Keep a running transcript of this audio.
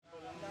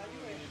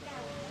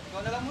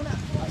na lang muna.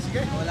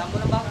 Sige. Wala mo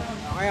lang ba?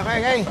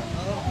 Okay.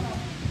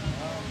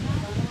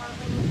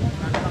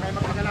 Lalo na kayo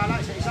magpakilala,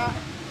 isa-isa.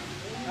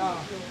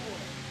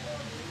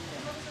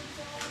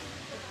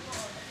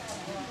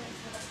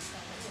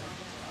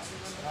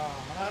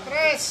 Mga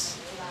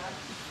tres,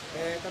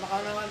 ito na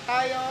naman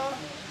tayo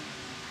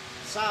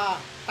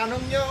sa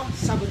tanong nyo,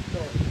 sagot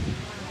ko.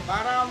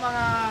 Para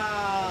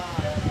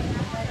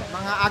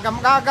mga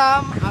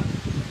agam-gagam at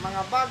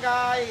mga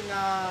bagay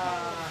na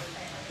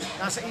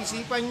nasa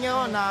isipan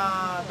nyo na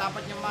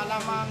dapat nyo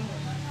malaman,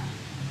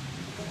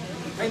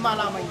 ay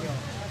malaman nyo.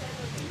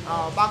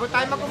 Bago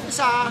tayo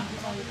mag-umpisa,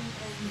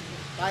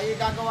 tayo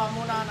gagawa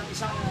muna ng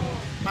isang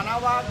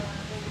panawag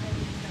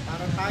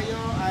para tayo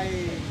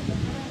ay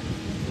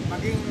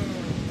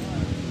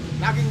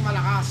laging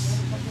malakas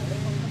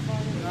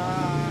na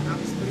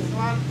ang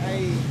spiritual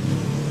ay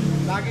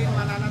laging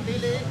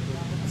mananatili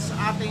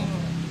sa ating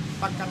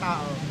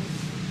pagkatao.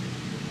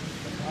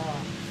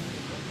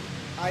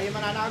 Tayo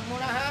mananawag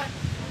muna, ha?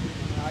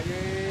 Tayo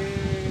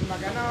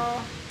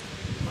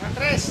mga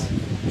tres.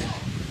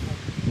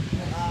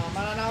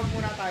 Mananawag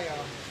muna tayo.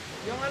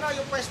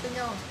 Yung pwesto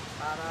nyo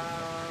para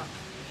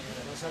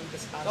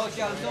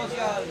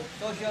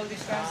Social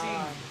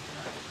distancing.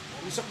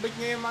 Isukbit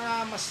nyo yung mga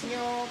mas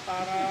nyo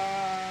para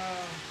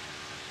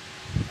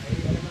ay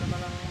alam mo naman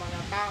ang mga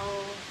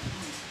tao,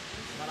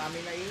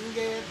 marami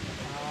naiinggit,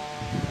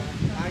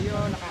 tayo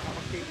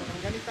nakakapagtipon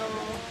ng ganito,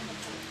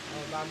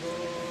 bago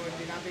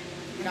hindi natin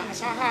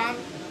inaasahan,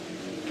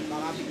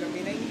 baka biglang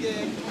may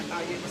naiinggit,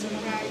 tayo yung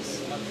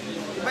masurprise,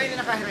 iba yung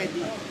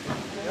naka-ready.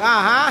 Diba,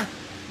 ha?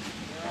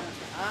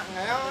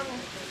 Ngayon,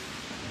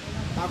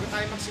 bago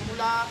tayo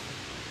magsimula,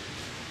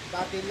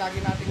 dati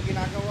lagi natin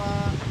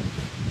ginagawa,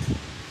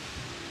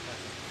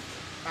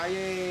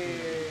 tayo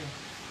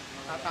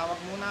tatawag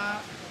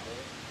muna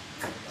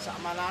sa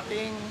ama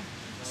nating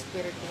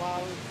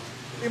spiritual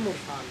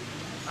immortal,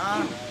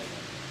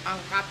 ang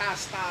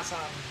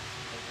kataas-taasan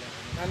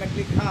na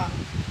naglikha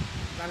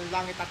ng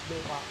langit at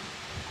lupa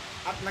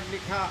at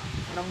naglikha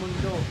ng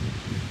mundo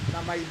na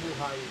may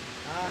buhay.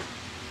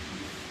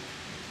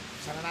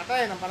 Sana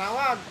natin ang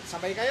panawag,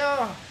 sabay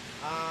kayo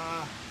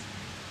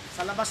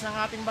sa labas ng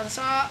ating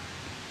bansa.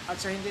 At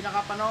sa hindi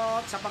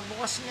nakapanood, sa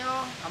pagbukas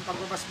nyo, ang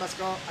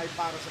pagbabasbas ko ay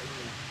para sa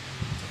inyo.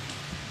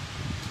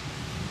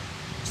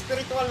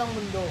 Spiritual ng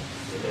mundo.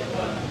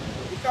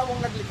 Ikaw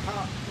ang naglikha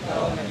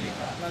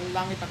ng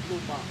langit at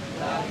lupa.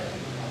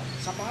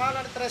 Sa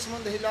pangalan ni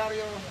Tresmundo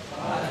Hilario,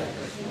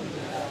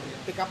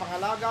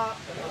 ikapangalaga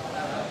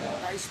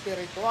na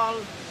espiritual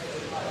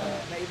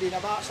na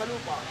ibinaba sa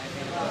lupa.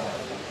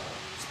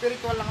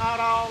 Spiritual ng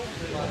araw,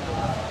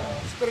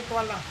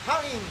 spiritual ng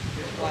hangin,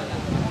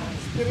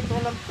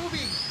 spiritual ng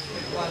tubig.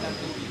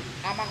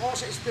 Ama ko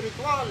sa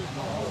espiritual,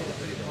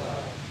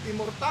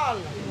 immortal.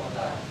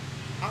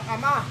 Ang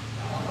ama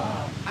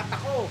at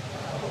ako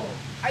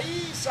ay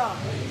isa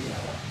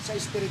sa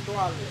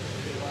espiritual,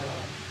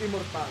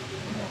 immortal.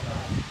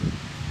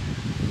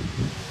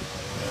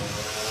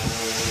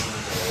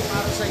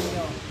 Para sa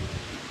inyo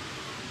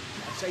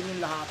at sa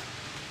inyong lahat.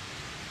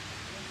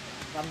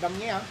 Ramdam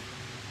niya.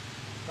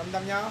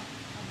 Ramdam niya?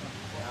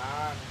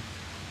 Yan.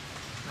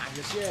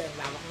 Ayos yan.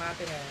 Lawak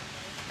natin eh.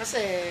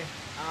 Kasi,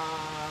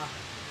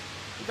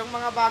 itong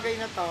mga bagay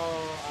na to,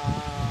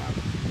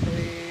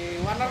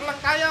 wanar lang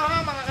tayo,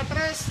 ha, mga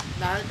katres.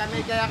 Dahil kami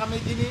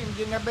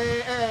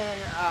ginabi,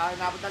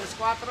 inabot alas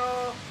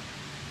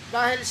 4.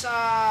 Dahil sa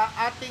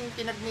ating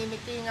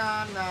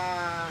pinagmimitingan na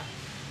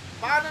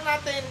paano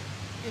natin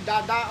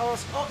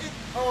idadaos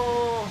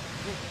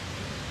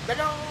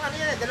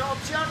dalawang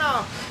opsyon,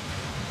 no?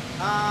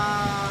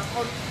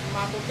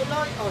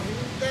 Matutuloy o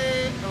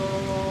hindi, o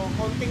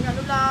konting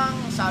lang,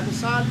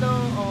 salo-salo,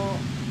 o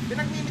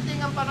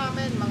pinagmimitingan pa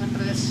namin, mga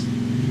tres,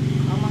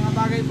 ang mga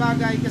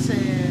bagay-bagay kasi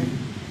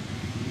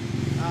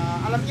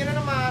alam niyo na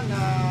naman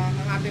na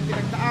ang ating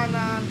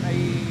pinagdaanan ay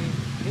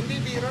hindi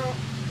biro.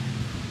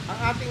 Ang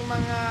ating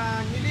mga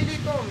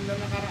nililikom na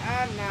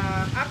nakaraan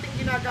na ating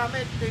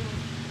ginagamit yung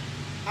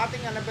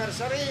ating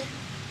anniversary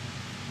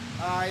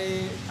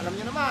ay alam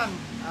niyo naman,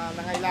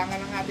 nangailangan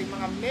ng ating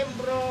mga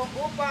membro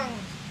upang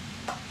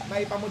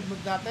may pamudmud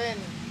natin.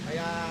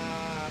 Kaya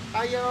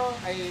tayo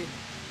ay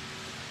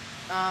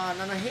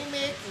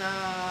nanahimik na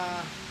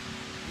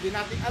hindi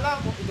natin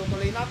alam kung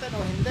itutuloy natin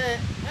o hindi.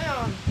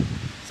 Ngayon,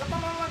 sa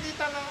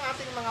pamamagitan ng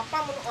ating mga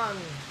pamunuan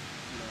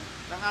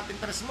ng ating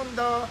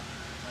Tresmundo,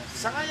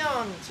 sa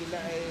ngayon sila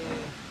ay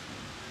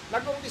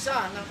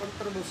nag-umpisa ng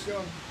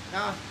kontribusyon.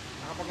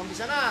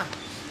 Nakapag-umpisa na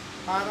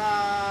para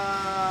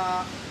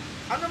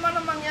ano man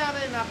ang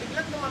mangyari na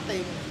biglang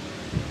dumating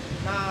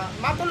na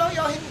matuloy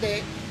o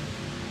hindi,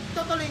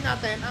 tutuloy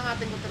natin ang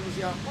ating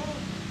kontribusyon.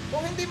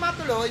 Kung hindi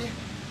matuloy,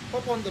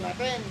 pupondo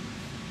natin.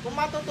 Kung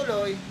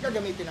matutuloy,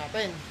 gagamitin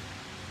natin.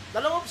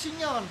 Dalawang opsyon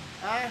yun.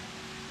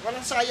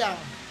 Walang sayang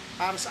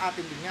para sa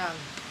ating din yan.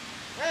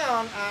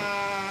 Ngayon,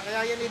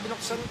 kaya yan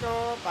ibinuksan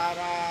ko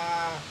para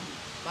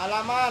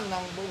malaman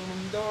ng buong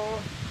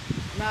mundo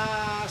na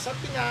sa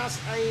Pinas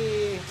ay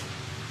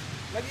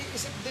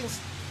nag-iisip din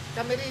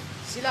kami rin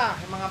sila,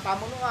 yung mga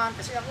pamunuan,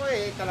 kasi ako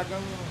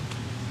talagang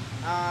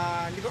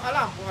hindi ko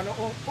alam kung ano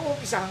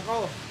uumpisahan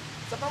ko.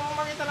 Sa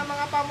pamamagitan ng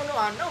mga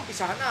pamunuan,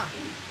 umpisahan na.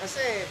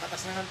 Kasi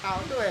batas na ng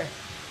tao to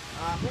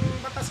kung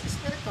batas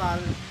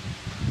espiritual,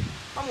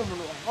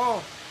 pamumunuan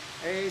ko.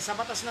 Sa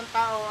batas ng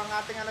tao, ang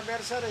ating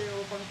anniversary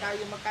upang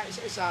tayo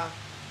magkaisa-isa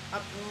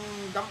at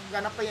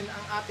ganapayin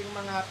ang ating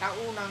mga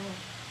taunang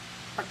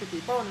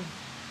pagtitipon.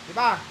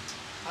 Diba?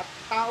 At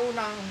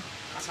taunang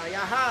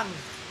kasayahan.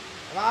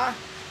 Diba?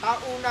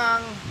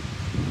 Taunang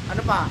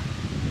ano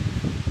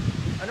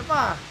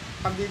pa?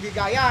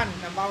 Pagbibigayan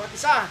ng bawat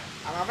isa.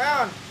 Tama ba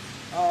yun?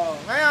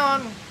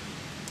 Ngayon,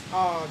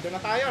 doon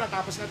na tayo.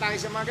 Natapos na tayo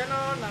sa mga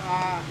ganon.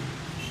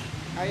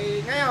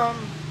 Ngayon,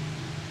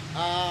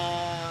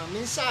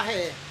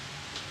 mensahe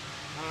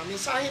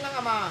ng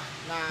Ama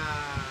na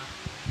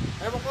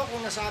ewan ko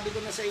kung nasabi ko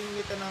na sa inyo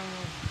ito ng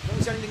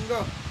isang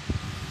linggo.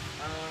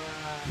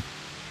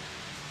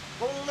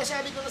 Kung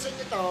nasabi ko na sa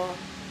inyo ito,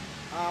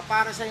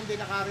 para sa hindi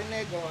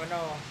nakarinig o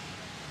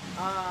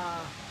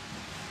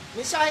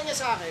mensahe niya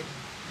sa akin,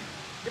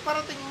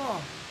 iparating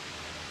mo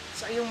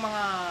sa iyong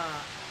mga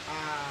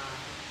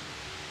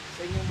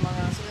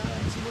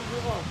sinugo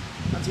ko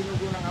at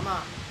sinugo ng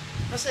Ama.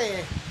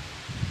 Kasi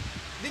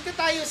dito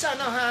tayo sa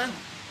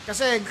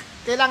kasi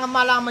kailangan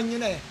malaman nyo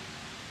na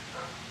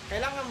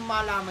Kailangan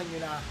malaman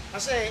nyo na.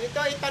 Kasi ito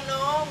ay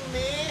tanong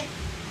ni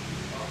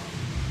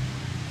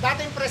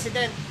dating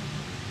president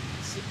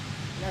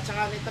at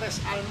saka ni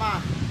Tres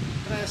Alma.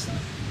 Tres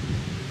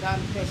dan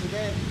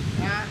president.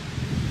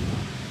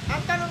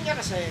 Ang tanong niya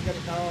kasi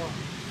ganito.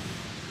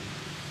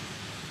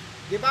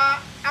 Di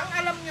ba, ang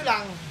alam nyo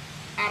lang,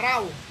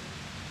 araw.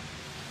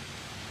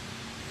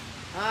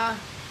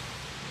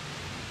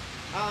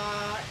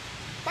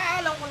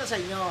 Paalam ko na sa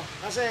inyo.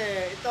 Kasi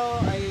ito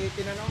ay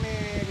tinanong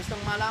ni,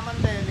 gustong malaman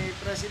din ni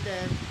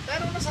President.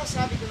 Pero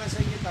nasasabi ko na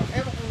sa inyo ito,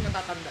 ewan kung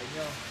natatandaan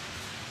nyo.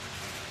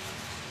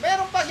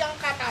 Meron pa siyang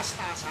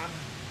kataas-taasan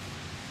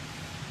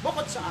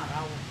bukod sa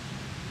araw.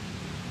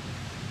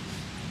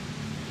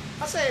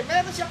 Kasi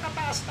meron siyang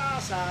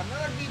kataas-taasan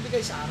na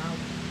nagbibigay sa araw.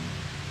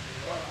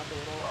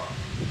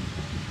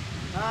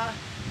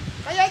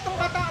 Kaya itong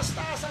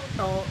kataas-taasan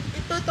ito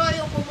ay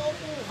yung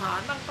kumukuha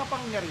ng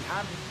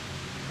kapangyarihan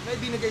na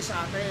ibinigay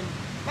sa atin.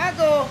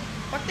 Bago,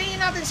 pagtingin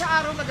natin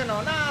sa araw na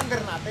gano'n,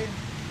 na-under natin.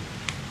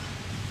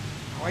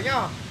 Okay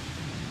nyo?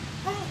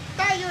 Kung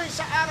tayo ay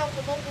sa araw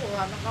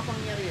kumukuha ng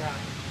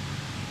kapangyarihan,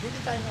 hindi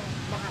tayo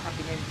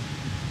makakatingin.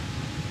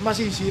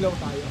 Masisilaw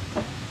tayo.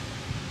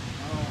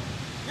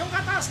 Yung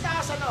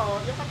kataas-taasan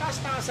yung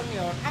kataas-taasan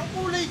yun, ang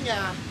kulay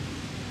niya,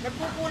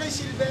 nagkukulay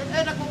silver,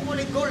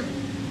 nagkukulay gold.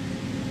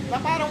 Na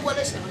parang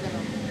walis na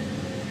gano'n.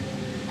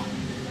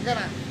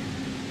 Gano'n.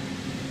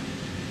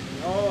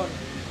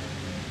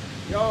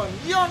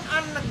 Yun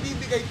ang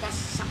nagbibigay pa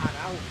sa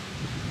araw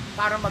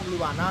para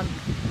magliwanag.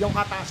 Yung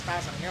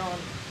kataas-taasan yun.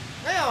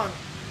 Ngayon,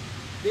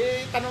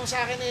 di tanong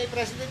sa akin ni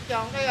President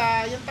Chong,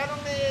 kaya yung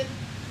tanong ni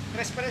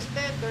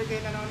President, doon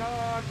kayo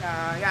nanonood,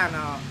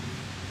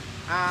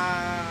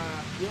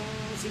 yung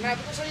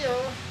sinabi ko sa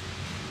iyo,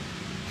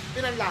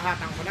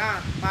 pinanlahatan ko na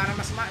para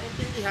mas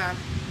maintindihan.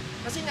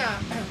 Kasi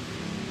nga,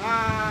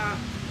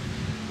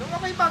 nung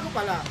ako'y bago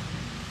pala,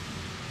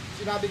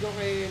 sinabi ko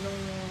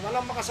nung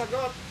walang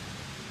makasagot,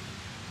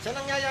 sa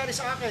nangyayari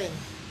sa akin,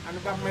 ano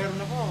ba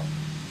meron ako?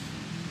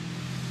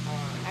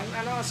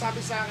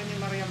 Sabi sa akin ni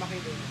Maria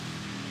Makili,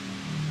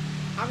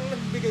 ang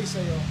nagbigay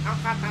sa iyo,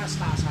 ang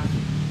kataas-taasan.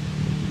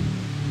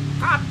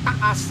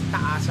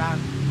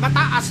 Kataas-taasan.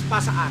 Mataas pa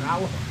sa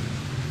araw.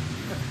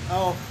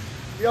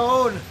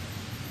 Yun.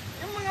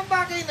 Yung mga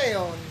bagay na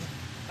yun,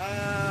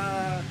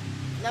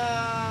 na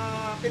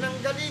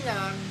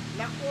pinanggalingan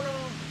na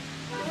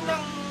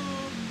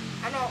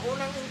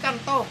unang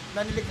inkanto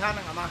na nilikha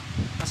ng Ama.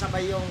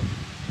 Kasabay yung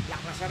Lac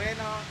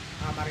Nazareno,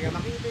 Maria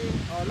Makili,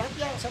 lahat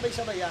yan,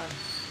 sabay-sabay yan.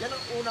 Yan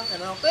ang unang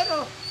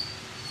pero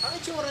ang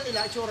itsura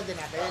nila, itsura din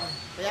natin.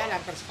 Kaya lang,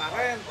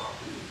 transparent.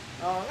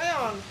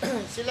 Ngayon,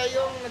 sila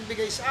yung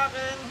nagbigay sa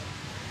akin.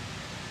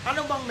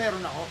 Ano bang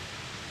meron ako?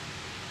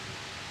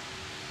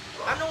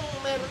 Anong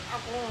meron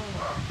akong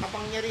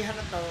kapangyarihan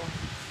na to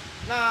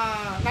na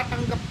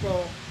natanggap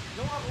ko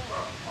nung ako,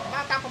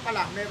 bata pa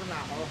pala, meron na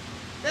ako.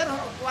 Pero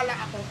wala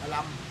akong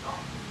alam.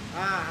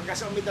 Hanggang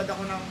sa umidad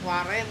ako ng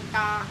 40,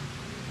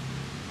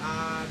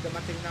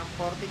 dumating ng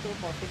 42,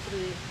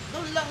 43,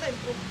 doon lang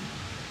na-improve.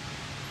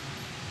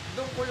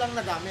 Doon ko lang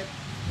nagamit.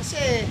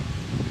 Kasi,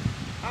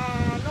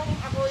 nung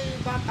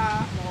ako'y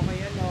bata,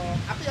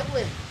 api ako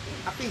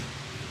api.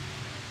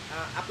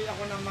 Api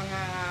ako ng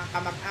mga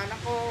kamag-anak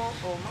ko,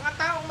 o mga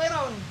taong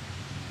meron.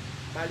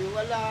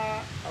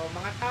 Baliwala, o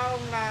mga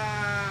taong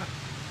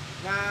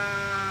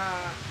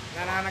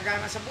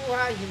nananagana sa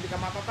buhay, hindi ka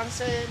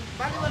mapapansin,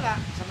 baliwala,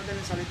 sa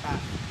madaling salita.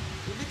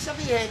 Ibig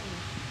sabihin,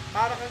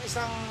 para kang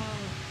isang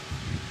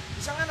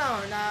isang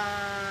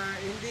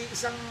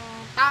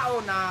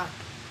tao na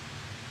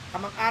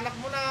kamag-anak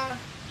mo na,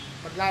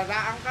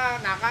 maglaraan ka,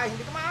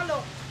 hindi ka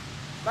maalok.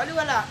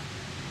 Baliwala.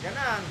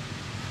 Ganon.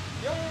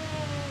 Yung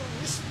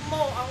mismo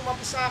ang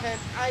umapi sa akin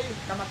ay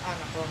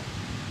kamag-anak ko.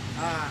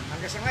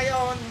 Hanggang sa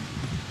ngayon,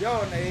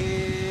 yun,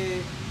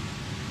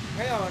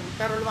 ngayon,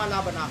 pero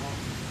lumalaban ako.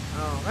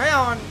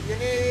 Ngayon,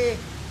 yun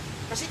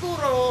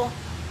kasiguro,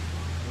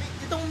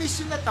 itong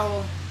mission na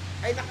to,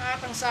 ay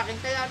nakaatang sa akin,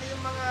 kaya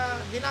yung mga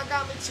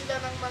ginagamit sila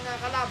ng mga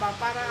kalaban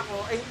para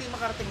ako ay hindi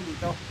makarating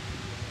dito.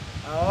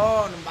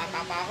 Nung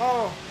bata pa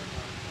ako.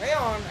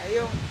 Ngayon, ay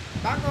yung,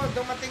 bago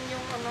dumating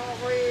yung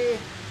ako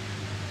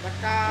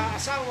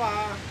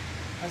nagka-asawa,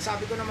 ang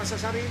sabi ko naman sa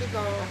sarili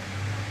ko,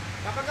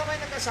 kapag ako'y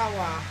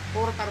nag-asawa,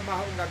 puro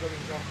trabaho ang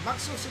gagawin ko.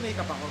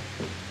 Magsusumikap ako.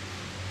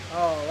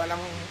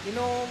 Walang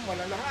inom,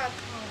 walang lahat.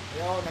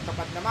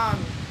 Natupad naman.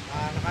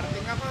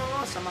 Nakarating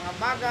ako sa mga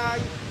bagay.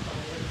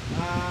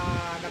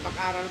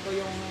 Napag-aral ko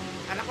yung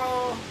anak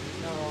ko.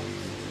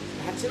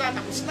 Lahat sila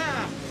tapos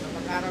na.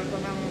 Napag-aral ko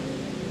ng...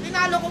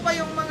 Tinalo ko pa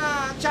yung mga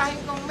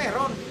tiyahing kong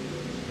meron.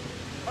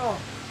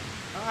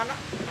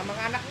 Ang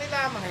mga anak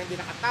nila, mga hindi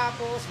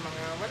nakatapos,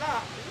 mga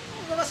wala.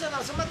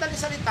 Sa madaling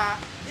salita,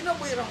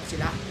 inubuiran ko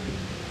sila.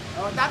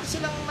 Dati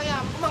silang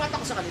umangat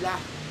ako sa kanila.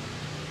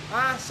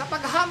 Sa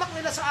paghamak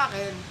nila sa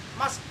akin,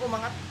 mas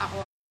umangat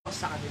ako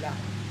sa kanila.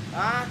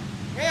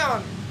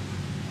 Ngayon,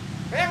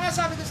 kaya nga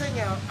sabi ko sa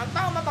inyo, ang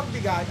taong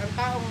mapagbigay, ang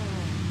taong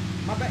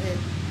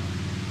mabait,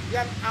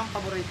 yan ang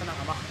paborito ng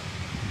Ama.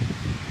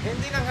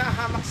 Hindi nang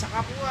hahamak sa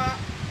kapwa,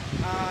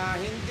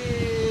 hindi...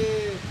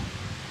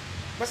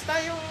 Basta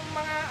yung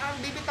mga ang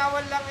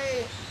bibitawan lang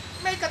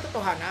may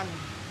katotohanan.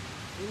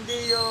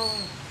 Hindi yung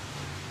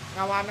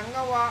ngawa ng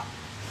ngawa,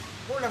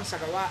 kulang sa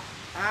gawa.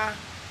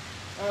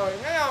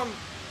 Ngayon,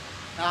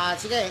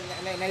 sige,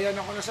 nayon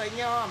ako na sa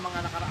inyo, ang mga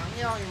nakaraang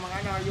nyo, yung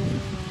mga yung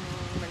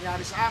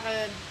nangyari sa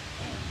akin.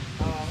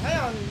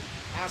 Ngayon,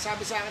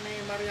 sabi sa akin ni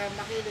Maria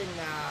Makiling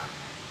na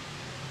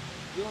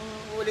yung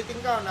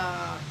ulitin ko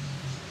na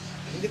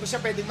hindi ko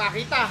siya pwedeng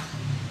makita.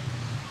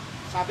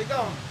 Sabi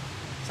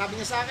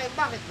niya sa akin,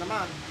 bakit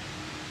naman?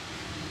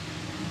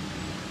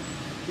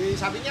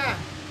 Sabi niya,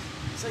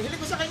 hiling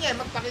ko sa kanya,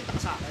 magpakita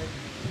ka sa akin.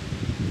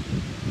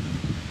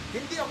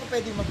 Hindi ako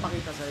pwedeng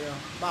magpakita sa iyo.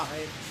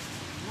 Bakit?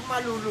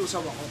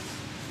 Malulusaw ako.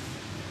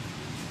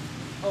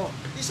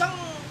 Isang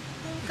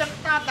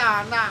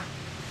kantada na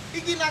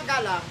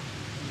iginagalang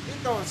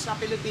ito sa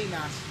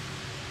Pilipinas,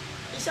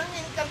 isang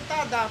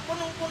engkantada,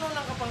 punong-puno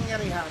ng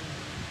kapangyarihan,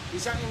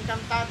 isang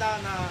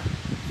engkantada na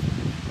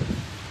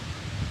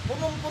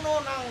punong-puno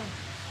ng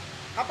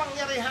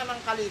kapangyarihan ng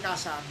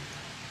kalikasan,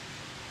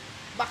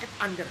 bakit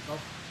under ko?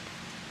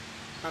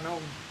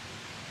 Tanong.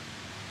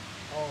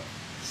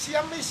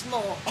 Siya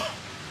mismo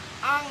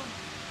ang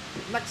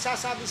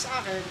nagsasabi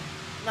sa akin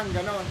ng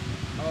ganon.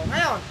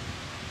 Ngayon,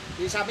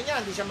 sabi niya,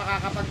 hindi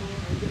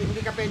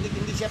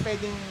siya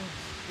pwedeng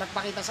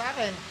nagpakita sa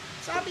akin.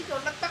 Sabi ko,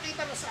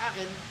 nagpakita na sa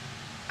akin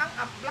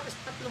ang black is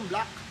tatlong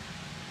black.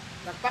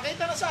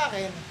 Nagpakita na sa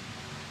akin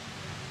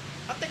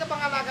at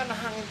pangalaga na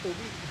hangin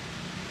tubig.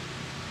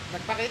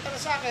 Nagpakita na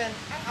sa akin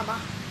ang Ama.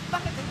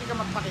 Bakit hindi ka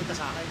magpakita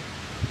sa akin?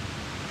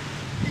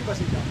 Di ba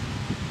sila?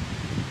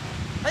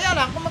 Kaya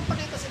lang, kung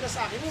magpakita sila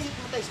sa akin,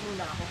 i-hypnotize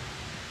muna ako.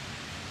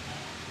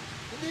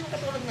 Hindi yung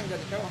katulad ng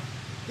ganito.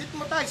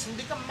 Hypnotize,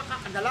 hindi ka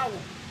makakagalaw.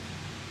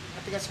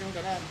 Matigas kang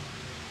ganan.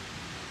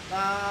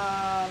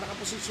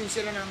 Nakaposisyon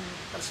sila ng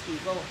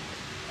perspigo.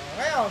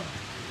 Ngayon,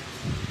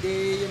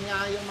 yun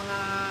nga yung mga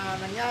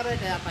nangyari,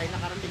 kaya tayo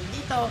nakarating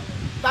dito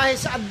dahil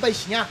sa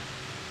advice niya.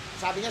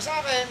 Sabi niya sa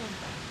akin,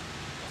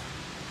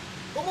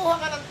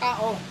 kumuha ka ng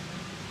tao,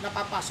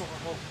 napapasok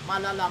ako,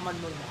 malalaman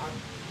mo naman.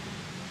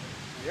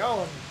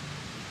 Ayun.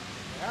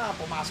 Kaya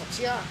pumasok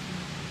siya.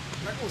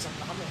 Nag-usap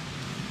na kami.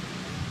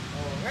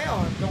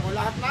 Ngayon, doon ko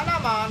lahat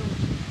nalaman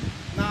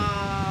na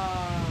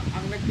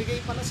ang nagbigay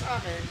pala sa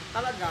akin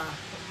talaga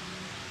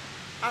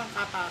ang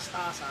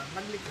kataas-taasan,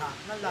 naglikha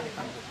ng langit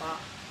at lupa.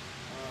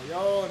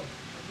 Yun.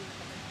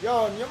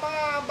 Yung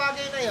mga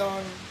bagay na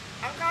yon,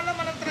 ang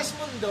kalaman ng Tres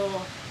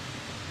Mundo,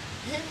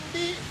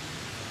 hindi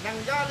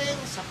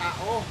nanggaling sa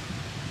tao.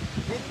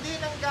 Hindi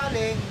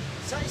nanggaling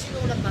sa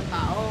isinulat ng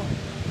tao.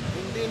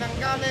 Hindi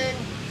nanggaling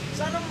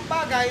sa anong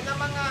bagay na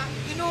mga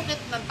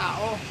inukit ng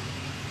tao.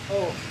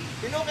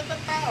 Pinukit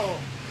ng tao.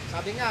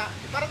 Sabi nga,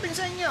 iparating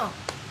sa inyo.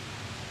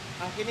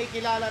 Ang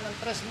kinikilala ng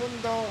Tres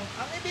Mundo,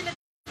 ang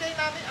ibinigay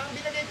namin, ang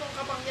binigay kong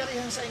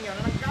kapangyarihan sa inyo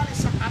na nanggaling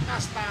sa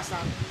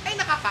kataas-taasan ay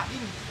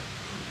nakakain.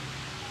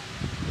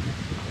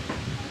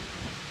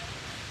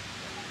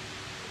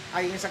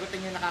 Ay, yung sagutin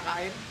nyo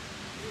nakakain?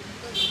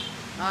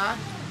 Ha?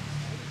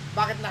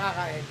 Bakit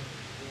nakakain?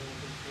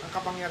 Ang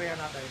kapangyarihan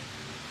natin.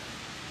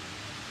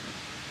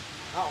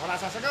 Wala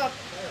sasagot.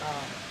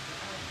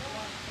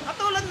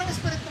 Katulad ng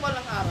spiritual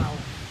ng araw.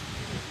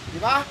 Di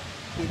ba?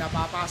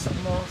 Pinapapasok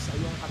mo sa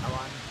iyong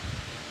katawan.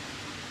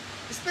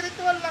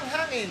 Spiritual ng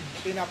hangin,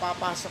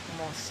 pinapapasok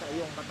mo sa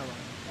iyong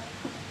katawan.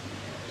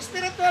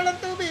 Spiritual ng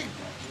tubig,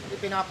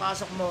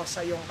 ipinapasok mo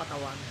sa iyong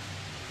katawan.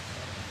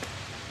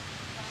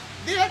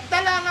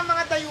 Dala ng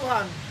mga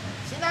dayuhan,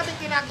 sinabing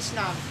kinagis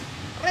na,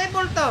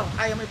 rebel to,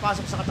 kaya mo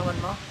ipasok sa katawan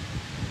mo?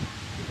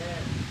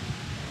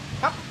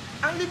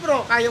 Ang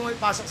libro, kaya mo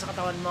ipasok sa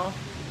katawan mo?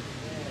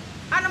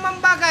 ano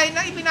mang bagay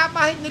na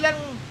ipinapahid nilang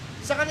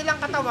sa kanilang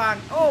katawan,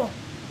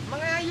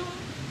 mga yung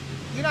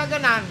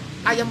ginaganan,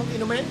 ayaw mong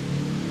inumin?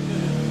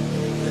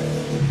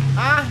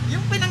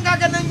 Yung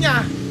pinanggaganan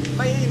niya,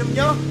 may inom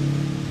nyo?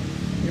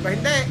 Di ba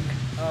hindi?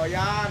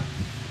 Yan.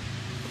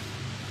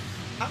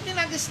 Ang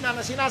ginagisnan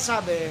na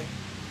sinasabi,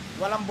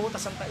 walang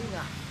butas ang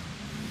tainga.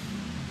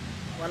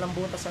 Walang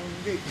butas ang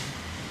gig.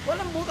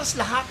 Walang butas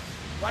lahat.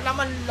 Wala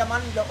man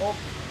laman loob.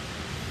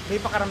 May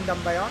pakaramdam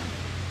ba yun?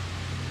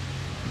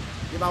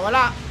 Di ba?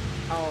 Wala.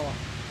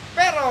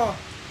 Pero,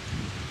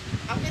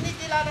 ang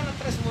kinikilala ng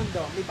Tres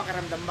Mundo, may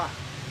pakaramdam ba?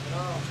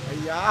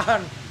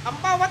 Ayan. Ang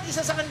bawat isa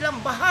sa kanilang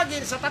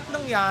bahagi sa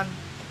tatlong yan,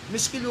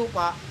 miski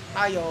lupa,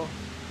 tayo,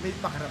 may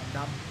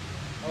pakaramdam.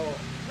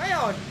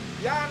 Ngayon,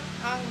 yan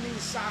ang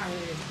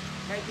mensahe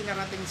na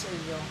itinarating sa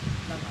inyo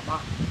ng Ama.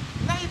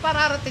 Na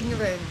ipararating nyo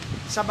rin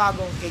sa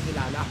bagong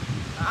kikilala.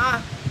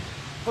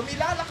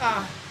 Kumilala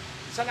ka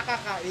sa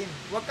nakakain.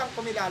 Huwag kang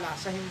kumilala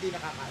sa hindi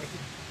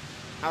nakakain.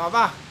 Tama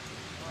ba?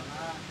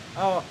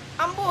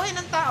 Ang buhay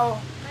ng tao,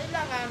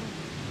 kailangan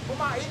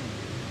kumain.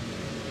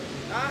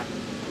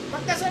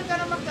 Magkasal ka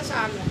na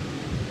magkasal.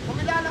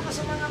 Kumilala ka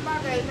sa mga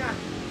bagay na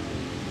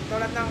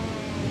tulad ng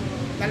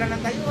dala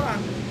ng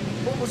dayuhan.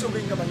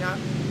 Bubusugin ka ba niya?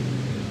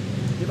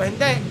 Di ba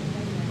hindi?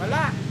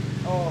 Wala.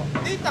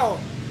 Dito,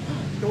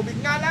 tubig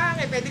nga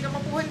lang pwede ka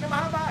mabuhay na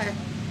mahaba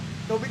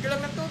Tubig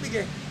lang ng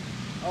tubig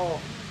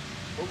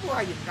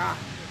bubuhayin ka.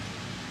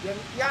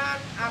 Yan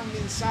ang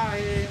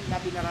mensahe na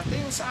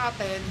binarating sa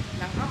atin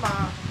ng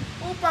Ama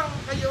upang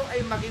kayo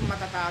ay maging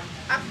matatag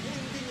at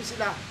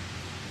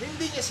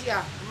hindi niya siya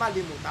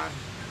malimutan.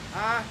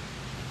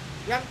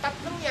 Yan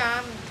tatlong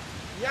yan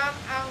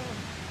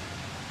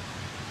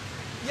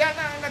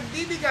ang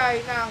nagbibigay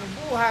ng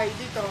buhay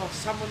dito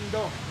sa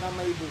mundo na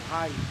may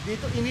buhay.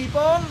 Dito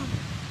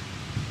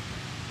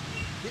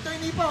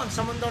inipon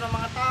sa mundo ng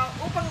mga tao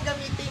upang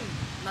gamitin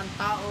ng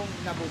taong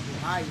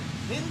nabubuhay.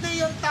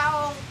 Hindi yung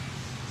taong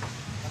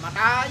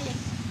namatay.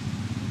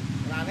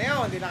 Wala na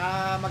yun, hindi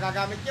na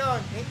magagamit yun.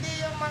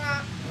 Hindi yung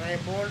mga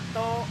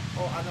revolto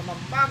o anumang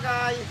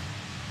bagay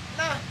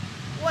na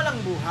walang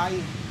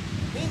buhay.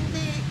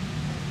 Hindi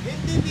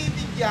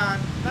bibigyan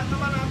ng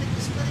naman nating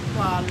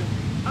spiritual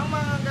ang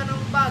mga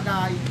ganong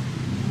bagay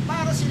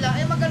para sila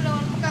ay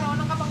magkaroon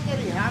ng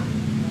kapangyarihan.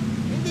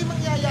 Hindi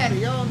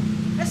mangyayari yun.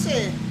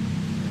 Kasi,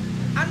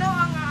 ano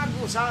ang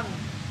aagusan?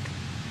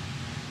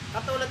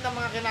 Katulad ng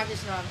mga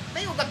kinagisnan,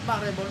 may ugat ba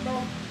ang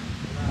revolto?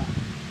 Wala.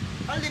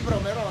 Ang libro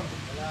meron?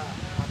 Wala.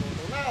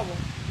 Matutunaw.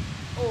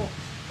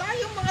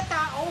 Tayong mga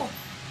tao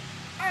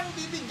ang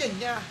bibigyan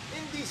niya,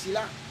 hindi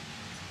sila.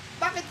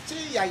 Bakit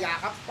siya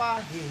yayakap pa,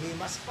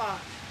 hihimas pa?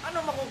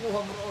 Ano makukuha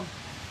mo roon?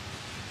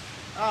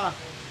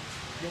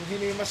 Yung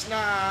hinimas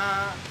na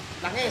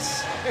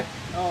langis.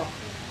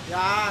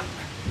 Yan.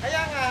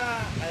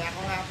 Kaya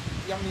ko nga,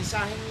 yung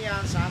mensahe niya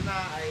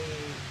sana ay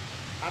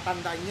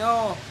tatandaan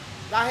nyo.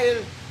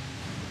 Dahil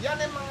yan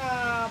ay mga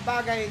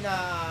bagay na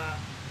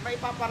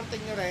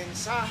maipaparating nyo rin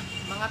sa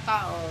mga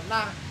tao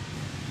na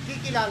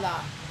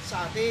kikilala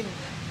sa atin.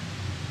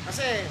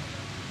 Kasi,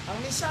 ang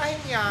mensahe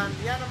niyan,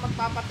 yan ang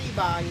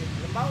magpapatibay.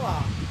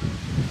 Halimbawa,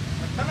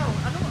 magtanong,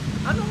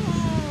 anong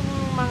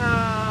mga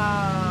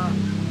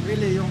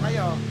reliyon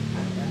kayo?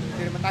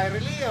 Hindi naman tayo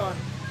reliyon.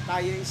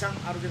 Tayo isang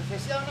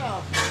organisasyon,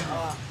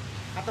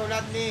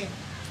 katulad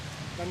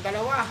ng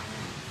dalawa.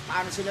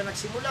 Paano sila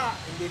nagsimula?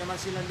 Hindi naman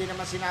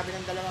sinabi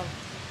ng dalawang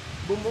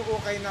bumuo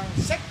kayo ng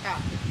sekta,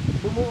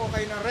 bumuo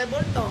kayo ng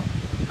revolto,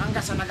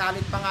 hanggang sa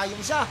nagalit pa nga yung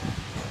isa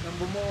nang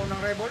bumuo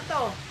ng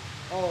revolto.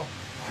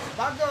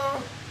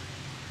 Bago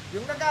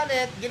yung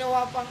nagalit,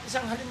 ginawa pang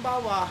isang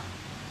halimbawa.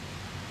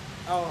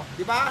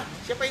 Di ba?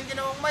 Siya pa yung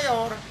ginawang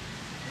mayor,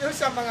 yung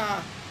sa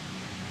mga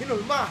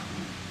hinulma.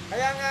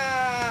 Kaya nga,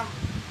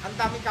 ang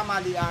daming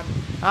kamalian.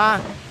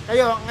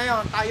 Kayo,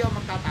 ngayon, tayo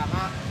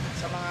magtatama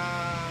sa mga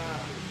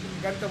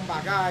ganitong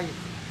bagay.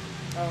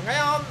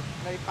 Ngayon,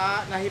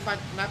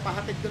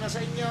 napahatid ko na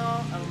sa inyo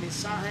ang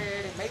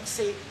mensahe,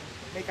 maiksi,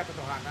 may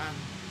katotohanan.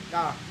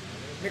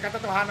 May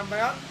katotohanan ba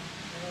yun?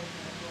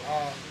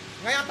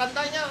 Ngayon,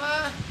 tandaan niya,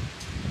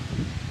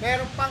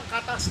 meron pang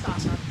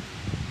katastasan.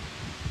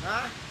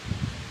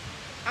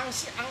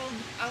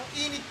 Ang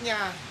init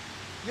niya,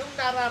 yung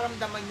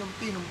nararamdaman yung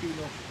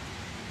pinong-pino.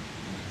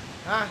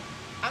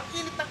 Ang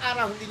init ng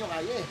araw, hindi nyo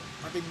kaya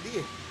matindi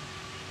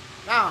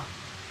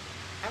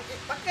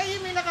pag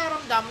kayo may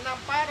nakaramdam na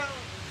parang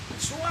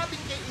suwabing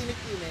kay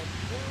init-init,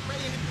 yung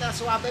mainit na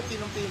suwabe,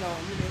 pinong-pino,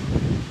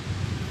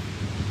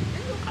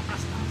 yun yung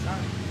katastasan.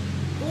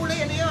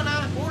 Kulay ano yun,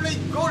 kulay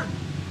gold.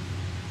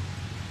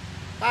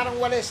 Parang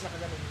wales na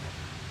kaganon.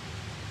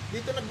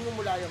 Dito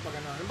nagmumula yung pag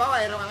ano. Halimbawa,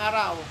 ang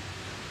araw,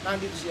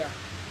 nandito siya.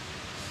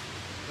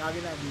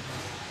 Lagi na dito.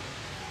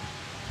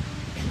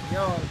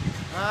 Yun.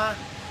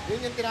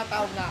 Yun yung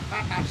tinatawag na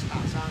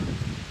katastasan.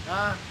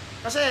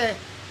 Kasi,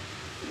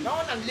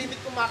 noon, ang limit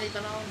kong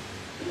makita noon.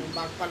 Yung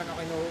bago pa lang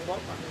ako inuubor.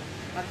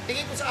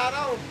 Nagtingin ko sa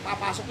araw,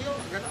 papasok yun.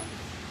 Gano'n.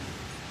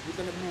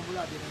 Dito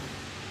nagmumula.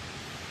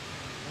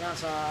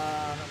 Sa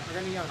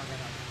nakagani yan.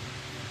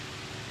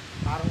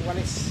 parang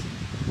walis.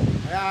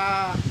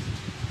 Kaya,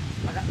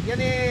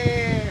 yan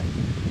eh,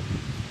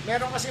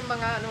 meron kasi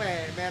mga ano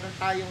eh, meron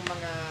tayong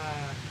mga,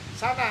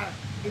 sana,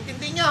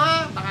 intindihin nyo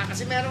ha, baka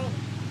kasi merong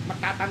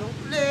magtatanong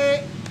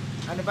uli,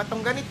 ano ba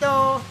tong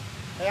ganito?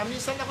 Kaya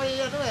minsan ako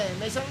ano eh,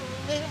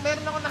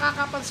 meron ako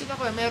nakakapansin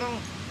ako eh, merong,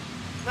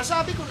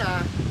 nasabi ko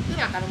na,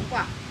 tinatanong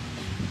pa.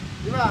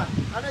 Di ba?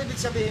 Ano ibig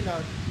sabihin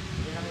nun?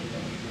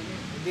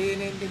 Hindi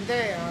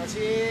iniintindi. Si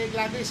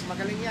Gladys,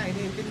 magaling niya,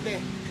 iniintindi.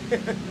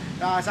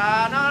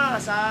 Sa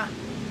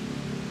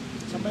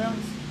ba yun?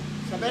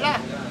 Sa Bella.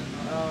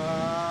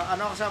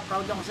 Ano ako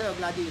proud ako sa'yo,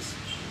 Gladys.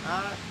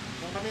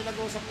 Nung kami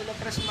nag-uusap nila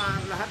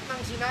Tresman, lahat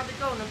ng sinabi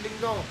ko ng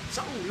linggo,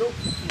 sa ulo.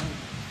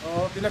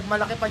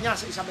 Pinagmalaki pa niya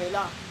sa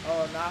Isabela.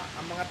 Na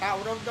ang mga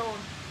tao raw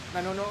doon,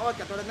 nanonood,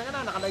 katulad na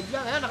nga, nakalive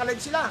lang. Ayan, nakalive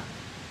sila.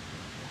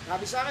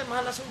 Sabi sa akin,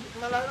 mahal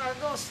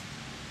Agos.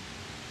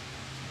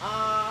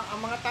 Ang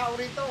mga tao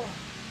rito,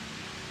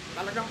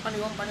 talagang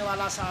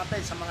paniwala sa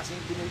atin sa mga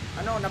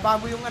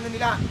nabago yung ano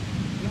nila,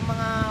 yung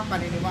mga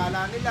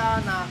paniniwala nila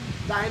na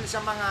dahil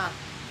sa mga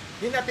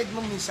hinatid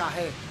mong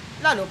mensahe.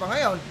 Lalo pa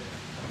ngayon,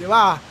 di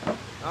ba?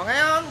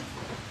 Ngayon,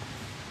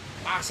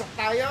 pasok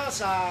tayo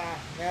sa,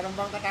 meron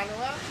bang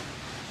katanungan?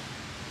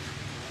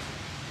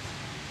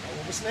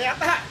 Naubos na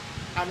yata.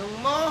 Tanong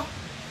mo,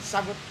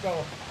 sagot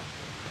ko.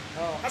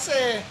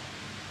 Kasi,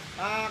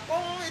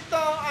 kung ito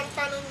ang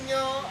tanong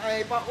nyo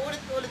ay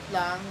paulit-ulit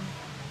lang,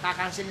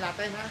 kakancel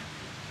natin ha.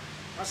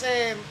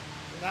 Kasi,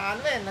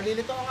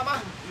 nalilito ang ama.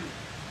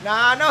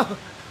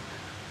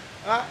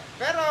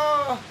 Pero,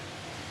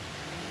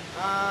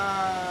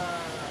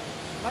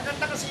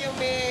 maganda kasi yung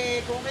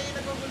kung kayo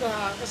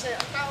naguguluhan, kasi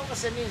ang tao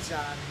kasi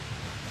minsan,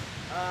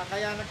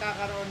 kaya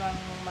nagkakaroon ng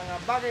mga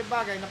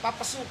bagay-bagay na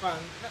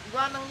papasukan,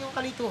 gawa ng yung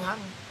kalituhan.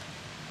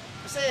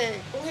 Kasi,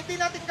 kung hindi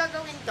natin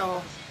gagawin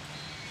to,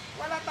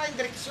 wala tayong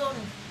direksyon.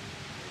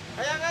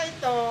 Kaya nga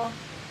ito,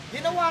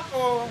 ginawa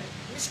ko,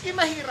 miski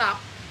mahirap,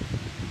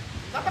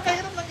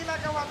 napakahirap ng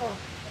ginagawa ko.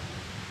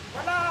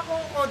 Wala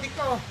akong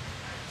kodiko.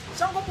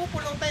 Saan ko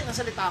pupulutin ang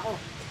salita ko?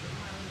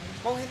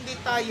 Kung hindi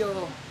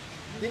tayo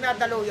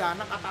dinadaluyan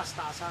ng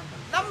kataas-taasan,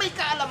 na may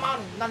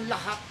kaalaman ng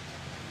lahat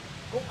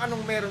kung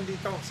anong meron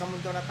dito sa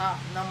mundo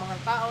ng mga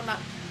tao na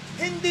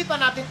hindi pa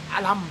natin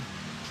alam.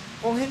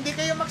 Kung hindi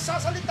kayo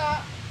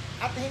magsasalita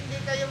at hindi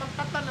kayo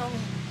magtatanong,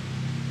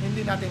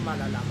 hindi natin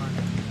malalaman.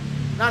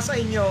 Nasa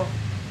inyo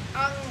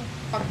ang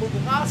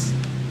pagbubukas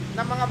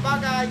ng mga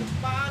bagay,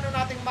 paano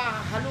natin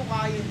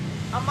mahalukay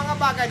ang mga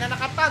bagay na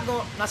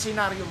nakatago na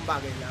senaryong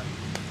bagay lang.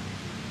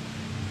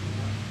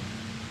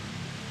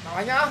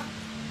 Makanya?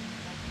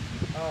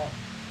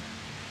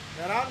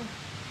 Meron?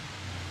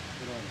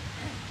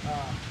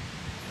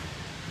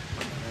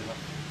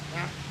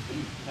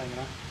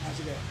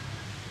 Sige.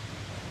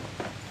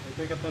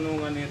 Ito'y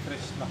katanungan ni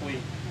Tres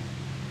Lakoy.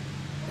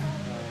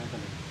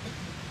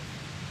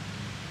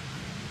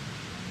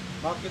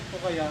 Bakit po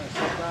kaya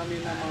sa dami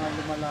ng mga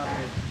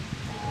lumalapit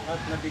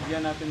at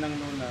nabigyan natin ng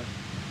lunas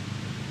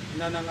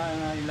na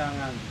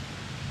nangangailangan,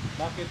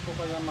 bakit po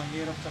kaya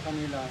mahirap sa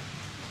kanila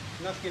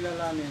na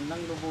kilalanin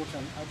ng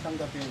lubusan at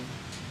tanggapin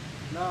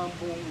na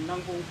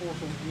ng buong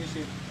puso,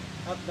 isip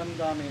at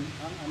damdamin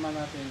ang Ama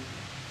natin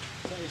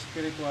sa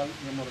spiritual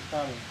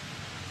immortal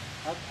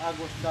at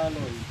Agos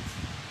Daloy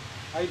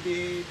ay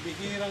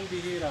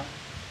bihirang-bihira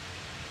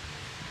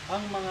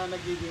ang mga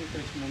nagiging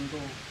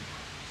Tresmundo.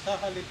 Sa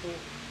halip po,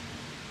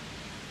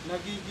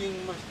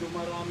 nagiging mas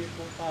dumarami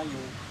po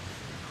tayo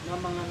na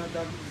mga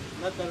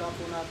nadala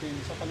po natin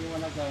sa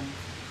kaliwanagan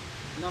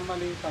na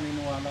maling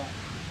paniniwala.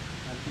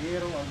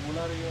 Antihero,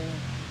 albularyo,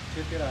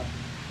 etc.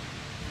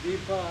 Di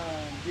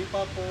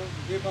pa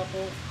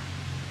po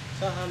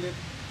sa halip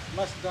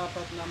mas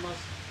dapat na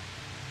mas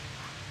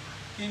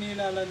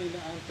kinilala nila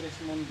ang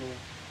Tresmundo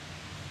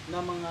na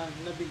mga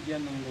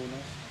nabigyan ng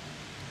lunas.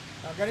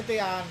 Ganito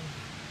yan.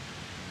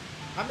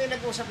 Kami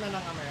nag-usap na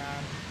ng ama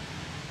yan.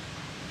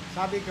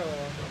 Sabi ko,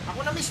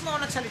 ako na mismo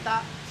ang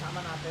nagsalita sa ama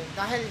natin.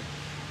 Dahil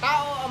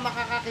tao ang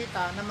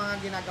makakakita ng mga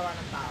ginagawa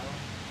ng tao.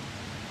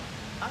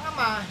 Ang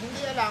ama,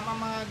 hindi alam ang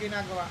mga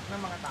ginagawa ng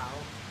mga tao.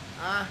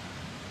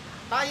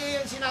 Tayo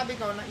yung sinabi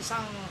ko na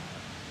isang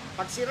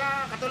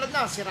pagsira, katulad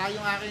na, sira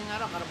yung aking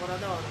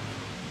karburador,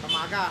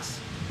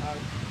 pamagas,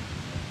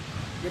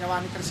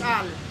 ginawa ni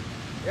Trisal.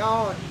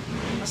 Yun.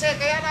 Kasi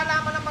kaya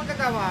nalaman ng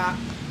manggagawa,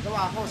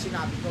 gawa ko,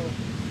 sinabi ko.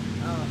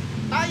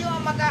 Tayo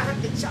ang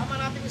maghahatid sa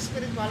ama nating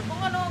spiritual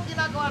kung ano ang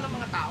ginagawa ng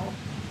mga tao.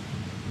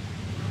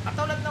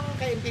 Katulad ng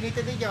kay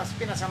Infinity de Dios,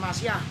 pinasama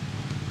siya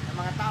ng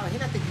mga tao,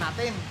 hinatid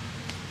natin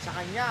sa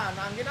kanya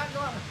na ang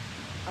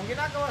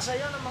ginagawa sa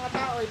iyo ng mga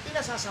tao ay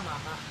pinasasama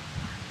ka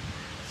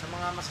sa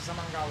mga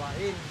masasamang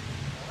gawain.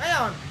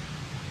 Ngayon,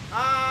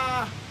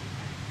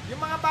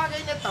 yung mga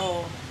bagay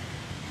nito,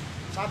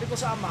 sabi ko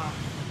sa ama,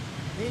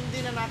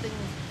 hindi na natin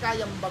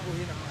kayang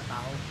baguhin ang mga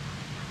tao.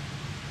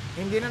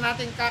 Hindi na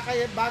natin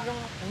kaya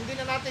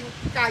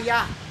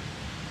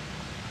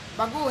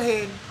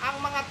baguhin ang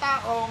mga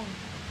taong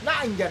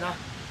naandyan na.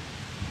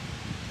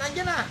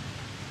 Nandiyan na.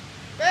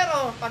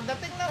 Pero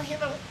pagdating ng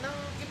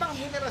ibang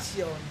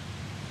henerasyon,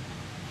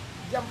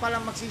 diyan pa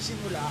lang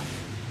magsisimula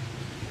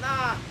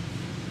na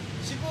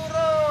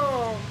siguro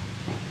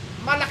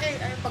malaki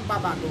ang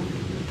pagbabago.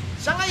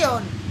 Sa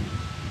ngayon,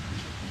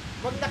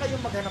 huwag na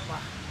kayong maghanap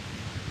pa.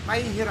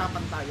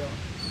 Mahihirapan tayo.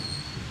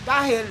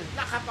 Dahil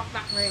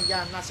nakapakpak na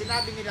yan na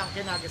sinabi nilang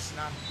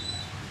kinagisnan.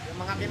 Yung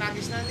mga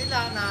kinagisnan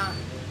nila na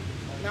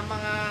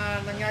mga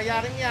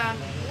nangyayaring yan,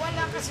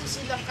 wala kasi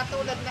silang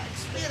katulad na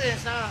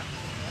experience na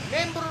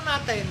membro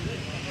natin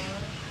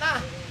na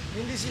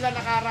hindi sila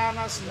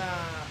nakaranas na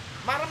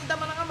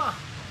maramdaman ng Ama.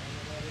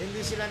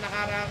 Hindi sila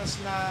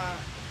nakaranas na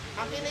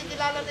ang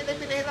kinikilala nila,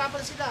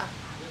 pinahirapan sila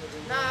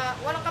na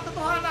walang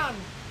katotohanan.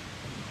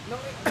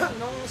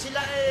 Nung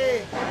sila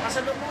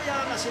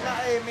kasalukuyan, na sila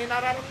may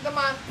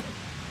nararamdaman,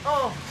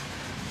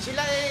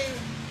 sila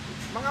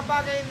mga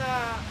bagay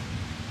na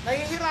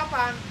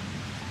nahihirapan,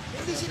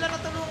 hindi sila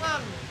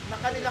natulungan na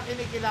kanilang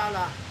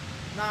kinikilala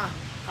na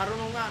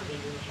karunungan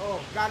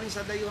galing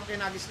sa dayuhang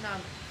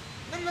kinagisnan.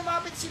 Nung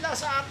lumapit sila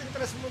sa ating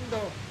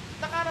Tresmundo,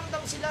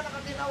 nakaramdam sila ng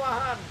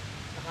katinawahan,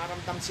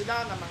 nakaramdam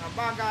sila ng mga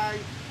bagay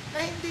na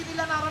hindi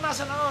nila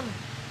naranasan noon.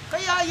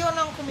 Kaya yon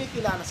ang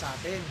kumikilala sa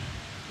atin.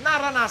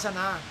 Naranasan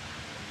na.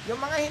 Yung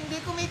mga hindi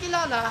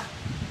kumikilala,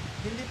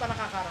 hindi pa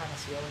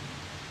nakakaranas yun.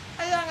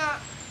 Kaya nga,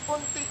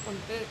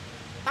 unti-unti,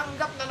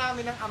 tanggap na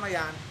namin ang Ama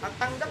yan at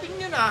tanggapin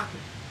nyo na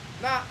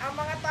ang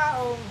mga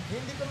taong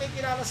hindi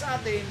kumikilala sa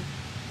atin,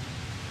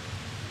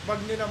 wag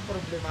nyo nang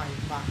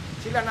problemahin pa.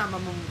 Sila na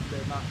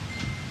mamumblema.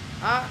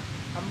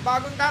 Ang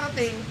bagong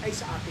darating ay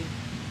sa atin.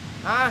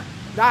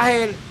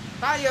 Dahil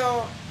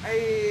tayo ay,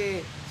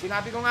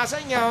 sinabi ko nga sa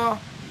inyo,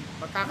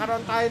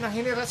 magkakaroon tayo ng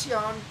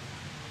henerasyon,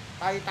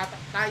 tayo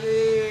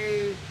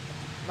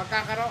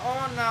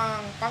magkakaroon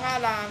ng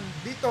pangalan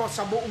dito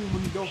sa buong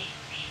mundo.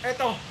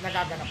 Ito,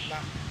 nagaganap na.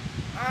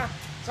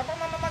 Sa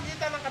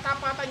pamamagitan ng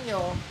katapatan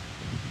nyo,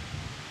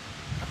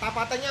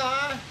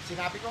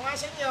 sinabi ko nga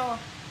sa inyo,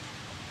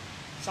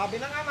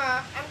 sabi ng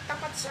Ama, ang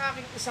tapat sa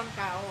aking isang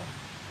tao,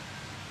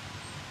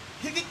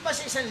 higit pa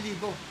sa 1,000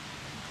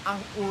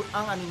 ang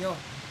ano nyo.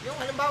 Yung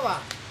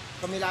halimbawa,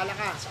 kumilala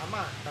ka sa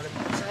Ama,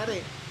 talagang sa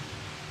Eric,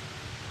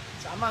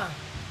 sa Ama,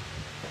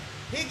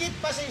 higit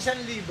pa sa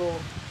 1,000,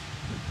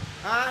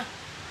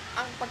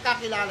 ang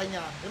pagkakilala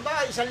niya.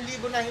 Halimbawa, 1,000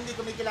 na hindi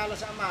kumikilala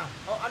sa Ama,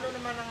 o ano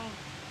naman ang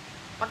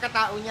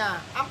pagkatao niya.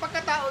 Ang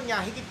pagkatao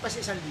niya, higit pa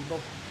sa 1,000.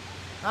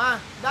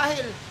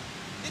 Dahil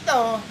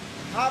dito,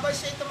 habang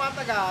siya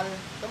tumatagal,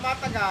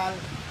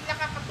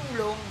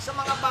 nakakatulong sa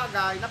mga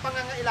bagay na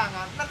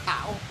pangangailangan ng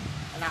tao.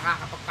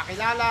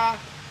 Nakakapagpakilala,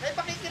 may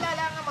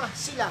pakikilala ang Ama,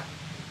 sila.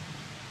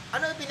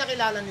 Ano yung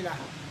pinakilala nila?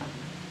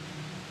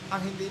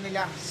 Ang hindi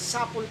nila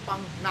sapul pang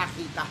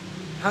nakita.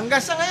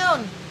 Hanggang sa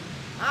ngayon,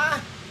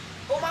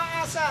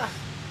 umaasa.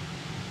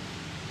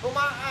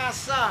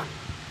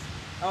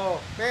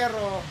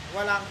 Pero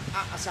walang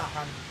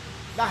aasahan.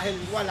 Dahil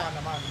wala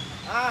naman.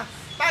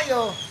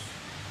 Tayo,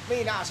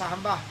 may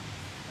inaasahan ba?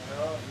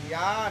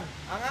 Yan.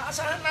 Ang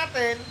aasahan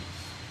natin,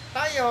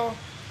 tayo,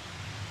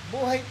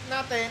 buhay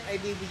natin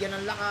ay bibigyan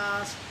ng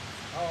lakas.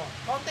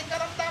 Kaunting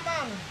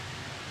karamdaman,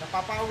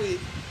 napapawi.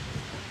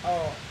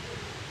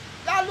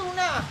 Lalo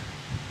na,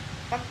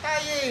 pag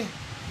tayo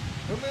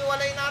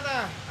humiwalay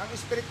na ang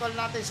spiritual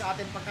natin sa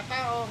ating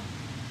pagkatao,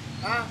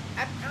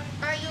 at ang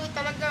tayo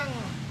talagang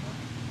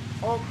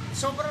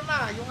sobra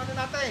na yung ano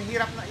natin,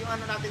 hirap na yung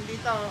ano natin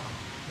dito,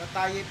 na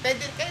tayo,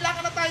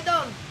 kailangan na tayo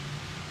doon.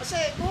 Kasi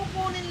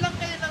kukunin lang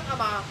kayo ng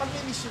Ama pag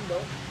may mission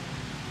doon.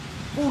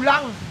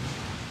 Kulang.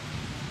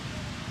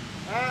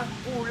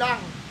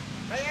 Kulang.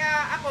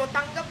 Kaya ako,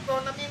 tanggap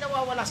ko na may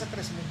nawawala sa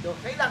Tresmundo.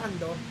 Kailangan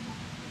doon.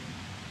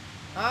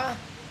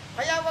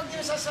 Kaya wag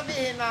niyo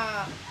sasabihin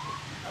na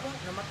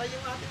namatay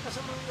yung ating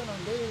kasamang doon.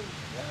 Hindi.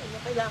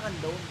 Kailangan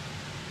doon.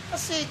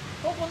 Kasi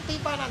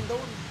kukunti pa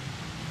nandun.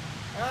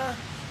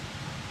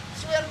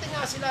 Swerte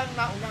nga sila ang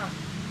nauna.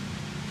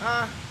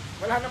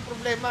 Wala nang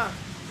problema.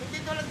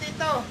 Hindi tulad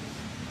dito.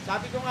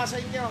 Sabi ko nga sa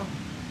inyo,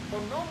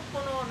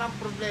 punong-puno ng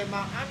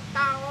problema ang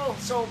tao.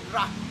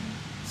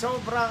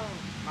 Sobrang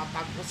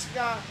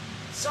mapaghusga,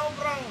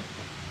 sobrang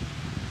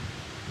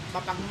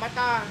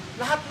mapagmata,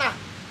 lahat na.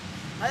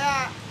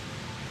 Kaya,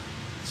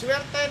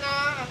 swerte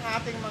na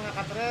ang ating mga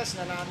katres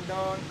na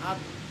nandun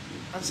at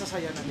ang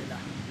sasaya na nila.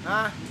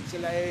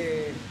 Sila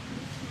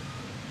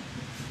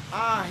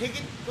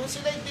higit, kung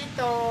sila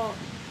dito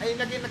ay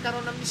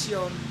nagkaroon ng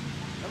misyon,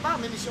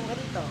 may misyon ka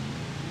dito.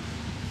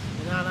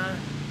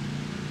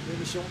 May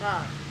misyon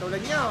ka.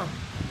 Tulad nyo,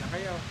 wala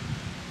kayo.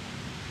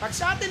 Pag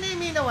sa atin ay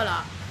may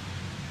nawala,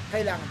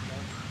 kailangan ko.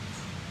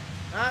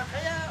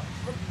 Kaya,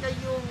 huwag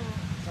kayong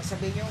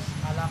sasabihin nyo,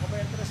 ala ko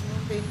ba yung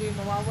Tresmundo, hindi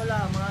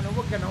mawawala, mga ano,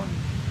 huwag ganon.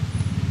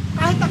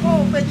 Kahit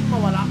ako, pwedeng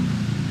mawala.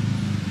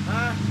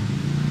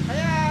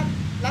 Kaya,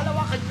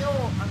 lalawakan nyo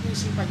ang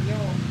isipan nyo.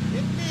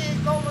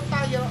 Hindi, kung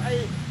tayo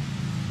ay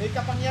may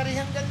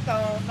kapangyarihan ganito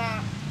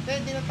na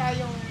pwede na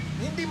tayong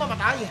hindi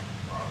mamatay.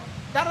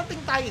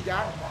 Darating tayo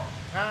dyan.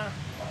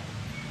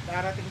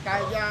 Darating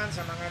tayo dyan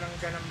sa mga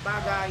ganang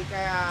bagay.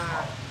 Kaya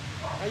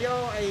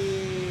kayo ay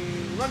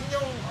huwag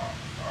nyong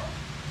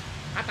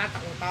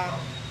katatakutan.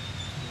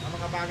 Ang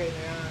mga bagay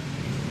na yan.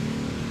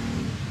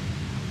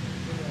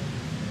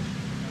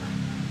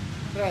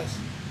 Tres.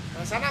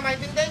 Sana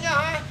maintindihan nyo,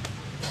 ha?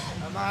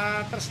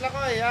 Mga tres lang ko,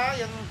 ha?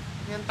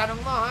 Yung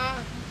tanong mo, ha?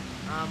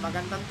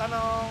 Magandang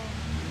tanong.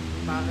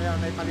 Bakit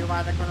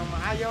naipaliwanag ko ng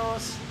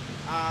maayos.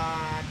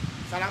 At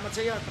salamat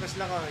sa iyo, tres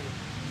lang ko.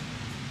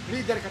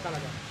 Leader ka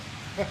talaga.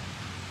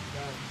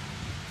 Yan.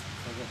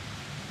 Sige.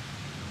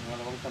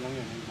 Malawang tanong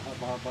yun.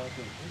 Mahaba-haba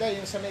ito. Hindi,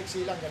 yung sa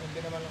maiksi lang, ganun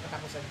din naman ang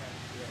katapusan niya.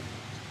 Yan.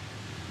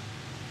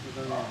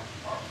 Ito na.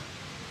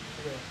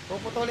 Sige.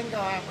 Puputulin ka,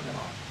 ha?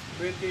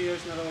 20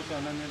 years na raw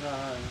siya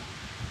nanirahan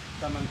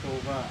sa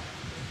Manitoba.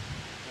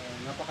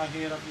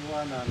 Napakahirap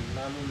iwanan,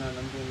 lalo na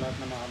nandun lahat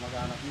ng mga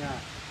mag-anak niya.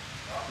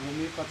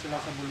 Lumipat sila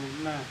sa bulong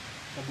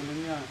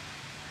niya.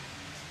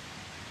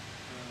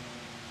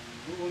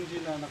 Doon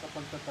sila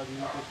nakapagtatag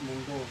ng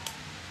Mundo.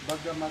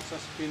 Bagamat sa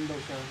Spain daw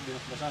siya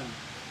binasbasan.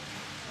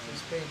 Sa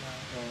Spain, ha?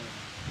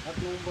 At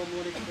nung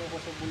bumulik ko ako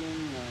sa bulong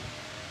niya,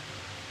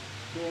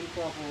 doon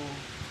po ako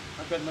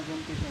agad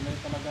nag-umpisa na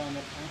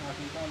talaganap ang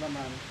aking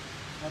kaalaman.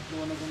 At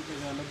doon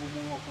nag-umpisa,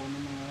 nagbubunga ko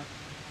ng mga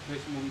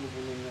Mundo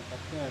bulong niya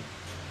kapatid.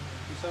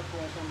 Isa po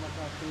sa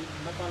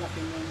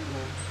napalaking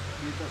mundo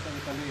dito sa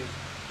Italy.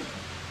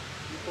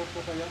 Ito po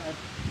kaya at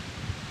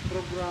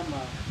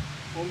programa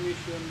o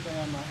mission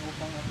kaya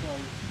upang ako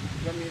ay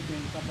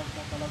gamitin sa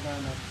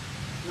pagkakalaganap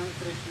ng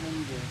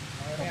Mundo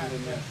sa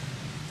bulong niya.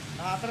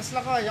 Tres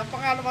lang ko, yung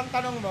pangalawang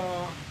tanong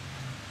mo,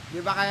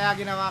 di ba kaya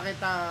ginawa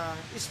kita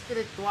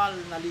spiritual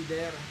na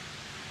leader?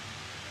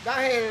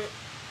 Dahil,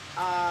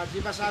 di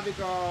ba sabi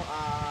ko,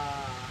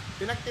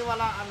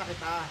 pinagtiwalaan na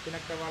kita,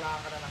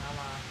 pinagtiwalaan ka na ng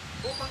Ama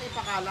upang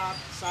ipakalat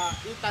sa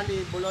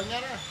Italy, Bologna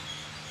na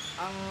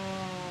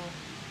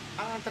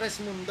ang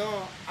Tres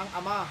Mundo, ang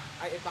Ama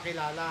ay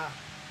ipakilala.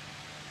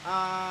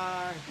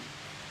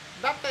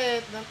 Dati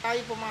nang tayo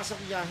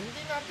pumasok diyan,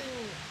 hindi natin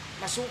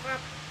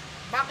masukat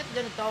bakit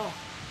ganito.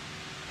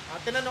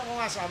 Tinanong ko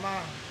nga sa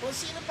Ama kung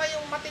sino pa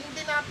yung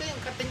matindi natin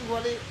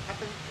katingwali,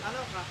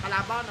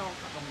 kalaban o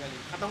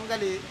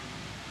katunggali.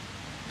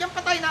 Diyan pa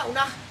tayo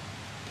nauna.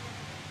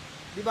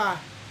 Di ba?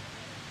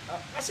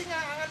 Kasi nga,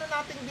 ang ano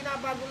natin,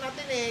 binabago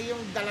natin yung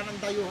dala ng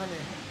dayuhan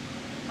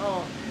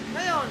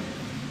ngayon,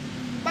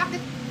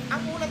 bakit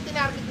ang unang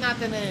tinarget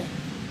natin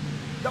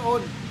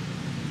doon?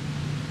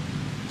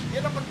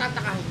 Yun ang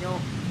pagtatakahin nyo.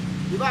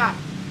 Di ba?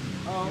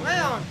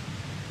 Ngayon,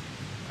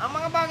 ang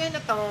mga bagay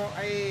na to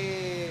ay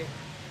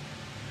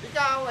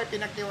ikaw ay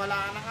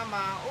pinagtiwalaan ng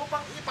Ama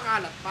upang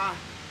ipakalat pa.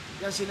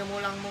 Yan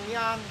sinimulang mong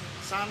yan,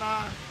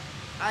 sana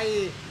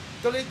ay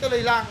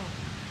tuloy-tuloy lang.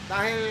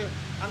 Dahil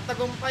ang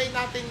tagumpay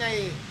natin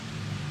ay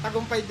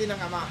tagumpay din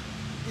ng Ama.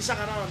 Isa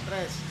ka raw,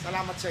 Tres.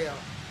 Salamat sa iyo.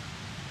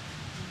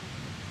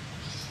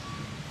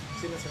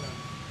 Sino?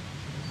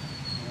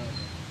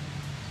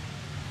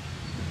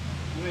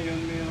 Ngayon,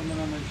 mayroon na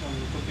naman siyang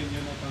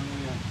continue na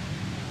tanong yan.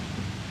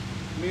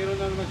 Mayroon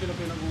na naman sila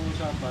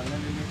pinag-uusapan na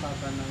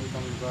lilipatan ng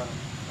ibang lugar.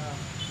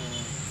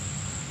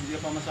 Hindi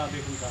pa masabi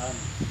kung saan.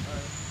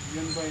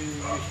 Yun ba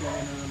yung issue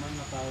na naman,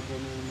 nakagawa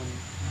na naman?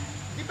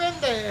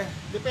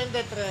 Depende,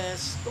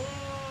 Tres. Kung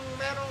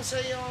merong sa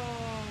iyong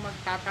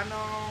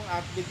magtatanong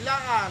at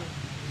biglaan,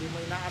 hindi mo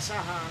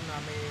inaasahan na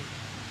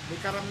may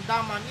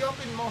karamdaman,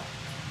 i-open mo.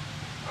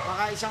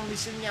 Baka isang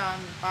mission yan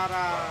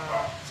para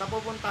sa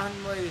pupuntahan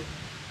mo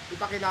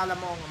ipakilala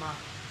mo ang Ama.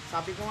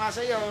 Sabi ko nga sa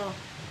iyo,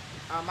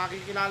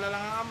 makikilala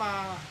lang ang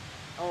Ama.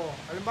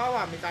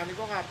 Halimbawa,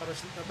 mekaniko ka,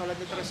 tulad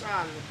ni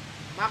Tresal,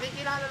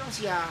 makikilala lang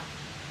siya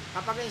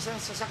kapag isang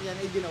sasakyan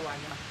ay ginawa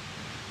niya.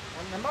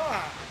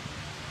 Halimbawa,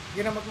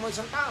 ginamot mo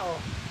isang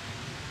tao,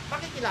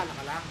 makikilala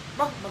ka lang.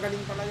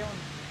 Magaling pala yun.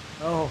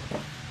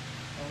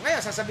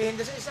 Ngayon, sasabihin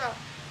ka sa isa,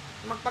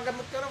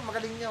 magpagamot ka rin,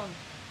 magaling yun.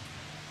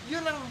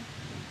 Yun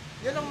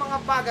ang mga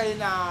bagay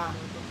na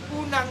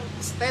unang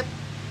step,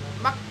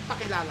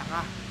 magpakilala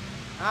ka.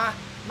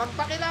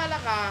 Magpakilala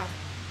ka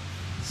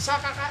sa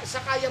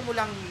kaya mo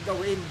lang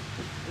gawin.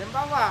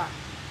 Halimbawa,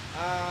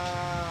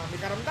 may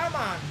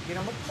karamdaman,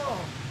 ginamot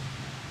mo,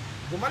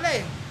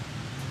 gumaling.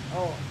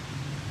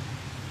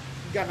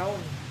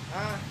 Ganon.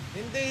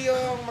 Hindi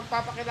yung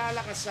magpapakilala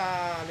ka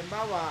sa,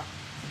 halimbawa,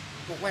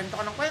 kukwento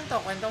ka ng kwento,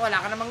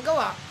 wala ka namang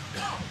gawa.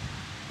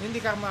 Hindi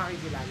ka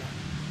makikilala.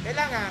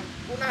 Kailangan,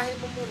 unahin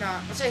mo muna,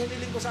 kasi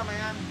hiniling ko sa Ama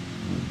yan.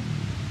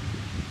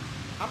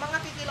 Ang mga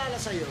kikilala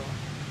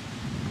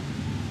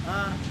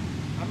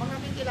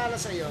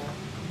sa iyo,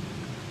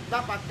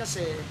 dapat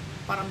kasi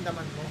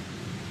paramdaman mo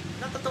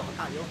na totoo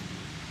tayo.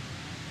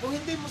 Kung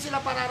hindi mo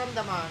sila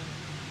pararamdaman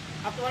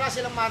at wala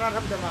silang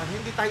mararamdaman,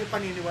 hindi tayo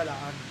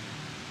paniniwalaan.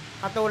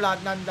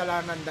 Katulad ng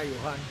dala ng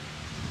dayuhan.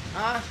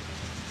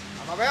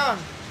 Tama ba yun?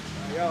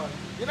 Ayun.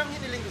 Yun ang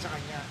hiniling ko sa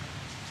kanya.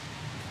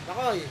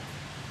 Dakoy,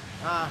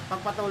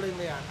 pagpatuloy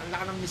mo yan, ang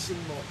laki ng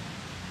mission mo.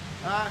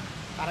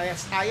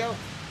 Parehas tayo.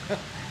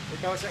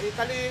 Ikaw sa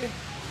Italy,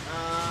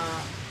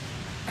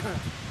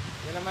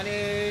 yan naman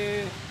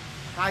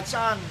kahit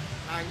saan,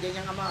 nandiyan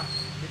yung Ama.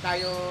 Hindi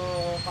tayo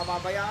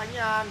pababayaan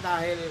yan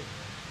dahil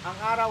ang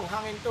araw,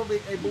 hangin,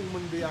 tubig ay buong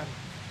mundo yan.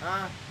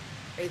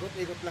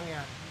 Ikot-ikot lang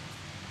yan.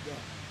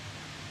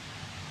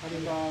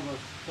 Halimbawa,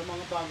 boss, sa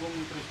mga bagong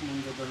tres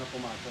mundo doon na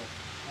pumasok.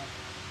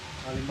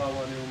 Halimbawa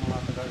na yung mga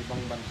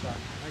taga-ibang bansa.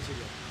 Ay,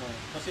 sige.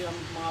 Kasi ang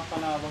mga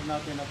panawag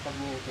natin at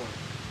pag-uutos,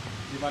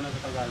 di ba na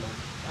sa Tagalog,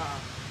 Ah.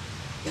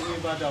 yung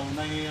iba daw,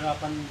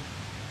 nahihirapan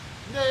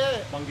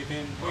Hindi,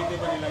 banggitin. Pwede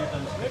ba nila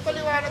i-translate? may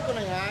paliwanag ko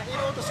na yan.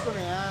 Inutos ko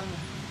na yan.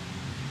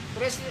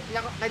 Tres,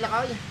 kay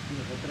Lakay.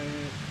 Hindi, sa tres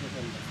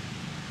mundo.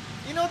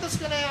 Inutos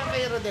ko na yan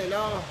kay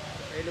Rodelo,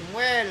 kay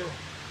Lumuel.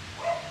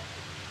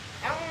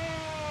 Ang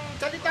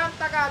salitang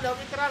Tagalog,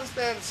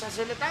 i-transfer sa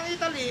salitang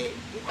Italy,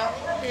 salitang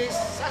English,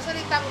 sa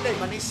salitang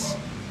Lebanese.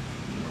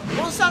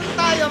 Kung saan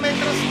tayo may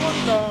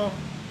transmundo,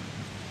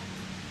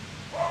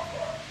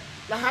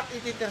 lahat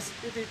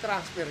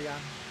iti-transfer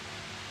yan.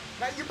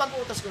 Yung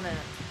pag-utos ko na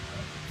yan.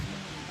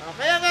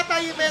 Kaya nga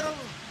tayo meron,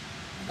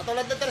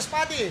 katulad ng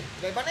Trespadi,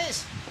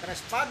 Lebanese,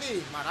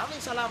 Trespadi,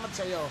 maraming salamat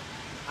sa iyo.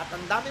 At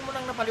ang dami mo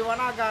nang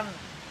napaliwanagan.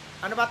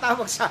 Ano ba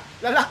tawag sa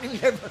lalaking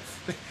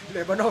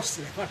Lebanos?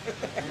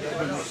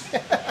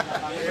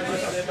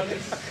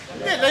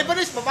 Hindi,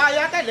 Lebanese, babae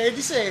yata,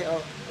 ladies eh.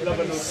 Oh.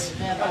 Labanos.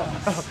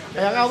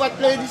 Kaya nga, what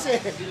ladies eh?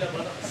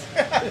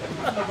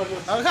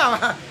 Oo nga,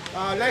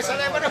 ladies sa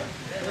Lebanon.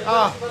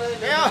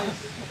 Kaya,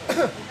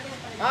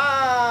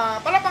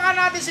 palapakan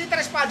natin si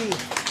Trespadi.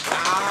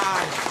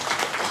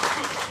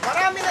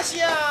 Marami na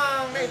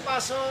siyang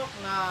naipasok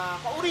na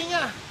kauri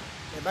niya,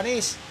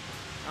 Lebanese.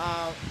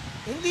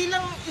 Hindi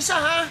lang isa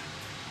ha,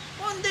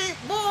 kundi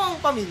buong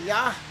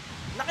pamilya.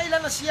 Nakailan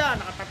na siya,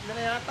 nakatatlo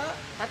na yata.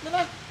 Tatlo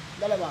na?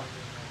 Dalawa.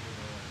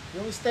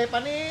 Yung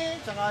Stephanie,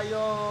 tsaka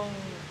yung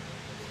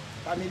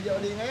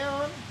pamilya uli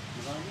ngayon.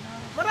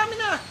 Marami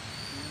na.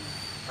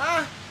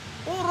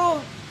 Puro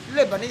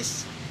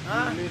Lebanese.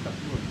 Yung huli,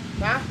 tatlo.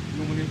 Ha?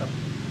 Yung huli,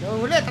 tatlo. Yung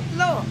huli,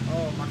 tatlo.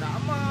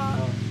 Mag-aama.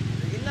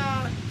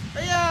 Na.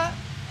 Kaya,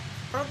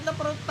 proud na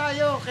proud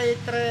tayo kay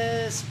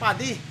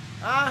Trespadi.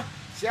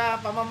 Siya,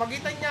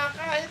 pamamagitan niya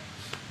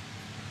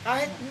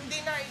kahit hindi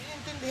na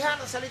iintindihan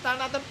ang salita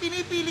natin,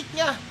 pinipilit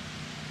niya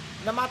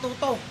na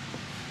matuto.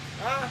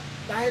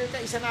 Dahil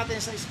kaisa natin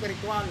sa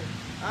spiritual.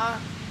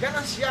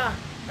 Ganon siya.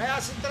 Kaya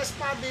si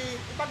Trespadi,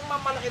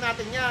 ipagmamalaki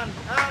natin yan.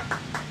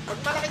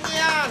 Pagmalaki niya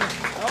yan.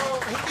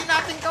 Hindi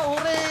natin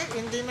kauri.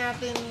 Hindi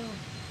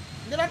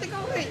natin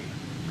kauri.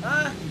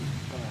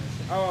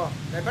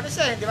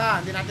 Lebanese eh, di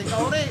ba? Hindi natin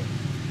kauri.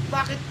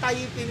 Bakit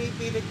tayo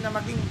pinipilit na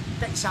maging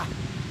kaisa?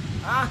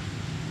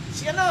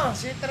 Si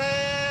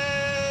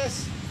Tres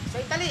sa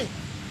Italy.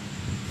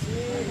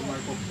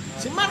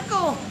 Si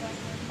Marco.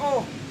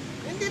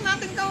 Hindi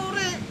natin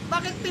kauri.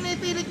 Bakit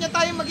pinipilit niya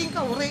tayo maging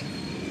kauri?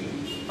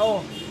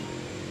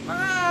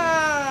 Mga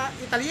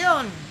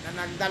Italyon na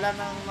nagdala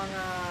ng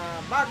mga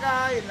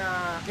bagay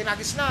na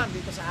kinagisnan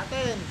dito sa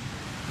atin.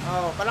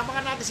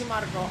 Palampakan natin si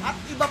Marco at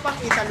iba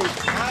pang Italy.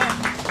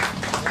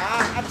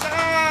 At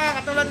saka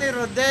katulad ni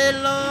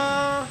Rodelo,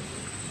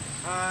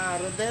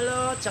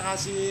 tsaka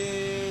si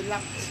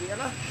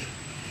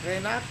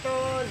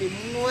Renato,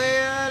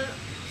 Limuel,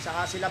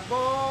 tsaka si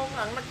Labong,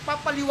 ang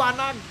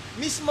nagpapaliwanag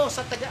mismo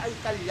sa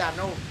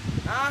taga-Italiano.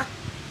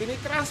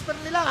 Tinitransfer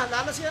nila,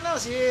 lalo si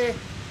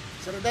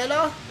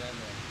Rodelo.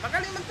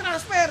 Magaling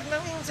mag-transfer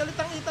ng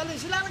salitang Italy.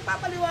 Sila ang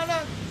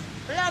nagpapaliwanag.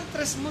 Kaya ang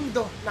Tres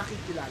Mundo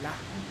nakikilala.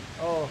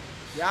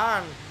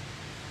 Yan.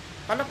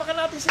 Panapakan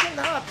natin silang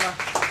lahat.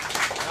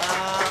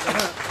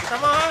 Kita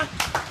mo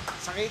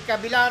sa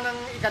kabila ng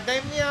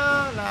akademya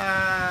na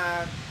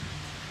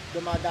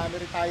dumadami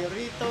rin tayo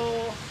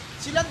rito,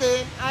 sila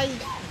din ay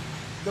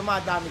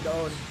dumadami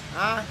doon.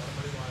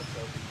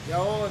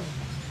 Yun.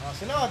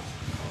 Sunod.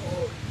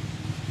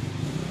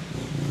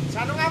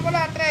 Sa ano nga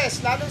pala,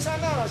 Tres? Lalo sa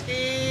ano?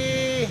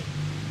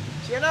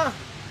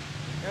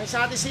 Yung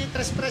sa atin si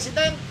Tres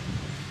President.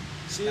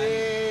 Si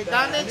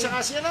Danen,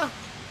 tsaka si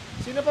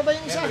Sino pa ba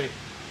yung isa?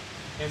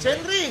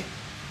 Henry.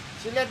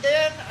 Sila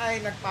din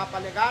ay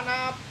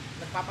nagpapalaganap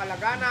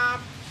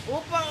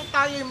upang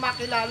tayo'y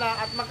makilala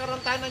at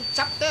magkaroon tayo ng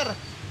chapter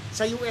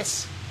sa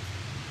US.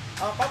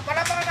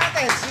 Palapakan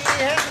natin si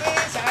Henry,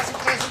 saka si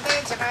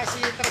President, saka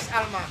si Tres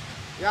Alma.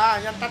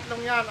 Yan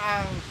tatlong yan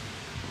ang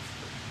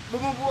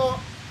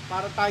bumubuo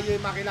para tayo'y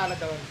makilala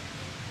doon.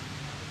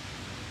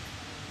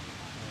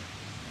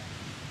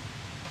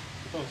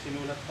 Ito,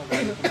 sinulat pa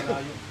gano'n kung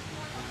malayo.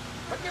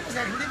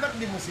 Ba't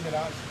hindi mo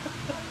sinulat?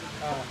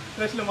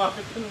 Tres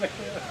lumapit ko na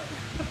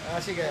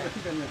Sige.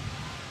 Ganyan.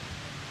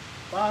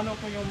 Paano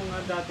po yung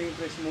mga dating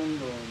Tres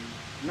Mundo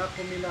na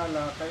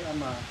kumilala kay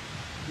Ama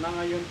na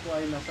ngayon po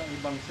ay nasa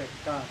ibang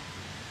sekta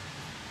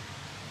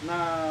na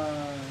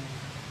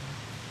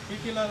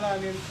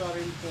kikilalanin pa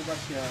rin po ba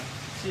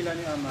sila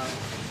ni Ama?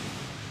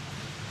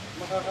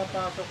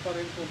 Makakapasok pa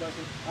rin po ba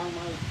ang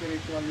mga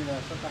spiritual nila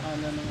sa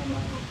tahanan ng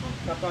Ama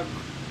kapag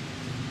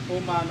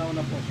pumanaw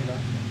na po sila?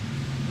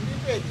 Hindi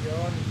pwede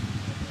yun.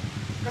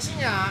 Kasi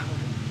nga,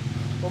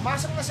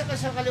 pumasok na siya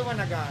sa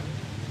kaliwanagan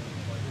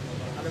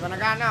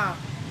na,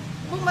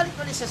 bumalik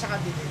ulit siya sa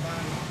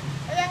kadiliman.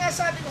 Kaya nga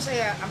sabi ko sa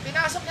iya, ang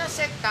pinasok niya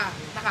sekta,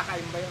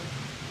 nakakain ba yun?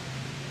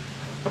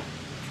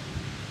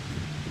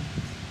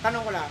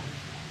 Tanong ko lang,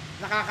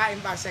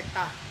 nakakain ba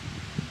sekta?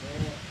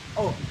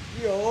 Oh,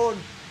 yun.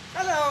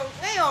 Alam,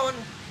 ngayon,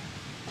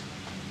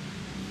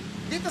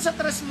 dito sa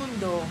Tres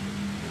Mundo,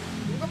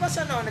 yung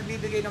kabas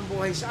nagbibigay ng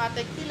buhay sa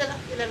atin,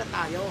 kilala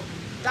tayo.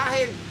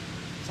 Dahil,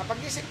 sa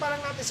pagising pa lang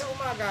natin sa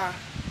umaga,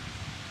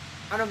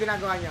 anong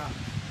ginagawa niya?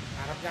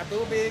 Harap niya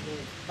tubig,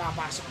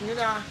 papasok niyo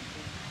na.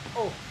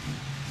 Oh,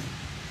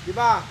 di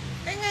ba?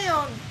 Eh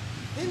ngayon,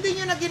 hindi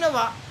niyo na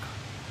ginawa,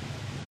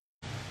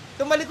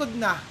 tumalikod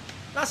na.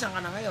 Nasaan ka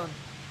na ngayon?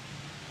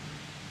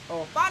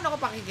 Oh, paano ko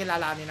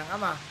pakikilalanin ng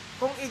Ama?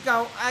 Kung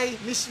ikaw ay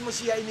mismo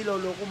siya ay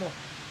niloloko mo.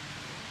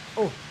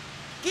 Oh,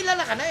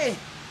 kilala ka na eh.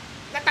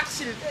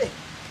 Nataksil ka eh.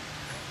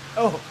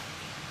 Oh.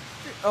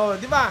 Oh,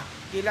 di ba?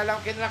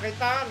 Kilala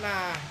kita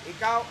na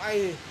ikaw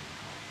ay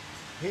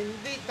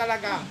hindi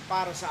talaga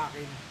para sa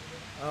akin.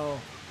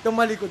 Oh,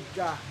 tumalikod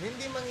ka.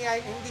 Hindi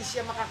hindi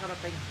siya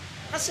makakarating.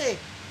 Kasi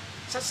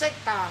sa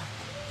sekta,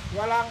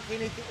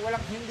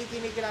 hindi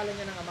kinikilala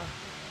niya ng Ama.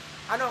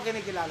 Ano ang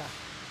kinikilala?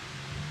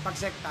 Pag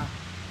sekta.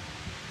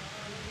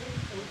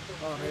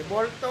 Oh,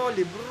 revolto,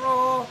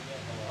 libro.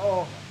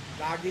 Oh,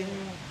 laging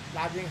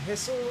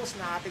Jesus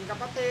na ating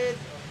kapatid.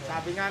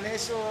 Sabi nga ni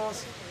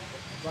Jesus,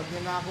 huwag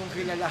niyo na akong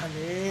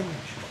kilalanin.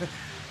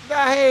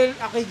 Dahil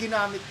ako'y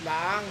ginamit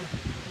lang.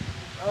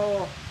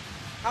 Oh,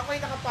 ako'y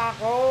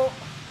nakapako.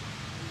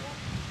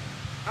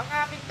 Ang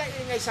aking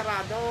taingay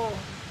sarado.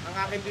 Ang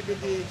aking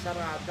bibig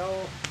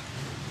sarado.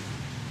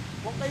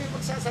 Kung kayo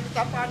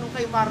magsasalita, paano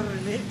kayo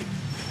maririnig?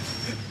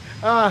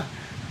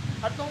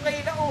 At kung kayo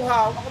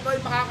nauhaw, ako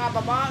ba'y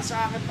makakababa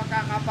sa aking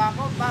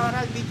pagkakapako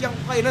para bigyan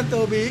ko kayo ng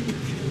tubig?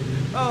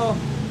 Oh,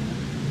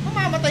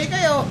 mamamatay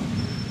kayo.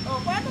 Oh,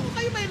 paano ko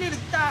kayo may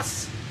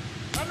liligtas?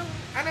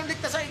 Anong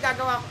ligtas ang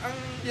igagawa ang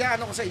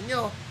iano ko sa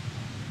inyo?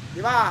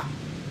 Di ba?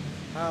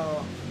 Oh,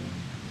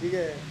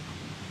 sige.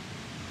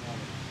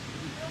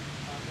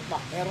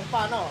 Meron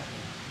pa, no?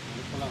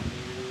 Ano pa lang,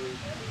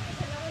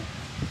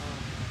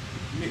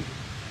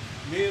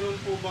 meron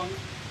po bang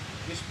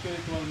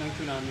spiritual ng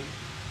tsunami?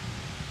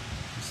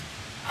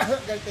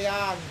 Ganito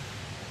yan.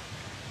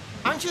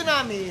 Ang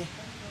tsunami,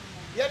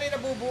 yan ay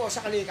nabubuo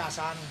sa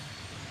kalikasan.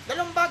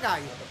 Dalawang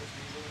bagay.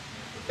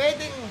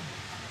 Pwedeng,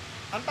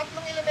 ang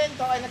tatlong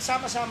elemento ay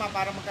nagsama-sama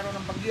para magkaroon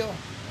ng bagyo.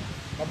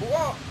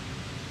 Mabuo.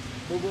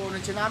 Bubuo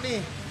ng tsunami.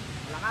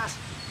 Malakas.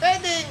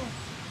 Pwedeng,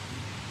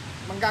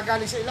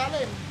 manggagaling sa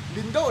ilalim.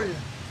 Lindol.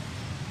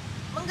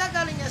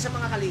 Manggagaling yan sa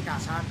mga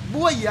kalikasan.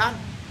 Buhay yan.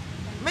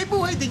 May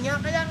buhay din yan.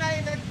 Kaya nga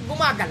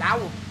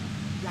gumagalaw.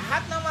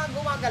 Lahat ng mga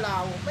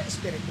gumagalaw, may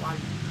spiritual.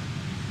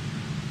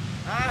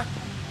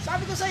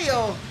 Sabi ko sa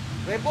iyo,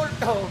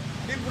 revolto,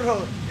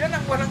 libro, yan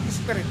ang walang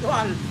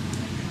spiritual.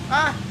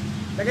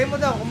 Lagay mo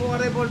daw, kumuha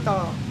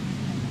revolto.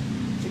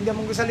 Sindihan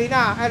mong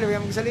gasolina. Lagay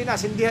mong gasolina,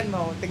 sindihan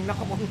mo. Tingnan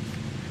ko kung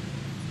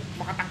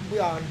makatakbo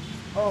yan.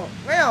 Oh,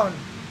 ngayon,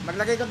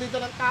 maglagay ka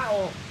dito ng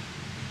tao.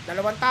 2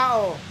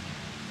 tao.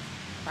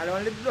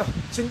 2 libro.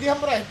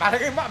 Sindihan mo rin. Para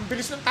kayo ang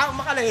bilis ng tao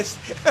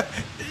makalis.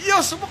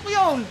 Yun, subok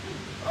yun.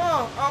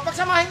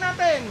 Pagsamahin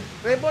natin.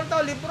 Revolto,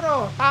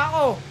 libro,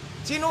 tao.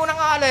 Sino unang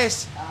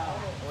aalis?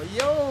 O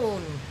yun.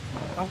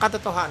 Ang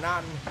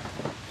katotohanan.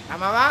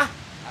 Tama ba?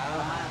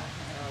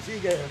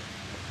 Sige.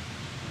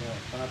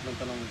 Pangatlong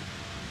tanong.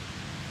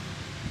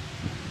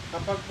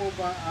 Kapag po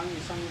ba ang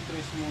isang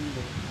Tres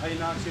Mundo ay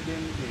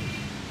na-aksidente,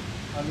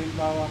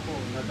 halimbawa po,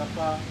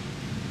 nadapa,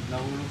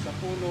 nahulog sa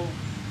puno,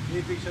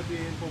 ibig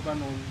sabihin po ba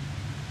nun,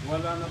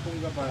 wala na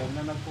pong gabay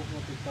na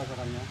nagpuprotekta sa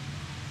kanya?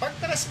 Pag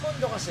Tres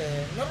Mundo kasi,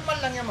 normal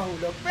lang yan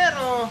mahulog.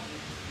 Pero,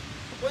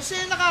 kung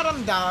sino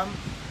nakaramdam,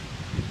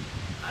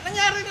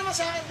 nangyari naman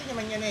sa akin, hindi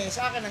naman yan eh.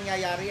 Sa akin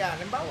nangyayari yan.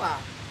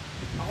 Halimbawa,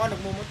 ako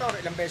nagmumotor,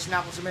 ilang beses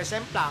na ako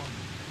sumesemplang.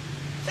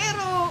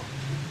 Pero,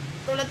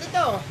 tulad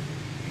ito,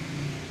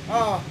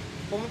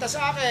 pumunta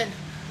sa akin,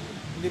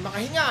 hindi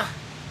makahinga.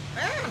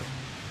 Ayan,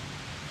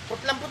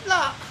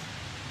 putlang-putla.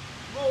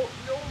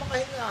 Hindi ako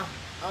makahinga.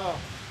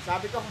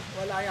 Sabi ko,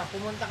 wala yan,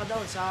 pumunta ka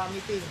doon sa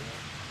meeting.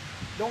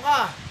 Doon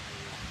ka.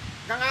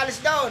 Kang alis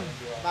doon,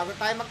 bago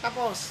tayo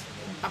magtapos.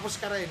 Tapos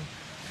ka rin.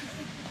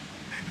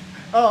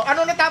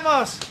 Ano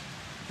natapos?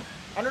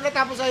 Ano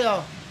natapos sa'yo?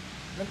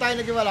 Nung tayo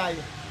naghiwalay?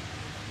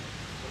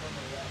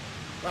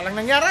 Walang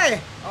nangyari.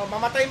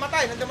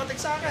 Mamatay-matay, nang dumating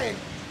sa akin.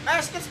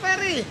 Estes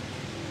Perry,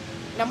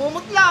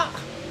 namumutla.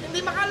 Hindi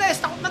makalis,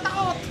 takot na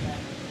takot.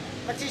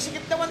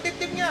 Nagsisikip daw ang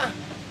dibdib niya.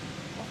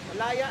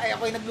 Wala yan,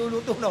 ako'y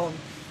nagluluto noon.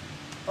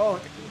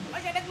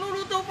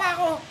 Nagluluto pa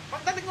ako.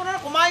 Pagdating ko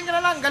na, kumain ka na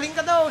lang, galing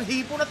ka daw.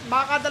 Hipon at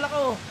baka dala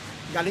ko.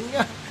 Galing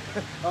nga.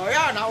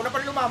 Yan, nauna pa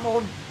rin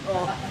lumamon.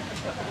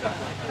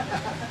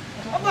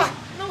 Aba,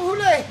 nung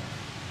huli.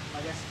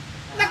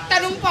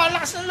 Nagtanong pa,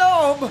 lakas ng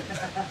loob.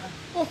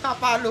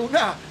 Napalo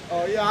na.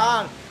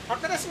 Yan. Ang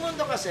Tres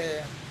Mundo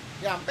kasi,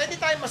 yan, pwede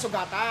tayong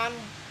masugatan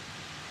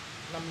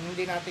na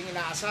hindi natin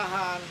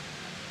inaasahan.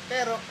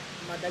 Pero,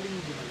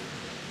 madaling gumaling.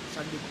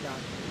 Saglit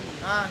lang.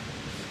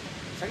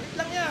 Saglit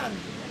lang yan.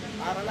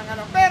 Para lang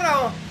ano.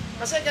 Pero,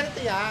 kasi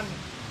ganito yan.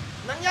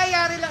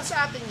 Nangyayari lang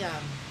sa atin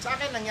yan. Sa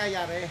akin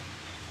nangyayari.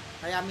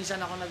 Kaya minsan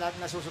ako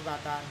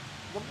nasusugatan.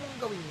 Huwag mong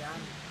gawin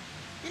yan.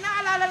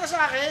 Pinaalala na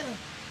sa akin.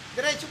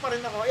 diretso pa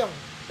rin ako, yung,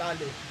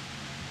 dali.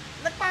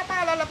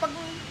 Nagpapaalala, pag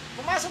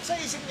pumasok sa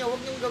isip nyo,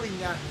 huwag niyong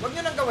gawin yan. Huwag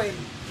nyo nang gawin.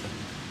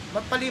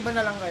 Magpaliban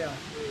na lang kayo.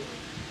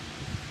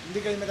 Hindi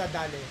kayo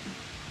madadali.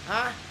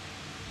 Ha?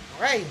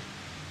 Okay.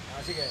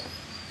 Sige.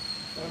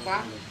 Ano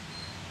pa?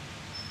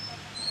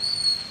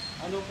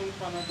 Ano pong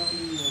pananaw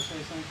ninyo sa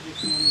isang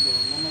Krismundo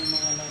na may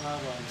mga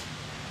larawan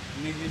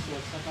ni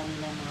Jesus sa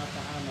kanilang mga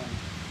tahanan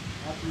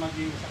at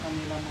maging sa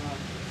kanilang mga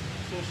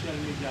social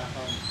media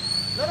account?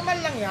 Normal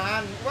lang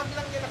yan. Huwag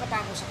lang yung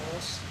nakapako sa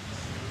cross.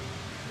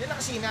 Yung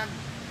nakasinag.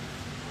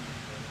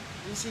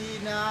 Yung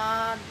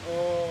sinag, o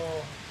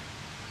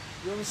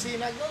yung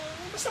sinag,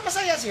 basta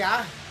masaya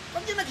siya.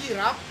 Huwag yung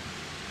naghirap.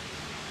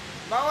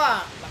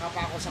 Bawa,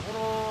 nakapako sa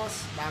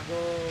cross, bago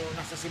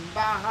nasa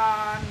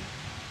simbahan,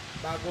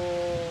 bago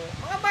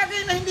mga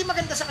bagay na hindi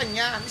maganda sa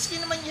kanya.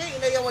 Miski naman niya,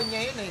 inayawan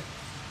niya yun eh.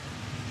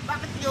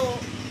 Bakit nyo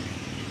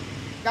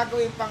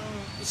gagawin pang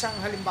isang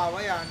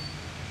halimbawa yan?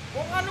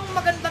 Kung anong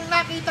magandang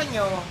nakita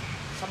nyo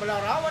sa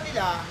malarawan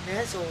nila ni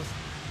Jesus,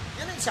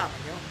 yun ang isama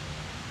nyo.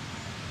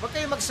 Huwag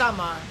kayo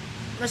magsama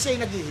na siya'y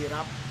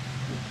naghihirap.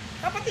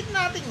 Kapatid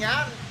natin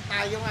yan.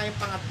 Tayo nga yung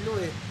pangatlo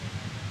eh.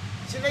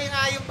 Sila yung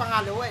nga yung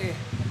pangalawa eh.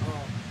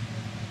 Oh.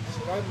 Si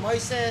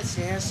Moises,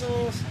 si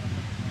Jesus,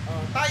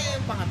 tayo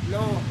yung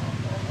pangatlo.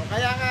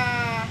 Kaya nga,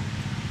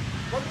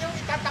 huwag niyong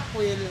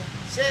itatakwil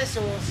si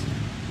Jesus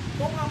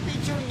kung ang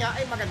picture niya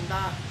ay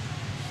maganda.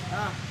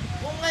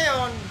 Kung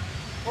ngayon,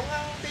 kung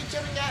ang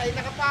picture niya ay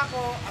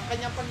nakapako, ang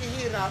kanyang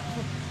paghihirap,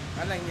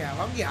 alam niya,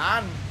 huwag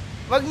yan.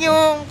 Huwag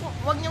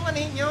niyong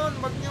anihin yun.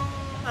 Huwag niyong,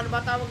 ano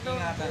ba tawag doon?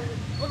 Ingatan.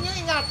 Huwag niyong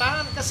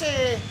ingatan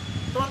kasi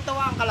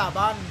tuwang-tuwa ang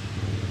kalaban.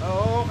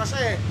 Oo,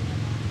 kasi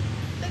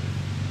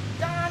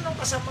gaano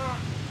kasama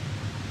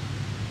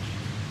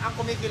ang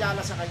kumikilala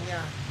sa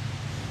kanya.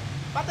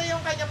 Pati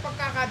yung kanyang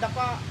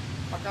pagkakadapa,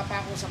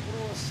 pagkapako sa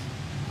krus,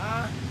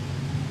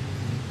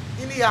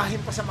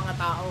 iniyahin pa sa mga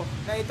tao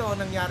na ito ang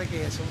nangyari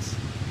kay Jesus.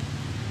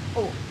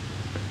 Oh,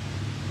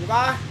 di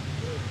ba?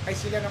 Ay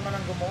sila naman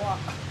ang gumawa.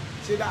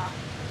 Sila,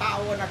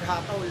 tao ang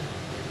naghatol.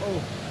 Oh,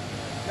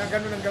 na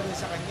ganun ang gawin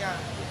sa kanya.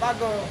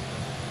 Bago,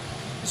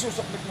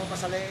 isusukbit mo pa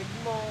sa leeg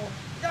mo,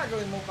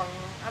 gagawin mo pang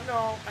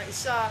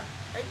kaisa.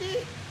 Ay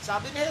di,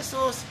 sabi ni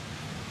Jesus,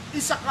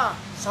 isa ka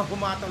sa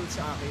humatol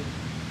sa akin.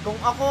 Kung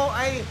ako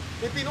ay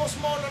ipinost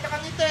mo na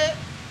nakangiti,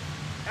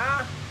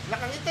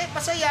 nakangiti,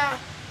 masaya,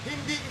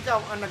 hindi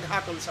ikaw ang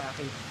naghatol sa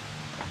akin.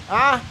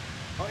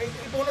 O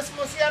ipunos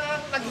mo siya,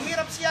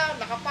 naghirap siya,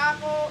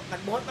 nakapako,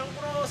 nagbuhat ng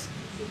cross,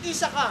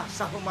 isa ka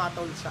sa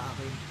humatol sa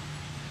akin.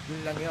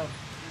 Yun lang yun.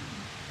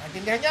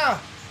 Naintindihan niyo?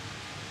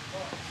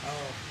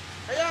 Oo.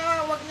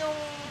 Kaya wag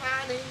niyong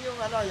aanihin yung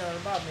yun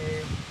ba,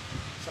 may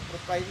sa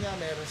profile niya,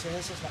 meron si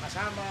Jesus na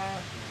kasama.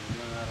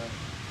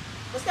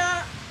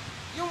 Basta,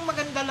 yung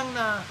maganda lang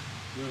na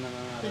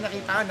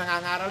pinakita,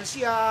 nangangaral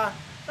siya.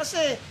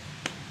 Kasi,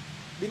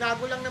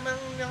 binago lang naman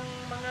ng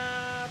mga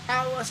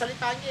tao ang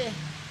salita niya eh.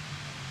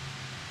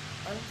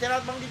 Ang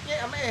tinabanggit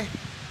niya, Ama eh.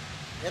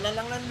 Yan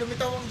lang nang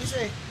lumitaw ang Diyos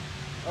eh.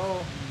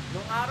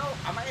 Nung araw,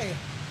 Ama eh.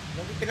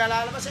 Nung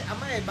pinalalabas eh,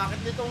 Ama eh. Bakit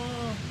nitong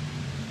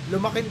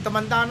lumaking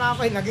tumanda na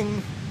ako eh,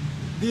 naging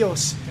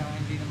Diyos. Kaya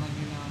hindi naman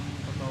yun ang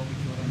totoo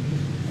itsura niya.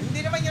 Hindi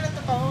naman yun ang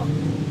totoo.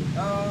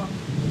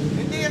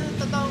 Hindi yan ang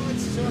totoong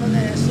itsura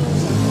ni Jesus.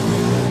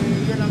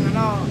 Yun ang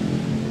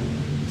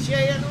siya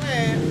yan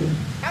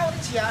tao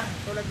rin siya,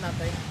 tulad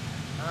natin.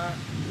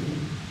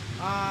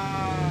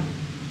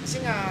 Kasi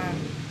nga,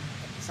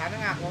 sana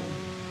nga kung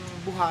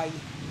buhay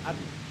at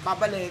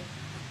babalik,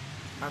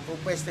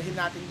 magpupwestahin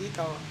natin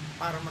dito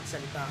para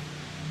magsalita.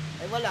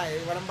 Ay wala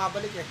eh, walang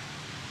babalik eh.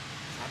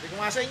 Sabi ko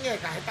nga sa inyo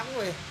eh, kahit ako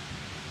eh.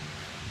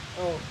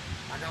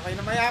 Pag ako'y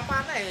namayapa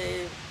na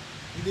eh,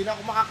 hindi na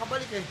ako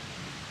makakabalik eh.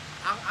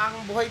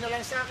 Ang buhay na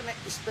lang sa akin ay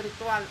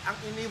spiritual, ang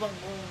iniwang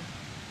kong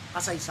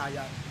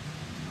kasaysayan.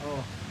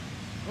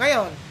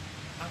 Ngayon,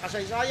 ang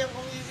kasaysayan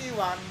kong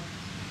iiwan,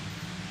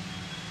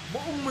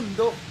 buong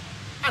mundo,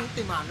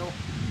 antimano.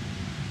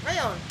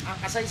 Ngayon, ang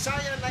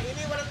kasaysayan na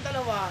iniwan ng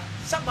dalawa,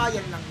 sa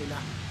bayan lang nila.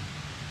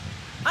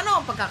 Ano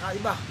ang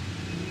pagkakaiba?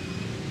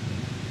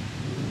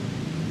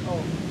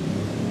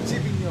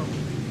 Isipin nyo.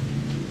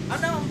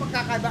 Ano ang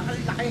pagkakaiba?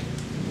 Ang laki.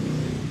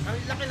 Ang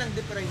laki ng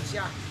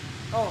diferensya.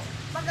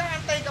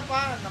 Mag-aantay ka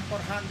pa ng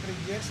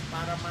 400 years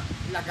para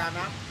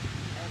malaganap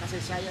ang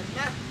kasaysayan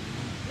na.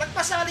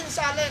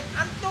 Nagpasaling-saling.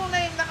 Ang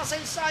tunay na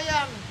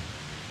kasaysayan,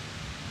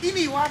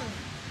 iniwan.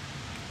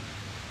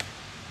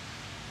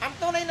 Ang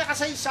tunay na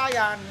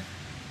kasaysayan,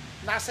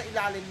 nasa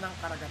ilalim ng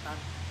karagatan.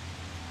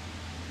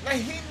 Na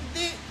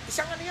hindi,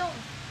 isang yun,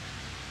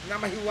 na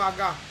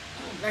mahiwaga,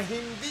 na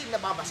hindi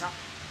nababasa.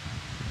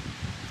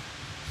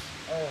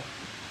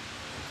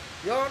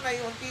 Yun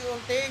ay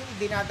unti-unting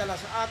dinadala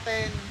sa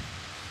atin,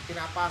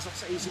 pinapasok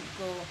sa isip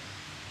ko,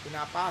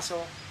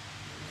 pinapasok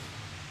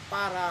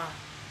para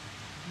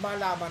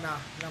malaman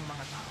na ng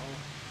mga tao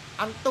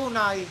ang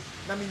tunay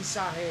na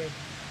mensahe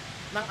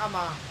ng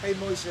Ama kay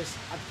Moises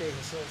at kay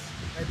Jesus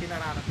ay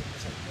pinararating ko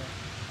sa inyo.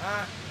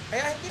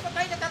 Kaya hindi pa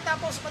tayo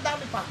natatapos,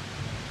 marami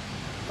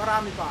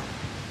pa.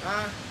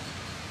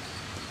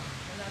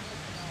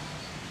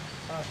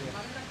 Ah, sige.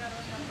 Paano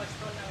nagkaroon ng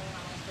baston ng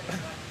mga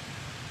spiritual?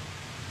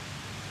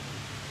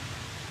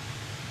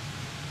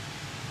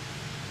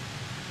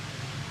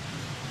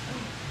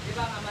 Di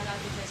ba ang ama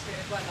natin sa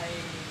spiritual ay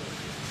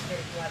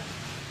spiritual?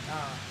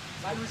 Ah,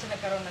 Paano siya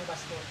nagkaroon ng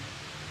baston?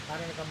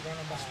 paano nagkampiyon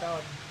ng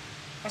baston?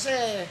 Kasi,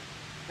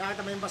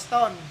 nakita mo yung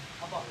baston.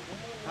 Opo.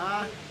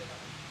 Ha?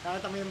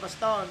 Nakita mo yung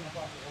baston.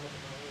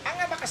 Ang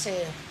ama kasi,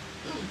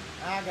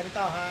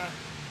 ganito ha.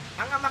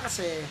 Ang ama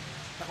kasi,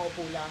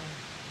 nakaupo lang.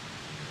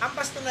 Ang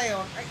baston na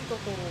yon ay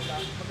ituturo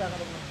lang.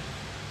 Magkakaroon ng,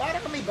 para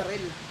ka may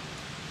baril.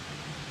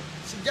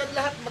 So, dyan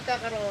lahat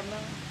magkakaroon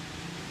ng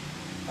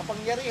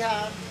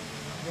kapangyarihan,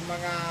 yung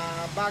mga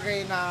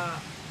bagay na,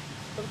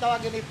 itong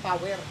tawagin ay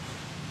power.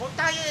 Kung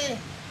tayo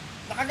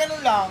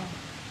nakaganon lang,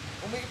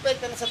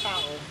 umiipekta na sa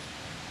tao,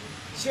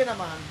 siya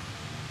naman,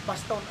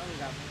 baston ang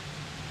gamit.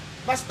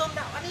 Baston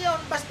na, ano yun?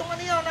 Baston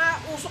ano yun, ha?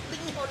 Usok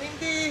din yun,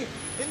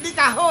 hindi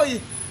kahoy.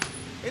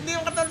 Hindi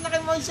yung katulad na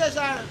kay Moises,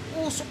 ha?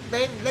 Usok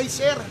din,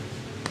 laser.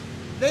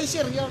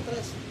 Laser yun,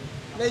 Tres.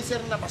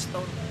 Laser na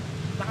baston.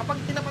 Na kapag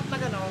tinapat na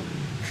gano'n,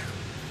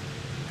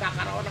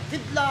 kakaroon ng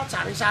kidlat,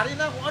 sari-sari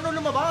na kung ano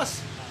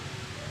lumabas.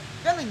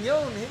 Ganun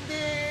yun,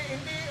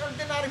 hindi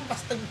ordinaryong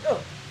baston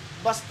yun.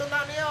 Baston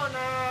na ano yun,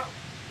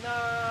 na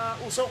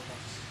usok.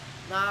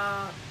 Na,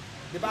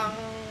 di ba ang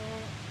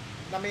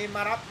na may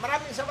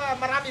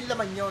maraming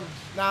laman yon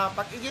na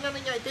pag iginanon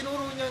niya,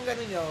 itinuro niya yung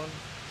gano'n yun,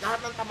 lahat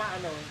ng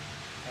tamaan nun,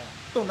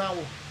 tunaw.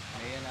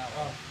 Ayan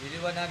ako.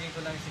 Liliwanagin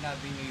ko lang yung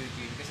sinabi ni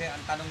Eugene. Kasi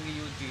ang tanong ni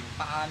Eugene,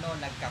 paano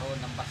nagkaroon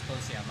ng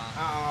baston si Ama?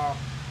 Oo.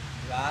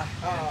 Diba?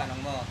 Yan ang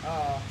tanong mo.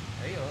 Oo.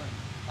 Ayun.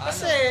 Paano?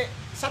 Kasi,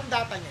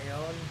 sandata niya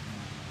yun.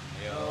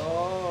 Ayun.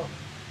 Oo.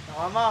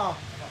 Tama mo.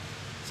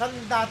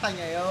 Sandata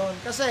niya yun.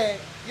 Kasi,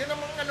 yun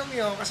namang anong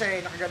yun, kasi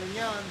nakaganon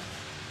yun.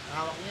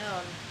 Hawak niya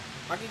yun.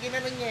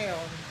 Magiginanon niya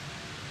yun.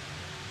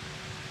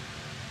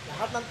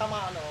 Lahat ng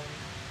tamaan nun,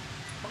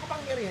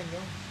 makapangyarihan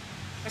yun.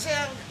 Kasi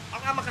ang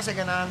ama kasi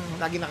ganan,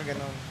 lagi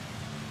nakaganon.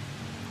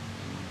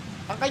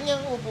 Ang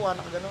kanyang upuan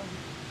nakaganon.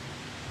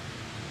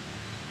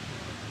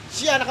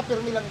 Siya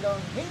nakapirmi lang doon.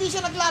 Hindi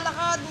siya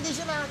naglalakad, hindi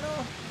siya na ano.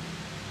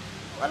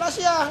 Wala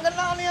siya, hanggang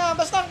na ano yan.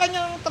 Basta ang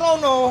kanyang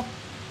trono,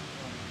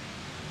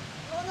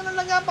 ganun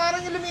lang yan,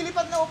 parang yung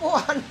lumilipad na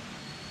upuan.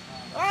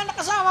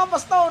 Nakasama ang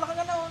basto,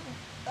 nakaganon.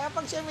 Kaya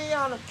pag siya may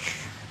ano,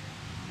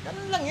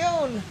 ganun lang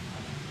yun.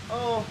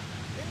 Oh,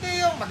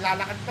 hindi yung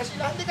maglalakad pa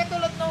sila. Hindi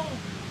katulad nung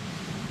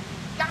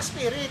Black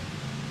Spirit.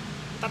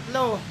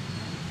 Tatlo.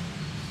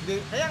 Hindi,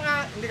 kaya nga,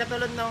 hindi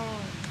katulad ng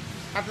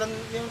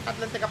yung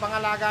tatlong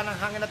tagapangalaga ng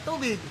hangin at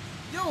tubig.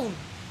 Yun.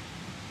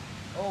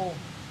 Oh.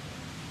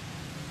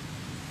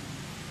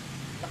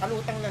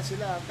 Nakalutang lang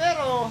sila.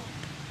 Pero,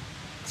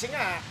 kasi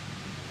nga,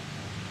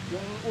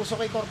 yung uso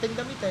kay korteng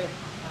damit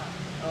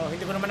Oh,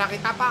 hindi ko naman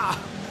nakita pa.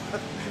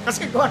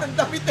 Kasi gawa ng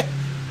damit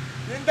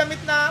Yung damit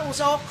na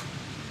usok.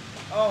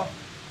 Oh.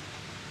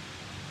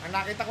 Ang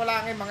nakita ko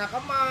lang yung mga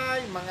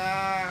kamay, mga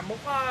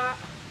mukha,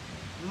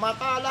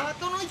 mata, lahat.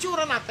 Ito nung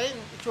itsura natin.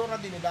 Itsura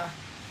din nila.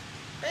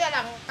 Kaya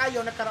lang,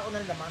 tayo nagkaroon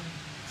ng laman.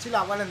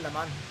 Sila walang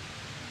laman.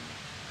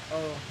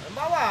 Oh,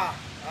 halimbawa,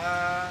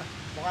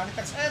 mukha ni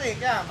Tax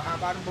Eric, yan,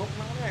 mahaba ng buhok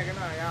ng ano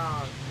gano'n,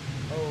 yan.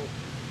 Oh.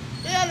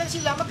 Kaya lang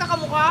sila,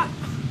 magkakamukha.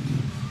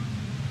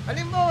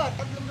 Halimbawa,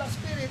 tatlong Black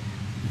Spirit,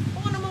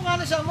 kung ano mukha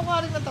na siya,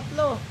 mukha rin ng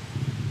tatlo.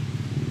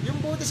 Yung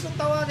Buddhist kong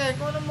tawagin,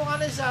 kung ano mukha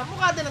na siya,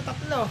 mukha din ng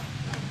tatlo.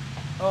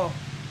 Oh,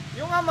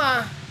 yung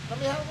ama,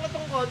 namihang na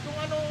tungkol, kung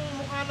anong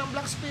mukha ng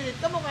Black Spirit,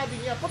 kamukha din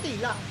niya, puti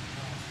lang.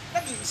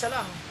 Nag-iisa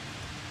lang.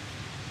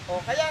 O,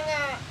 kaya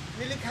nga,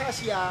 nilikha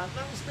siya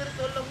ng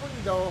spiritual ng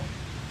mundo,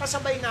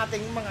 kasabay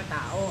nating mga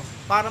tao,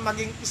 para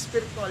maging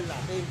spiritual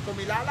natin.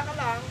 Kumilala ka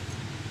lang,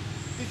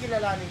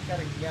 kikilalanin ka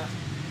rin niya.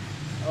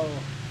 O,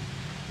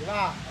 di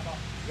ba?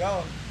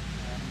 Yun.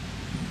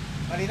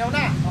 Malinaw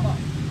na?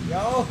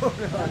 Yun.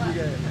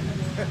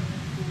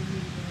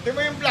 Di mo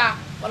yung black,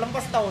 walang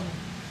baston.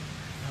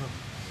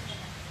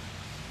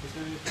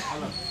 Kasi,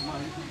 alam,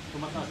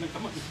 tumataas ng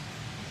kamay.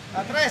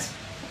 Tres,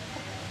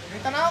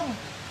 may tanong.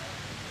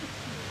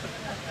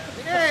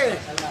 Sige.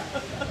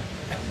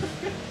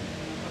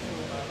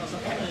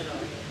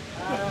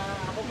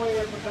 Ako po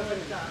yung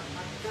magkasalita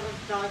at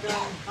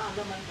karagdagang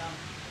kaalaman lang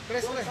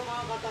Tres, doon tres. sa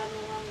mga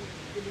katanungan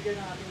ibigay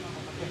ng ating mga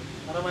kapatid.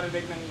 Para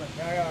marinig ng iba.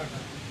 Yun.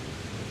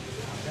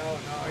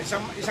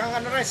 Isang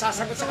ano rin,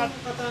 sasagot sa Isang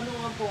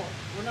katanungan po,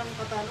 unang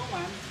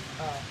katanungan,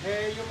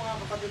 yung mga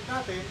kapatid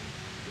natin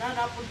na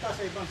napunta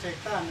sa ibang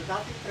sekta na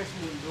dating Tres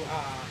Mundo.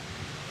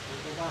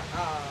 Ito ba?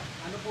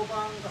 Ano po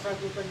ba ang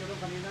kasagutan nyo rin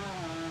kanina?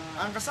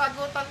 Ang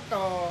kasagutan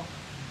ko,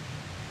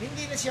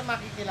 hindi na siya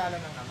makikilala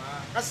ng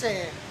ama.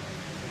 Kasi,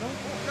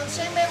 nung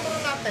siya yung member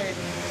natin,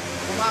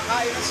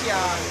 kumakain na siya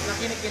na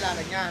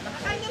kinikilala niya.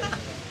 Nakakain niya na.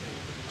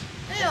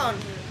 Ngayon,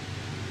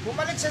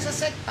 bumalik siya sa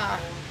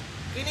sekta,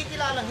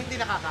 kinikilalang hindi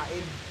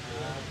nakakain.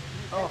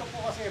 Ito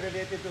po kasi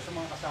related to sa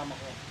mga kasama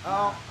ko.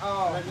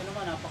 Oo. Alam niyo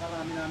naman,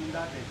 napakarami namin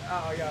dati.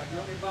 Yan.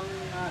 Yung ibang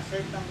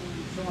sektang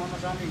sumama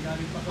sa amin,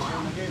 galing pa sa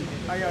Born Again.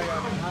 Ayun.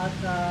 At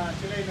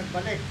sila'y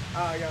nagbalik.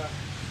 Yan.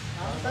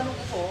 Ang tanong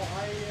ko po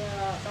ay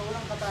sa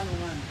walang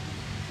katanungan,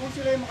 kung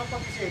sila ay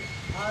makapag-isip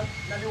at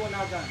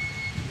naliwanagan,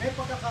 may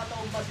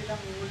pagkakataon ba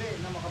silang uli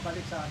na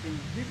makabalik sa ating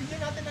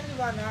Bibigyan natin ng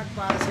liwanag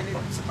para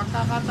sa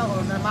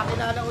pagkakataon na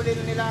makilala uli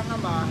nila ang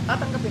Ama,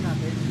 tatanggapin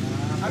natin.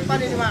 At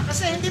paniniwala.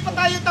 Kasi hindi pa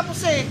tayo tapos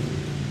eh.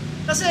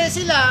 Kasi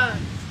sila,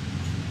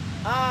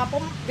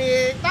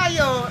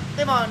 tayo,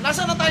 di mo,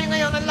 nasa na tayo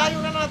ngayon, ang layo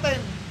na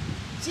natin.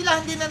 Sila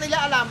hindi na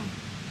nila alam.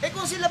 Eh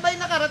kung sila ba'y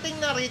nakarating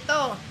na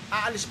rito,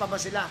 aalis pa ba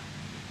sila?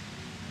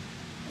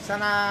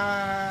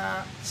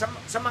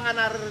 Sa mga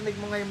naririnig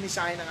mo ngayong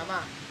mensahe ng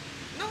Ama.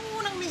 Nung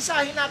unang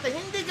mensahe natin,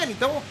 hindi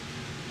ganito.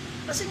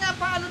 Kasi nga,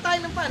 paano tayo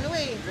ng paano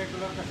eh.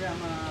 regular kasi ang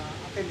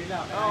atin nila?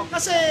 Oh,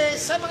 kasi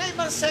sa mga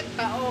ibang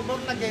sekta o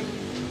born again,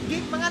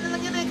 mga ano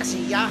lang yan eh,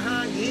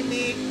 kasiyahan,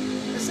 gimmick.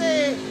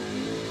 Kasi,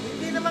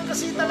 hindi naman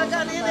kasi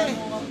talaga ano yan eh.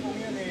 Katanungan po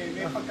yun eh,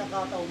 may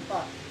pagkakataon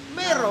pa.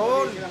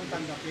 Meron. Na silang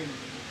tanggapin.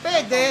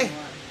 Pwede.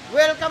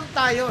 Welcome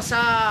tayo sa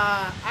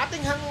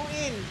ating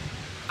hanguin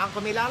ang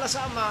kumilala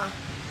sa Ama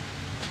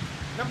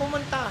na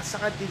pumunta sa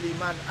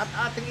kadiliman at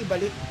ating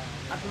ibalik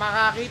at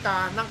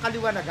makakita ng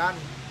kaliwanagan.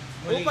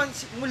 Muli. Upang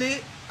muli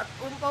at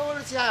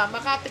upang siya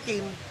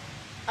makatikim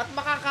at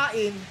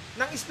makakain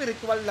ng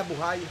espiritual na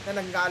buhay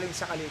na nanggaling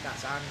sa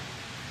kalikasan.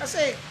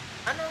 Kasi,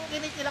 anong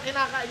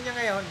kinakain niya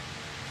ngayon?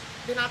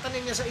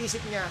 Tinatanim niya sa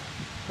isip niya,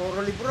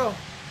 puro libro,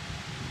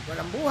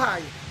 walang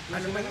buhay.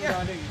 Ano man Sila niya?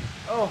 nang galing.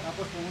 Oh,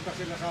 Tapos pumunta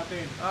sila sa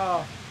atin.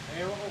 oh,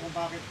 Ewan ko kung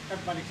bakit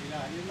nagbalik sila.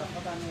 Yun ang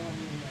katanungan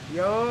nila.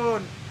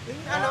 yun.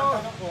 Yung Kaya ano, ang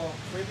tanong ko,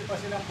 pwede pa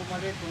silang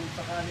bumalik kung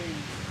sakaling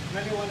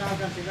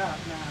naliwanagan sila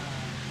at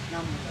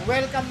namula.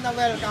 welcome na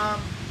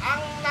welcome.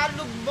 Ang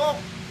nalugmok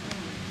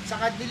sa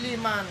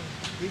kadiliman,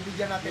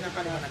 bibigyan natin ng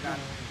kaliwanagan.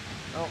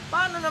 Oh,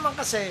 paano naman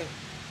kasi,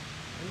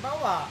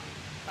 halimbawa,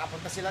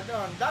 tapunta sila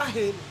doon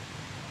dahil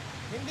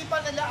hindi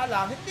pa nila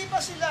alam, hindi pa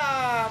sila,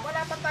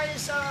 wala pa tayo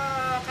sa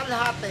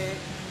kalahati,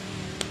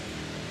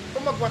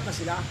 umagwat na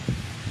sila.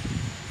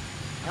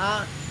 Ha?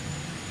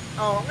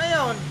 Oh,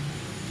 ngayon,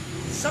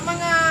 sa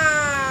mga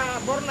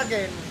born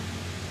again,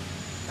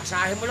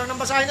 basahin mo lang ng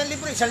basahin ng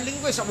libro, isang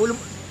linggo, sa ulo,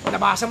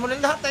 nabasa mo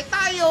ng lahat,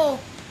 tayo.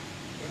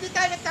 Hindi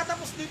tayo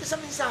nagtatapos dito sa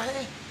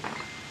mensahe.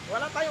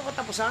 Wala tayong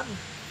katapusan.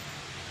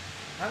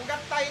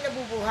 Hanggat tayo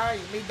nabubuhay,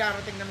 may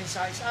darating na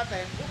mensahe sa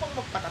atin upang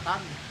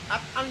magpatatag.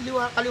 At ang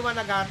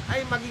kaliwanagan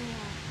ay maging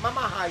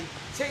mamahay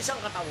sa isang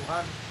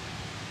katauhan.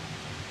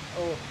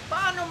 O,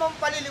 paano mong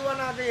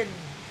paliliwanagin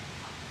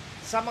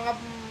sa mga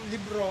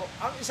libro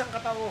ang isang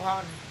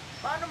katauhan?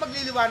 Paano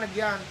magliliwanag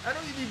yan?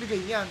 Anong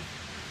ibibigay niyan?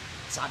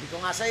 Sabi ko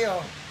nga sa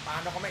iyo,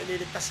 paano ka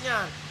maililigtas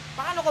niyan?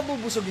 Paano ka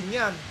bubusugin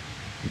yan?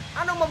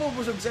 Anong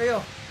mabubusog sa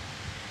iyo?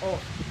 Oh.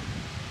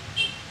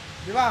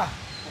 Di ba?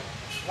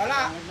 Wala.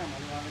 Maliwanag na,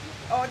 maliwanag na po.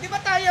 Oh, di ba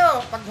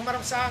tayo, pag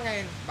humarap sa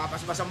hangin,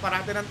 babas-basan pa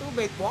natin ng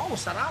tubig. Wow,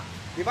 sarap.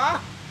 Di ba?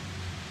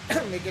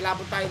 May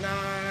kilabot tayo na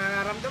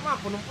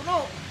nararamdaman,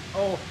 punong-puno.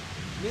 Oh,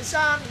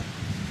 minsan,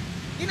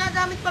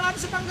 ginagamit pa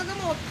natin sa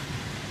panggagamot.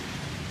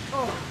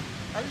 Oh,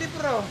 ang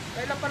libro,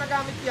 kailan pa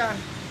nagamit yan?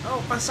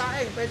 Oh,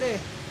 pansaing, pwede.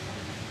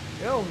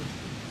 Yun,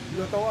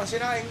 luto ang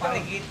sinaing ko.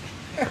 Parigit.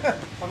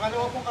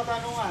 Pangalawa pong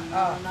katanungan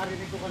na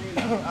narinig ko kanina,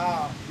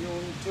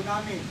 yung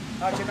tsunami.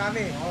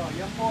 Tsunami. Oh,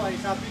 yan po ay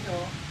sabi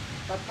nyo,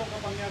 tatlong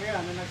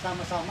kapangyarihan na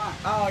nagsama-sama.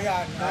 Oo,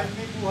 yan. Dahil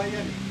may buhay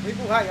yan eh. May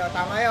buhay,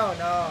 tama yun.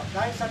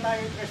 Dahil sa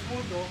tayo tres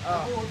mundo,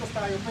 Ah. nag-uutos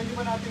tayo, pwede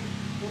ba natin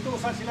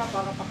utusan sila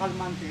para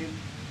pakalmantin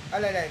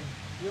Alalay.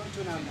 yung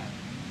tsunami?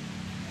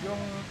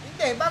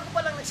 Hindi, bago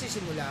pa lang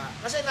nagsisimula.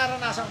 Kasi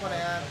naranasan ko na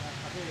yan.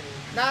 Kasi,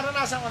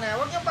 Naranasan ko na yan.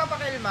 Huwag niyong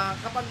papakailma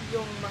kapag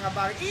yung mga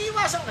bagay.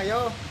 Iiwasan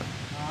kayo.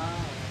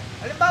 ah,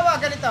 Halimbawa,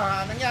 ganito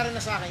ha, nangyari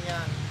na sa akin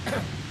yan.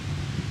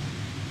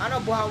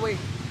 Buhawi,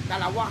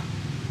 dalawa.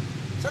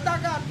 Sa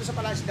dagat, sa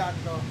palasdaan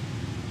ko.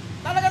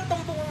 Talagang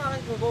tumpong ang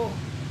aking kubo.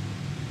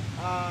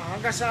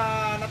 Hanggang sa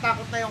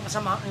natakot na yung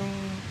kasama,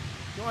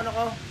 yung ano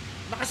ko,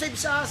 nakasave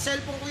sa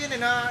cellphone ko yun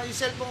yung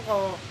cellphone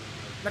ko,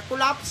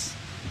 nag-collapse.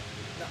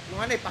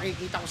 Yung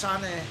pakikita ko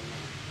sana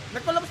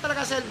nag-collapse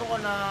talaga cellphone ko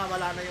na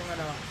wala na yung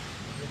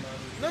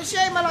Nung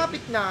siya ay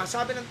malapit na,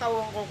 sabi ng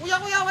tawang ko, Kuya,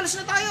 walis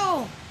na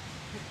tayo.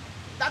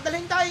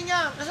 Dadalhin tayo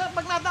niya. Kasi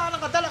pag nadaan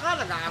ng kadala ka,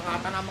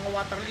 nag-aangatan ng mga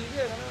water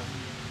lily.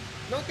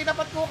 Nung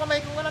tinapat ko kamay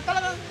ko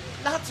talagang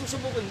lahat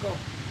susubukin ko.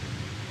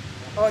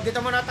 Dito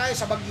muna tayo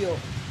sa Bagyo.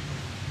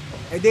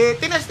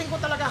 Tinesting ko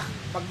talaga,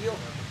 Bagyo.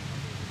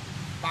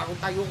 Bago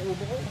tayo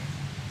kubo ko.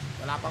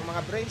 Wala pang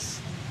mga brace.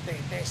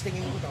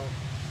 Testingin ko daw.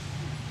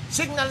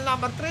 Signal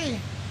number 3.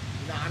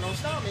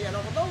 Ina-announce na, may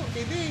ko daw,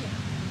 TV.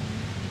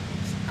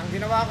 Ang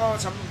ginawa ko,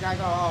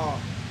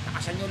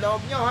 nakasan yung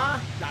loob nyo ha.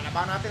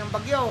 Lalaban natin ang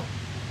Bagyo.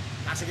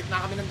 Nasa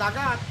gitna kami ng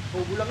dagat.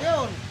 Kubo lang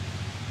yun.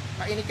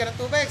 Painit ka ng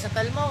tubig sa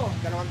telmo.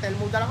 2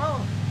 telmo lang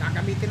ako.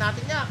 Gagamitin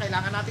natin yan.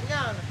 Kailangan natin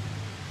yan.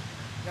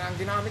 Ang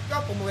ginamit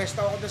ko,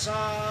 pumuwesto ako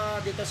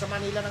dito sa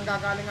Manila nang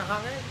gagaling ang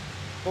hangin.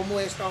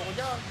 Pumuwesto ako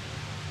dyan.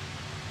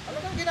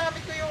 Talagang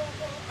ginamit ko yung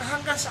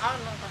hanggang saan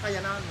ang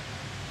kakayanan.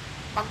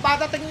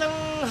 Pagpadating ng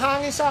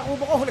hangin sa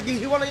kubo ko,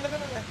 naghihiwalay na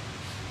gano'n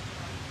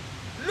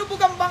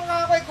Lubog ang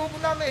bangka ko, kubo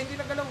namin, hindi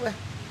nagalaw eh.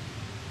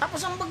 Tapos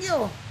ang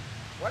bagyo,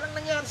 walang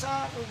nangyari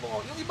sa kubo ko.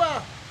 Yung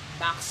iba,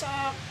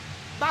 baksak,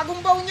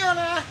 bagong baon niya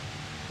na.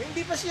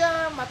 Hindi pa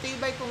siya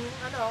matibay kung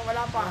ano,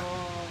 wala pa. So,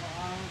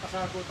 ang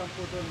kasagutan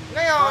po doon,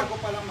 Ngayon, bago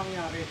pa lang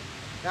mangyari,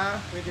 ha?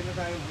 pwede na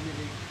tayong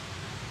humiling.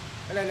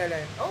 Alalala.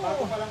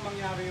 Bago Oo. pa lang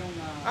mangyari yung...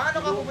 Ano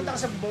ka, pupunta ka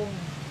sa bubong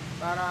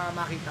para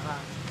makita ka.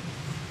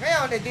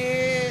 Ngayon, edi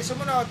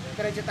sumunod,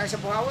 diretso tayo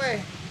sa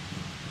Buhawi.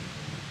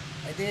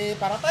 Edi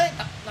paratay,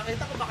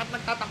 nakita ko bakit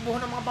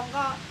nagtatakbuhan ng mga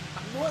bangka.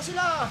 Takbuhan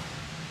sila.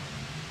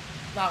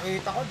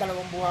 Nakita ko,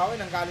 dalawang Buhawi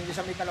nang galing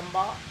sa may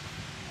Kalamba.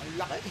 Ang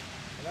laki.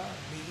 Wala,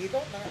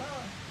 bigito,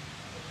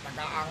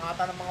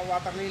 nag-aangatan ng mga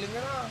water lily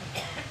na.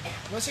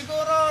 No,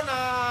 siguro na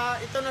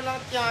ito na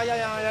lang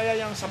yaya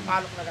yung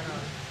sampalok na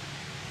gano'n.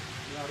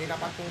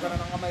 Tinapat kong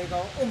gano'n ng kamay ko,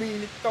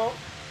 uminit to.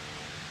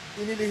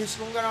 Inilihis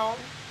kong gano'n.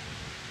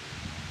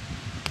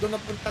 Doon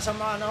napunta sa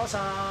mga ano,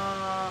 sa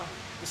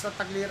isang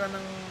tagliran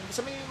ng,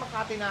 sa may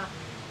Makati na,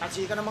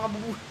 katsika ng mga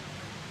bubu.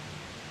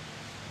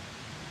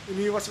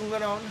 Iniwas kong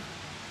gano'n.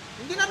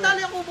 Hindi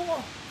nadali ang kubo ko.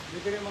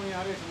 Hindi rin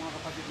mangyari sa mga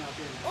kapatid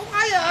natin. O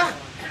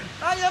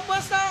kaya,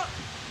 basta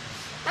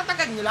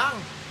tatagan nyo lang.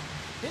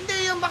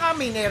 Hindi yung baka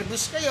may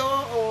nervous kayo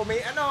o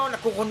may ano,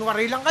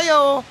 nakukunwari lang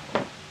kayo.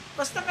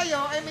 Basta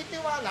kayo ay may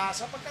tiwala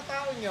sa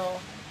pagkatao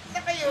nyo na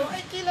kayo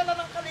ay kilala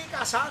ng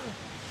kalikasan.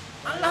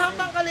 Ang lahat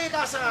ng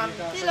kalikasan,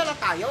 kilala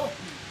tayo.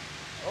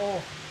 O,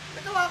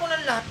 nagawa ko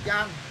ng lahat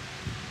yan.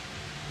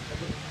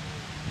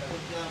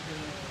 Takot nga po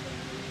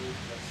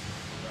nag-iipas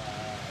sa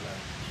alam.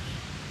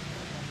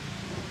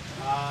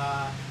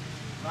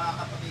 Mga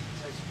kapatid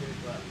sa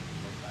spiritual.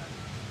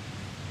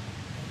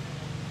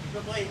 Ito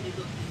po ay hindi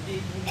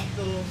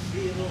ito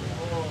biro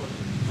o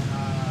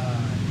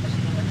kasi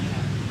naman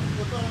nga.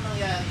 Ito ang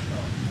nangyari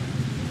ito.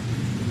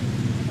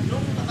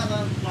 Nung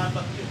nakarang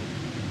mabagyo,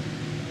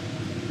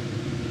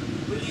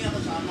 huli ako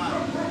sa ama.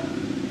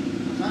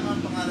 Kasama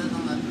ang pangalan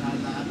ng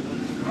Adhala at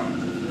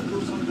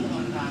natusang buong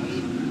ang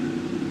hangin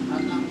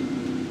at ang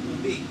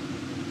tubig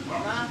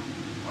na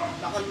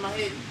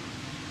pakalmahin.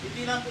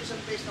 Hindi lang po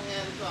isang beses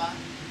nangyari ito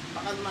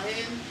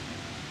pakalmahin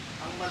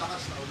ang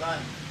malakas na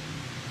ulan.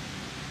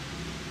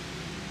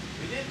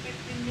 Within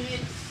 15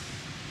 minutes,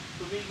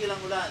 tumigil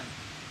ang ulan.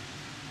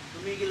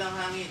 Tumigil ang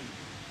hangin.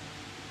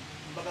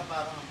 Kumbaga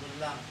parang ang bulan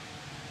lang.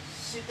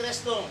 Si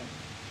Tresdong,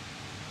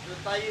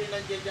 doon tayo yung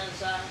nandiyan dyan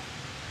sa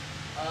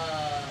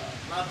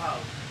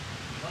clubhouse.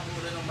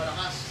 Mahulan ng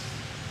malakas.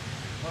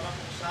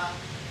 Marapok sa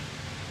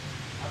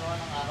arawan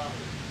ng araw.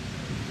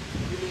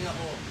 Biling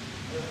ako.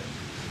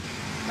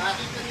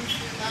 Nakita rin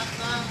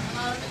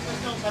na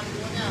Tresdong, sabi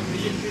ko niya,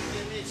 within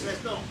 15 minutes,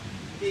 Tresdong,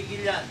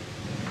 tigil yan.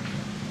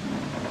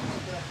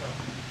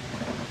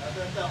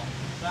 Tresdong,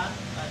 saan?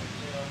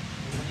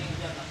 Tigil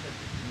yan after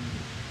 15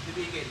 minutes.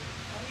 Tibigil.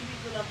 Ang ibig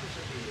ko lang po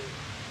sabihin,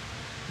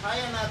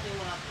 kaya natin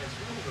mga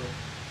Tresdong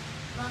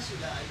na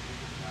sila ay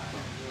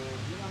pupuntahan.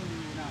 Yun ang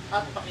una.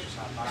 At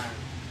pakiusapan.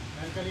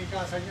 Dahil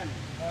kalikasan yan.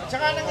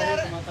 Tsaka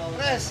nangyari, Tumatawag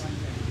Pres, sa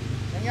kanya.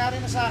 nangyari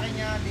na sa akin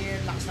yan, di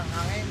lakas ng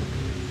hangin.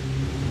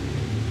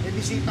 May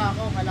bisita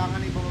ako, kailangan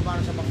ibababa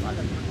na sa bangkal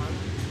at naman.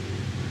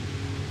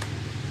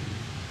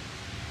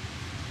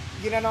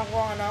 Ginanong ko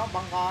ang ano,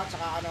 bangka,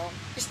 tsaka ano.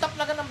 Stop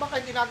na ganang bangka,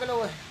 hindi nagalaw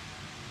eh.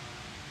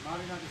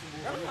 Maaari natin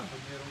subukan Ganun yan lang.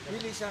 pag mayroong ganun.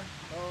 Bilis siya.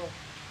 Oo.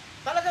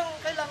 Talagang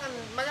kailangan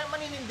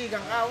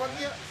maninindigan ka. Wag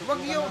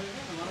yung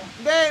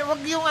hindi,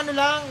 wag yung ano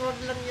lang, wag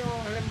lang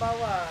yung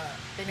halimbawa,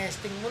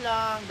 tinesting mo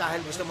lang dahil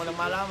gusto mo lang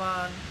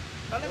malaman.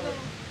 Talagang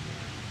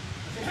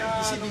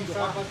Kasi nung Isibigo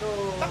ka. Sabado,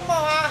 takmo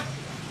ha.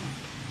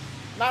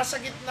 Nasa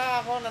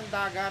gitna ako ng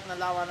dagat na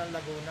lawa ng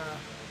Laguna.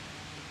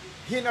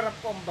 Hinarap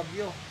ko ang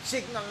bagyo.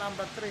 Signal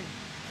number 3.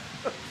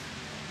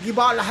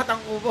 Giba lahat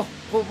ang kubo.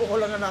 Kubo ko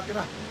lang na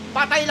natira.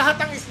 Patay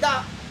lahat ng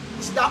isda.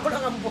 Isda ko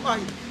lang ang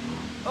buhay.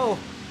 Oh.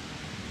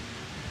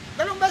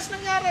 Dalawang beses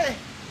nangyari.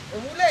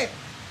 Umuli.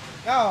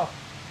 Oo.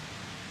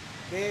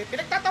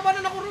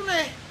 Pinagtatawanan ako ron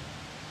eh.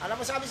 Alam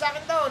mo sabi sa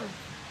akin doon,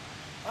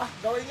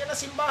 gawin niyo na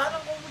simbahan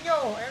ng kubo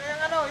nyo.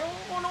 Yung ano, yung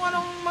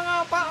anong mga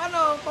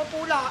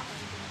papula.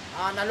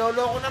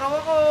 Naloloko na raw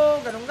ako,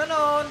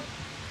 ganon-ganon.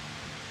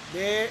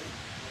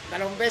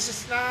 Dalawang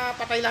beses na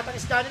patay lahat ng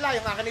isda nila,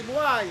 yung akin ay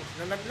buhay.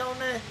 Nung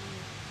naglaon eh.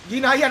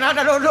 Ginaya na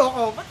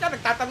naloloko. Ba't ka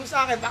nagtatanong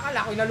sa akin? Baka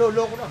ako'y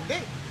naloloko na. Hindi,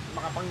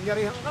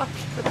 makapangyarihan ka.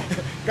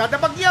 Gada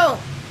bagyo.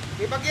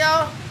 Di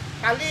bagyo,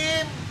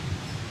 talim,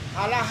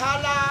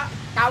 hala-hala.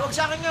 Tawag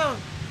sa akin yun.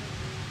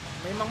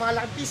 May mga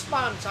malaking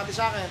pispan, sabi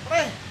sa akin,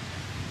 pre,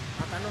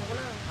 tatanong ko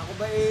lang, ako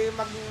ba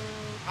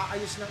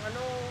mag-aayos ng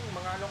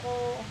mga ano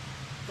ko,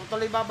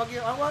 tutuloy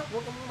babagyo. Wag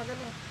kang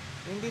magano.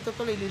 Hindi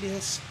tutuloy,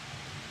 lilihis.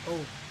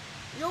 Oh.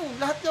 Yung,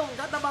 lahat yung,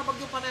 kada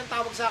babagyo pa na yung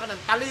tawag sa akin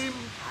ng talim,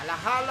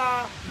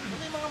 hala-hala,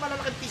 may mga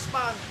malalaking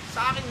pispan,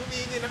 sa akin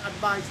humingi ng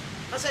advice.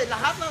 Kasi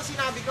lahat ng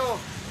sinabi ko,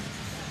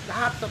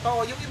 lahat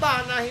totoo. Yung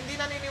iba na hindi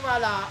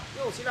naniniwala,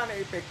 sila na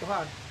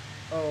epektuhan.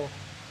 Oh.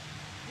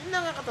 Yun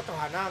lang ang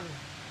katotohanan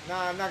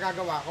na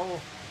nagagawa ko.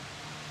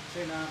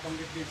 kasi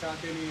nabanggit din sa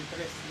atin ni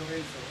Tres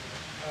Lorenzo,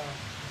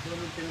 doon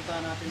nung pinunta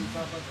natin yung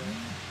Sabado,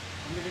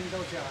 Umiling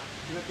daw siya,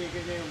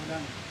 pinatigil niya yung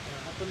ulan.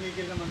 At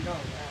tumigil naman daw.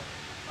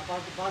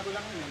 Bago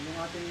lang yun, yung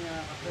ating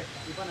kapre.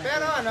 Iba na.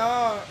 Pero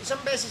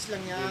isang beses lang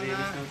yan.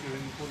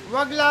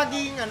 Wag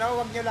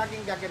niyo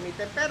laging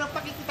gagamitin. Pero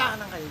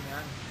pakikitaan ng kayo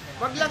yan.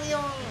 Wag lang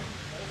yung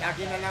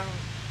lagi na lang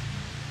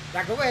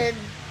gagawin.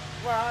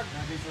 Wag.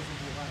 Natin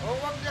susubukan. O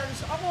wag lang.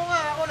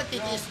 Ako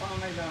nagtitiis.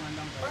 Pangangailangan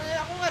lang tayo.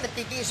 Ako nga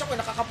nagtitiis ako.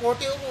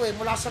 Nakakapote ako eh.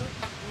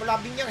 Mula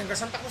Binyang hanggang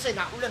Santa Cruz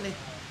naulan eh.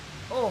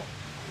 Oh.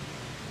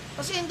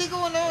 Kasi hindi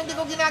ko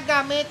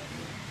ginagamit.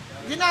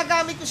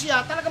 Ginagamit ko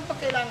siya talagang pag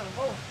kailangan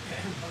ko.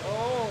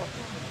 Oo.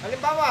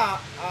 Halimbawa,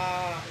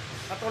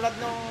 katulad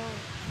nung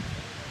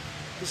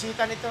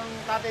bisita nitong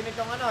tatay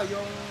nitong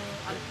yung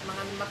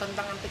mga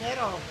matandang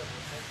antingero.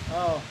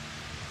 Oo.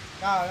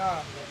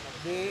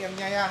 Di ang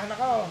nyayahan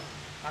ako.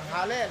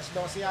 Tanghali,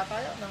 12 yata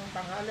yun, ng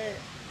tanghali.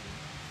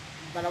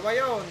 Dalawa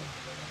yun.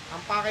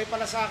 Ang pakay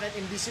pala sa akin,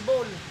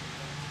 invisible.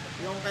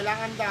 Yung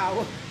kailangan daw,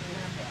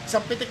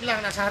 isang pitik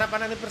lang, nasa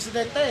harapan na ni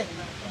Presidente.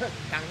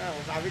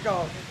 Sabi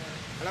ko,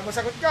 alam mo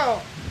sagot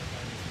ko?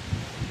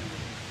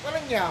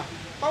 Walang niya.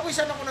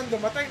 Pawisan ako nang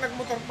dumating,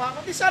 nagmotor pa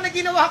ako. Di sana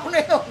ginawa ko na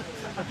yun.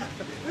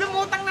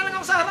 Lumutang na lang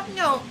ako sa harap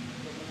niyo.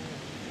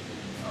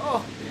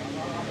 Oo.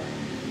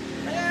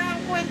 Kaya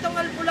ang kwentong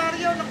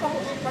albularyo, naku,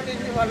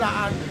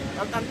 paniniwalaan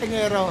ang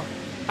antingero.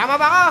 Tama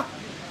ba ako?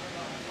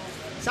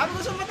 Sabi ko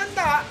sa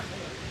matanda,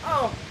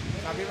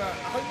 sabi ba,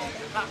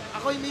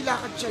 ako'y may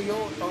lakad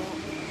sa'yo.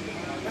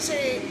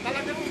 Kasi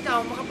talagang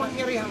ikaw,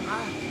 makapangyarihan ka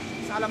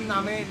sa alam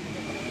namin.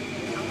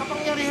 Ang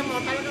kapangyarihan mo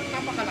talagang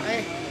napakalaki.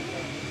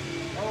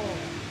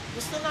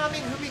 Gusto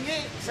namin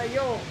humingi sa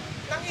iyo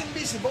ng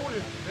invisible.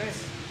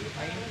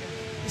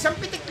 Isang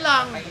pitik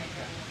lang.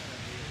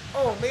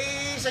 May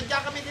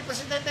sadya kami ni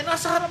Presidente.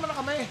 Nasa harapan na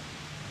kami.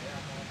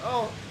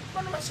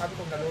 Paano naman? Sabi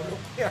ko,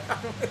 nalulok.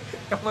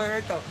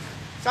 Kamay ito.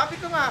 Sabi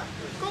ko nga,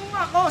 kung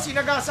ako,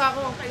 sinagasa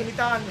ako ang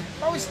kainitan,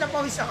 pawis na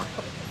pawis ako.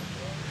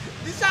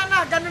 Di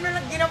sana, ganun na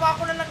lang, ginawa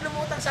ko na lang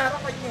lumutang sa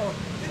harapan nyo.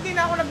 Hindi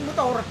na ako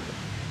nagmotor.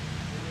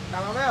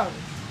 Tama ba yun?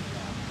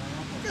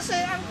 Kasi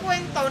ang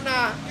kwento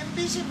na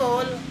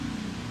invisible,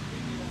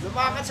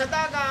 lumakad sa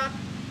dagat,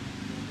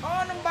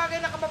 anong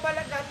bagay na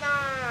kababalagan na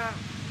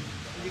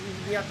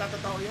hindi yata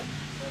totoo yun?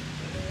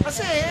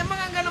 Kasi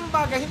mga ganang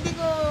bagay, hindi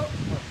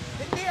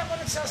ako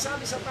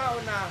nagsasabi sa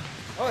tao na,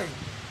 oy,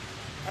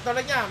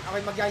 katulad niyan,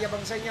 ako'y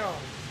magyayabang sa inyo.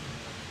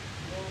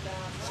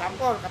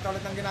 Sample,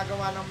 katulad ng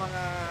ginagawa ng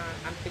mga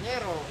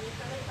antingero.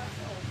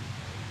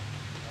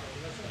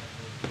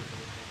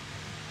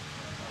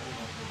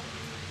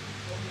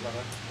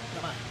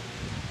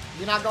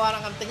 Ginagawa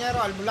ng antingero,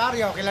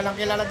 albularyo, kilalang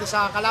kilala doon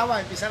sa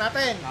Kalaway. Pisa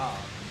natin.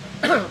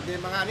 Hindi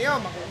mga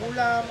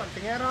makukulam,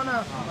 antingero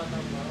na.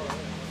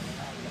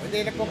 Hindi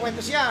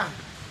nagkukwento siya.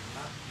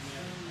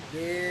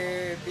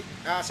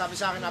 Sabi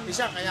sa akin,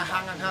 napisa, kaya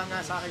hangang-hanga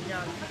sa akin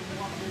yan.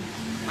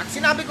 At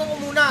sinabi kong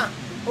umuna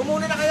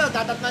na kayo,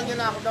 dadatnan nyo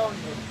na ako doon.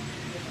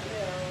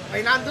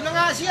 Ay, nandun na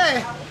nga siya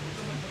eh.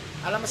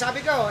 Alam mo,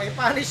 sabi ko,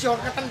 paano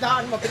shortcut ang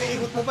daan mo,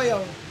 pinaikot mo ba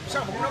yun?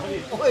 Sabi ko na,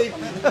 oy,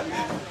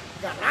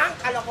 ganang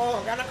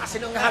kaloko, ganang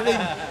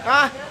kasinungaling.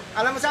 Ha?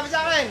 Alam mo, sabi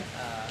sa akin,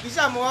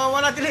 isa,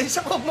 mawawala din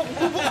sa ko,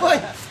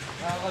 makubukoy.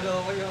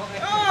 Nakakaloko yun.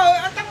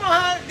 Antak mo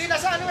ha, di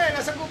nasa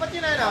nasa gubat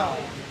yun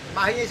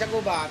Mahingi sa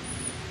gubat.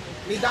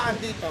 May daan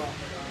dito.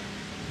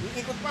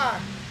 Iikot pa.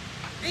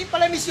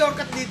 Pala may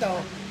shortcut dito.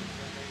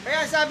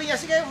 Kaya sabi niya,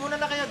 sige, muna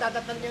na kayo,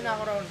 dadatnan niyo na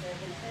ako ron.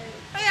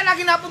 Kaya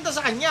lagi napunta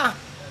sa kanya.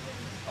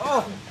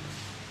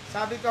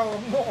 Sabi ko,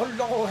 huwag mo kong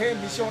lokohin,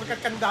 may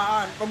shortcut kang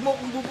daan. Huwag mo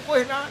kong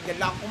bubukuhin yan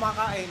lang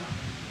kumakain.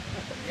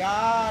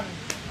 Yan.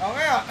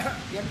 Ngayon,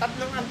 yung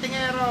tatlong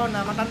antingero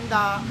na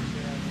matanda,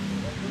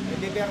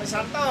 hindi Bernie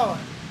Santo.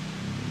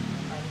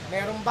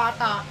 Merong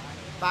bata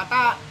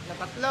na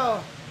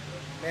tatlo.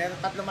 Meron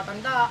tatlo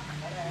matanda.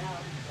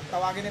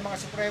 Tawagin ng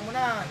mga supremo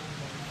na.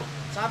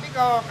 Sabi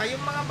ko, kayong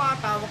mga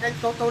bata, huwag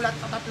kayong tutulad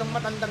sa tatlong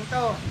matandang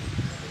to.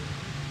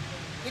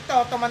 Ito,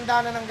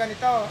 tumanda na ng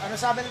ganito. Ano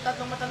sabi ng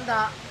tatlong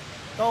matanda?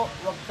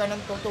 Huwag ka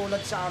nang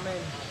tutulad sa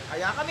amin.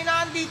 Kaya kami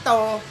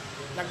naandito,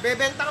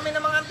 nagbebenta kami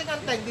ng mga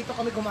anting-anting, dito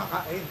kami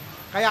kumakain.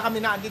 Kaya kami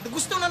naandito.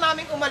 Gusto na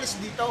namin umalis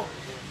dito.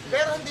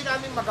 Pero hindi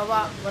namin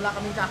magawa, wala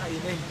kaming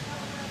kakainin.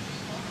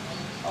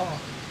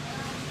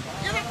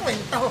 Yan ang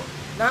kwento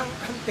ng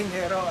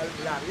antingero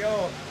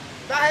albularyo.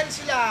 Dahil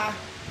sila,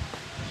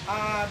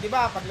 di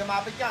ba, pag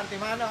lumapit ka,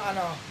 antimano,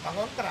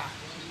 pangontra.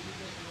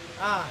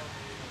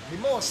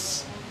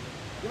 Limos.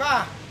 Di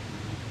ba?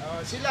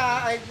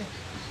 Sila ay,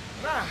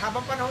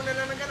 habang panahon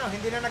na ng gano'n,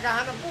 hindi na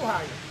naghahanap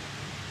buhay.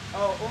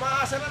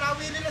 Umaasa na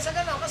nawili na sa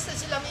gano'n kasi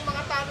sila may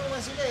mga tanungan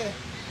sila eh.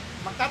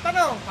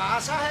 Magtatanong,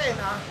 paasahin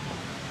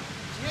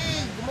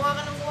sige, gumawa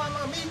ka ng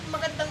may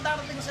magandang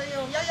darating sa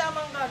iyo,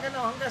 yayaman ka,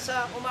 gano'n, hanggang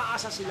sa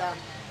umaasa sila.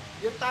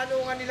 Yung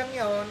tanungan nilang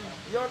yon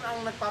ang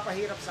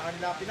nagpapahirap sa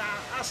kanila.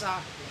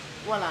 Pinaasa,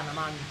 wala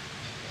naman.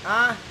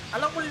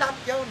 Alam ko lahat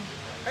yun.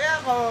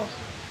 Kaya ako,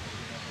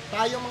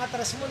 tayong mga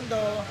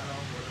Tresmundo,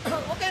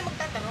 huwag kayong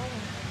magtatanong.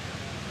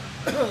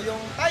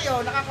 Yung tayo,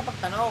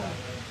 nakakapagtanong.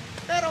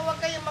 Pero huwag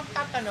kayong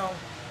magtatanong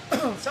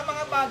sa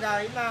mga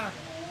bagay na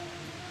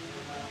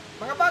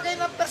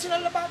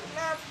personal na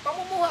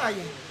pamumuhay.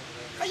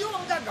 Kayo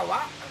ang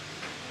gagawa.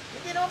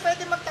 Hindi naman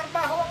pwede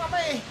magtrabaho ang ama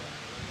eh.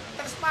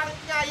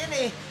 Transparent nga yan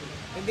eh.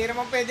 Hindi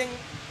naman pwedeng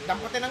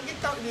damputin ng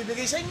ginto,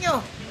 ibibigay sa inyo.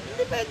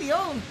 Hindi pwede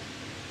yun.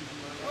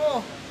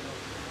 Oh,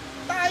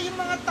 tayong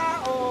mga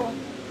tao,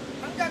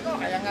 ang gagawa.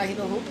 Kaya nga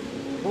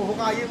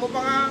huhukayin mo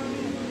pa nga ang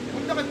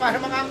mundo para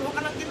makakuha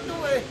ka ng ginto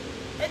eh.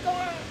 Eh kung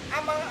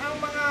ang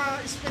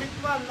mga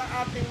spiritual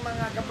na ating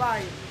mga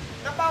gabay,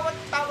 na bawat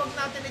tawag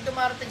natin ay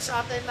dumarating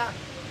sa atin na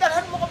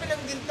dalhan mo kami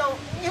ng ginto,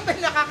 yung may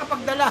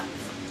nakakapagdala.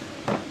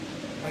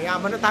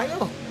 Mayaman na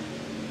tayo.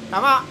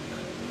 Tama?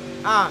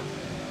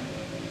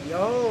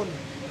 Yun.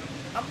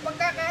 Ang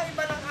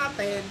pagkakaiba ng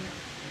atin,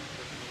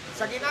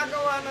 sa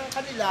ginagawa ng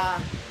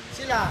kanila,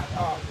 sila,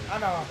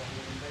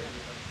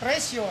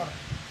 treasure.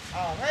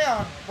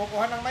 Ngayon,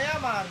 kukuha ng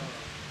mayaman,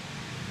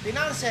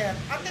 financer,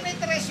 ang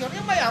tinitreasure,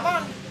 yung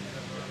mayaman,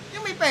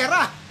 yung may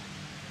pera.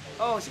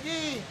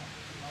 Sige,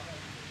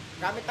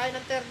 gamit tayo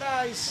ng third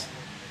eyes.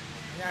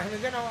 Yan,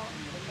 gano'n.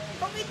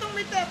 Kung itong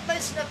may third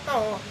eyes na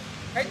to,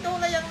 ay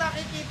tunay ang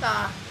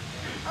nakikita,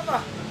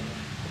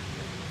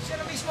 siya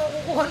na mismo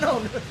kukuha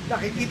noon.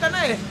 Nakikita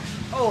na eh.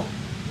 Ano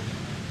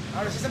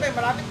sasabihin,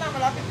 malapit na.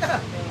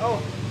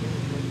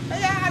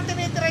 Kaya ang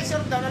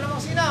tinitreasure daw, alam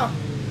mo sino?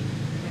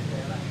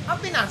 Ang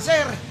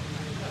financer.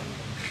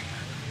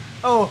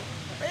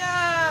 Kaya,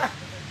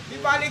 di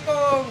bali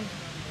kong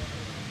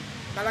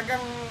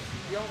talagang,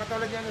 yung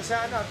katulad yan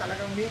sa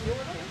talagang yung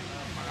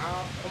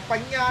mga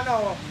kumpanya,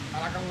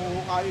 talagang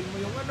huhukayin mo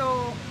yung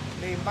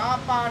may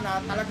mapa na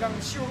talagang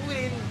sure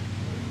win.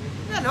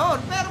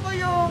 Ganon. Pero kung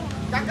yung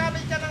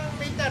gagamit ka ng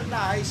meter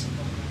eyes,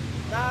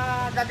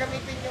 na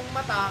gagamitin yung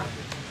mata,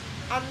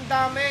 ang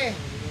dami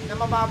na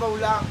mababaw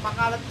lang,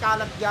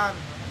 makalat-kalat yan.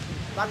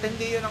 Ba't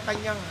hindi yun ang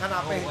kanyang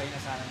hanapin? Okay na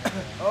sana.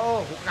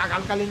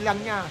 Kakalkalin lang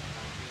niya.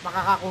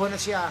 Makakakuha na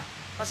siya.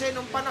 Kasi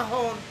nung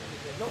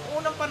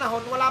unang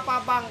panahon, wala pa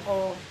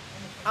bangko,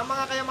 ang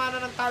mga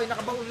kayamanan ng tao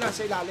nakabaon lang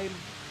sa ilalim.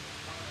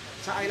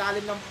 Sa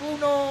ilalim ng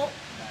puno,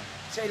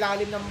 sa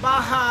ilalim ng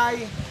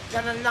bahay,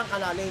 ganun lang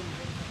kalalim.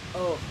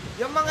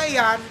 Yung mga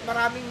yan,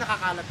 maraming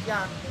nakakalat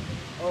yan.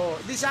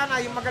 Di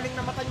sana, yung magaling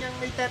na mata niyang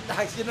may third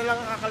eyes, yun na lang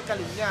ang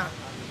kakalkalin niya.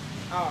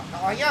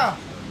 Nakuha niya.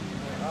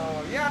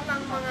 Yan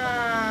ang mga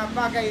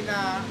bagay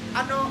na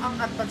ang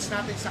advance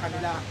natin sa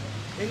kanila.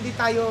 Hindi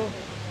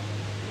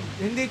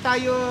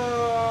tayo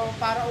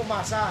para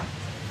umasa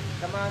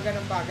sa mga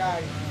ganang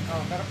bagay.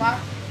 Pero pa?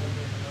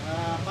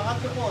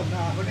 Pangatlo po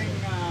na huling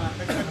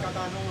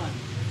katanungan.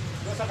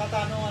 Doon sa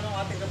katanungan ng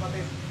ating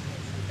kapatid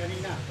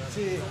kanina,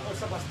 tungkol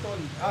sa baston.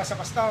 Sa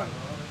baston.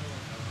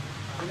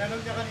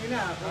 Tinanong niya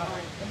kanina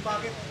kung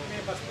bakit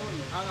may baston.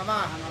 Ang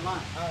ama.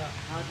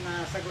 At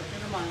nasagot niya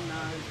naman na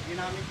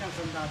ginamit niyang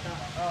sandata.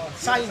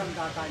 Sign.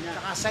 Sandata niya.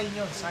 Saka sign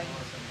yun.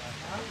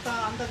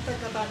 Ang dagdag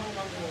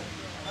katanungan ko,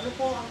 ano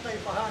po ang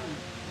kaibahan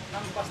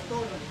ng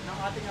baston ng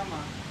ating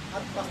ama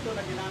at baston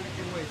na ginamit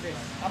ni Moises?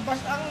 Ang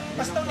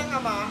baston ng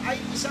ama ay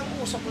isang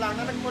usok lang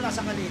na nagmula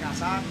sa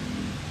kalikasan.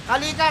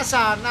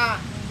 Kalikasan na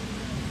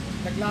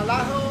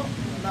naglalaho,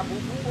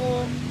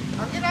 nabubuo.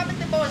 Ang ginamit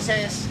ni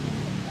Moses,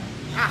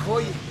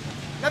 kahoy,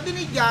 na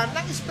binigyan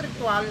ng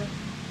espiritual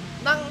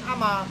ng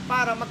ama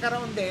para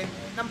magkaroon din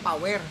ng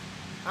power.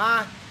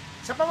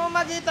 Sa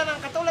pamamagitan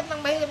ng katulad ng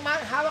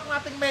hawak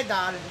nating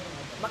medal,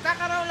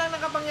 magkakaroon lang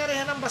ng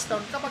kapangyarihan ng baston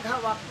kapag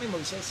hawak ni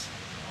Moses.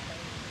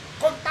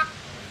 Contact.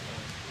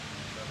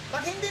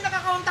 Pag hindi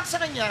nakakontak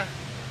sa kanya,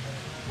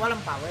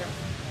 walang power.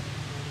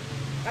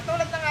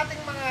 Katulad ng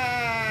ating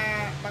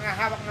mga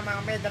hawak ng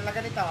mga medal na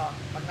ganito,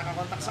 pag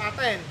nakakontak sa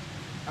atin,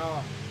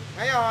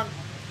 ngayon,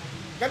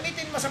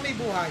 gamitin mo sa may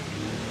buhay.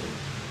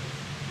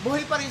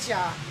 Buhay pa rin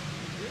siya.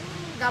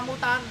 Yung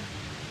gamutan,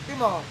 di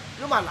mo,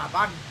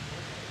 lumalaban.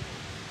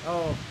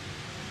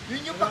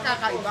 Yun yung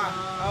pagkakaiba.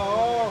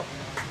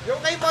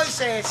 Yung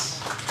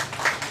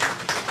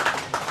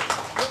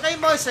kay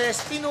Moises,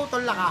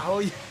 pinutol na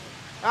kahoy.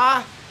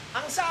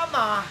 Ang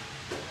sama,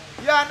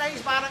 yan ay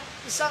parang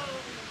isang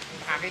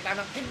nakakita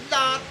ng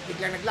kidlat,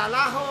 biglang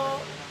naglalaho,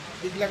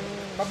 biglang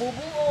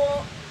mabubuo,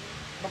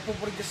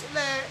 magpuproduce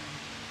ulit.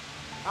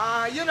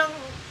 Yun ang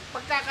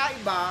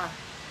pagkakaiba.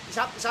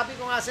 Sabi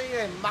ko nga sa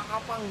iyo,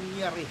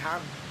 makapangyarihan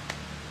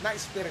na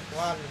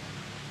spiritual.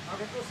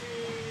 Bakit po si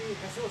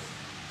Jesus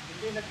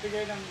hindi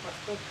nagbigay ng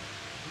baston?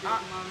 Hindi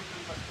gumamit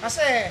ng baston?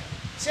 Kasi,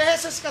 si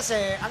Jesus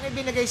kasi, ang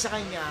ibinigay sa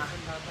kanya,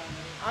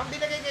 ang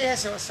binigay kay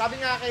Jesus, sabi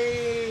nga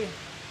kay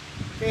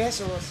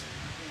Jesus,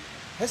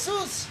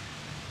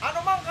 ano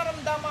mang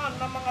karamdaman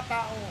ng mga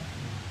tao,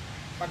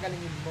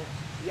 pagalingin mo.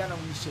 Yan ang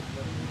mission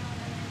mo.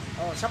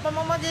 Sa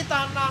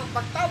pamamagitan ng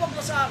pagtawag mo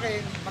sa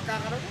akin,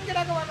 magkakaroon yung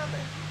ginagawa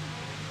natin.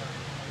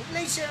 Yung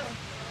laser.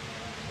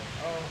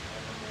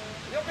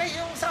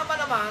 Yung sama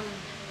naman,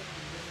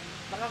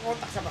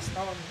 nakakontak sa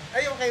baston.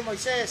 Yung kay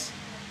Moises.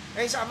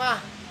 Sa ama,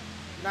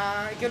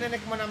 na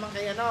ikininig mo naman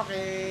kay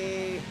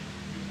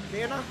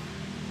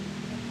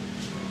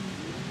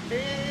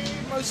kay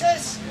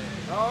Moises.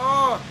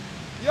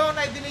 Yun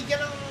ay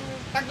binigyan ng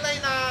taglay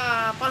na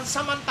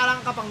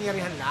pansamantalang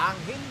kapangyarihan lang,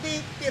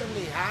 hindi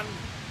pirmihan.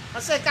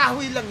 Kasi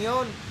kahoy lang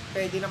yon.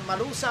 Pwede nang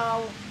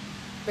malusaw,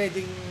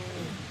 pwedeng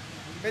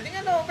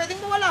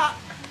pwedeng mawala.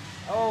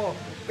 Oh,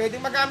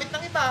 pwedeng magamit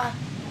ng iba.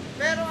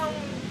 Pero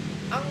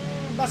ang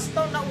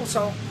baston na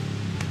usok,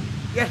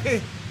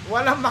 yan,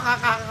 walang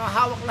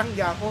makakahawak lang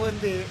diyan kung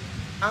hindi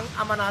ang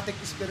ama nating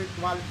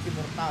spiritual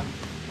immortal.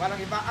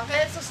 Walang iba. Ang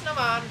kay Jesus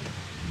naman,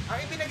 ang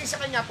ibinigay sa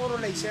kanya puro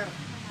laser.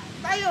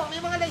 Tayo, may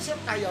mga laser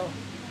tayo,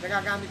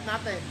 nagagamit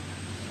natin.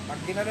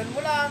 Pag ginanon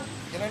mo lang,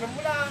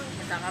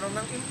 nagkakaroon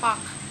ng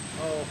impact.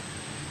 Oh.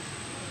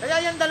 Kaya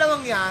yung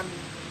dalawang yan,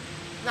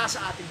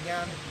 nasa atin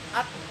yan.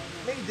 At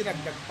may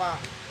dinagdag pa.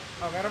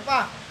 Oh, meron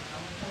pa?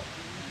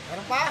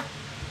 Meron pa?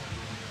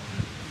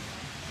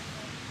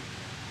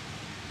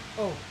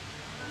 Oh.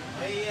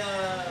 May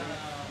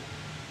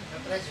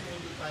na-press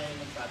mundo tayo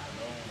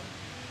nagtatanong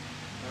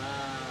na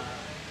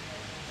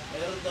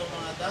meron daw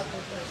mga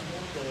dating press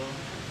mundo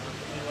na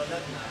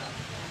tumiwalag na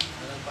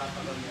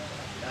nagpapagamot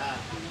sa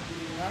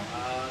kanila.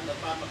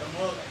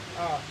 Nagpapagamot.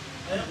 Oh.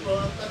 Ngayon po,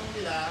 ang tanong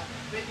nila,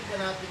 pwede ka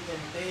natin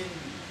gamitin.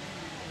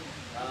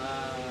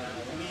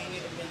 Humingi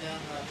kami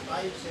ng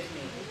payo sa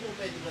inyo, kung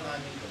pwede ka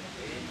namin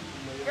gamitin.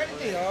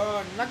 Ganito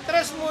yun.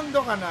 Nag-tres mundo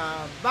ka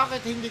na,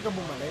 bakit hindi ka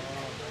bumalik?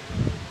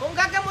 Kung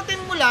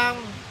gagamutin mo lang,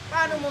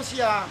 paano mo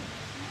siya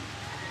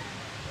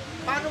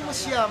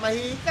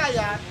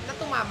mahihikaya na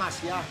tumama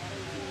siya?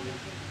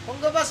 Kung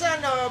gabasa,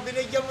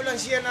 binigyan mo lang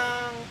siya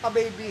ng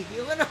pa-baby.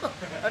 Yung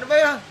ano ba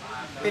yun?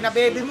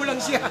 Pina-baby mo lang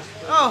siya.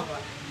 Oh,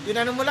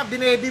 ginano mo lang,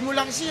 binaby mo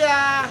lang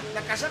siya,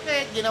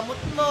 nagkasakit, ginamot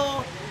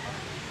mo.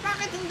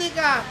 Bakit hindi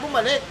ka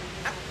bumalik?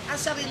 At ang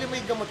sarili mo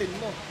yung gamutin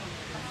mo.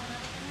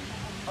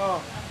 Oh.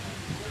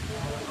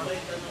 Okay,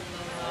 tanong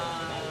ng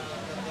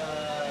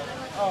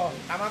Oh,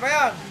 tama ba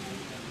yan?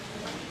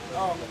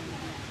 Oh.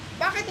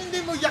 Bakit hindi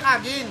mo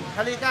yakagin?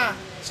 Halika,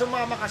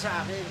 sumama ka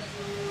sa akin.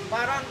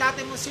 Para ang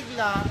dati mo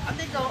sigla, at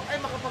ikaw ay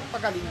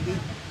makapagpagaling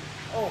din.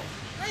 Oh,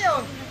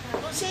 ngayon,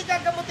 kung siya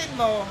gagamutin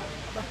mo,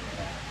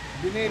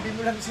 binebi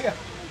mo lang siya.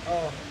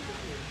 Oh.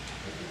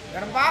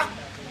 Ganun ba?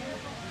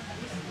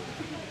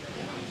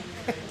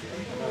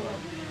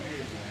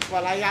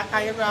 Wala yata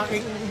yung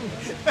aking...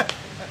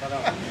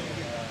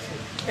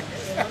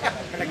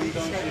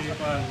 Ikaw si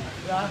Pan.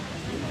 Ha?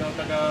 Ikaw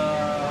taga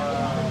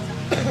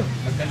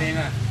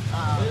Magdalena.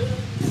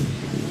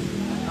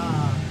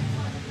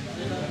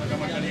 Taga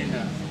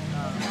Magdalena.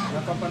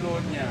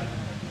 Napapanood niya.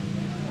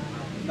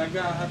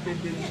 Nag-ahatid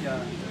din siya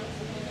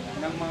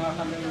ng mga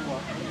kaluluwa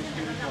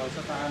spiritual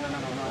sa tahanan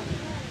ng Ama.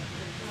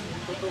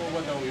 Totoo ba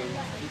daw yun?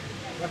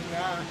 Wag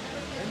nga.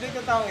 Hindi ko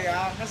tao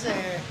yan. Kasi,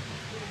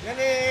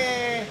 yan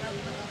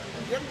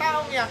yung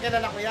taong yan,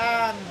 kilala ko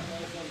yan.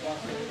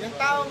 Yung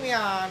taong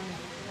yan,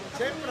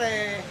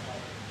 siyempre,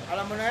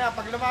 alam mo na yan,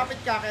 pag lumapit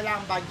ka,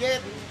 kailangan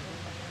budget.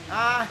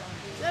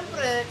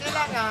 Siyempre,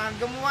 kailangan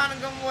gumawa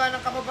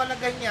ng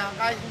kababalaghan niya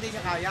kahit hindi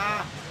niya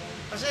kaya.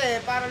 Kasi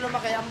para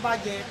lumaki ang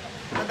budget,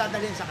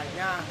 nadadalhin sa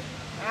kanya.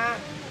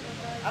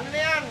 Ano na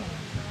yan?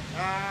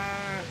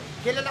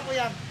 Kilala ko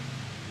yan.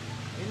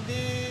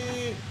 Hindi,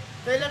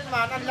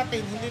 kailanman ang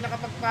Latin, hindi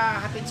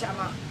nakapagpahatid sa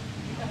Ama.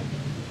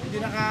 Hindi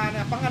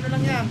pang ano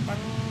lang yan,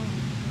 pang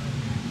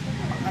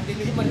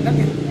kandiliman lang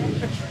eh.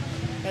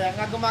 Kaya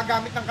nga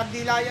gumagamit ng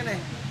kandila yan eh.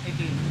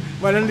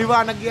 Walang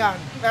liwanag yan.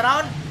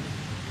 Meron?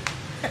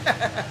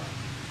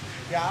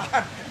 Yan.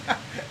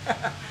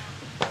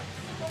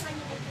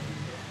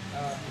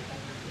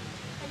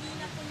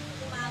 Kanina po nung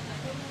umaga,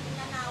 nung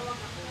nanawag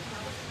ako,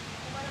 tapos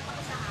umarap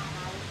ako sa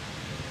araw.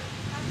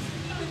 Tapos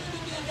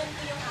pinititigan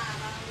ko yung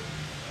araw.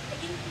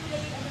 Naging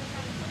kulay,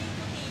 kulay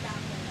puti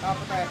lang.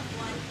 Puti.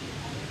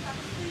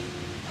 Tapos ko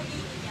yung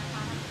pagiging niya,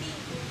 parang pink.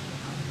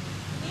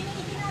 Ngayon,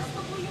 itinaas ko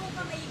po yung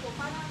kamay ko,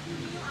 parang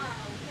hindi yung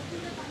araw.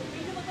 Nagulat ako,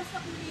 may lumabas na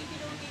kulay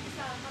dilaw dito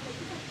sa kamay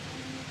ko.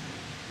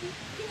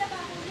 Kinaba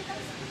ko ulit,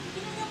 tapos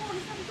ginanya ko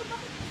ulit. Sabi ko,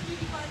 bakit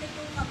hindi pa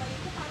yung kamay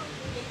ko, parang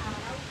kulay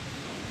araw?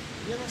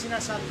 Yun ang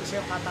sinasabi ko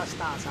sa'yo,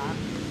 katas-tasan.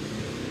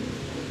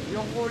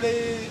 Yung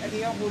kulay,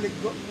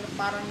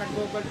 parang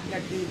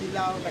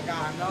nagdidilaw,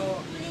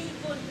 nag-ano. Kulay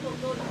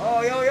gold.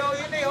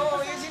 Yun eh,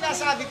 yung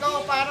sinasabi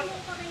ko, parang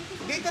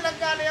dito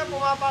nagkano yan,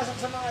 pumapasok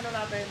sa mga ano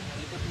natin.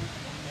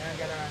 Ayan,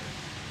 gano'n.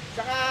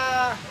 Tsaka,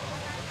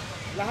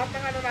 lahat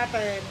ng ano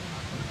natin,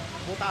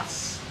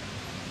 butas.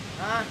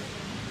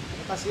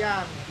 Butas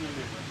yan.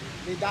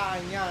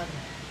 Lidaan yan.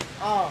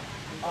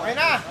 Okay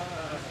na.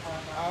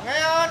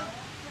 Ngayon,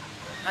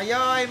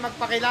 ayoy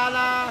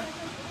magpakilala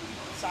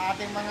sa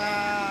ating mga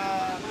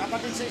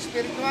kapatid sa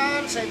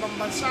spiritual, sa ibang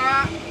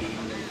bansa.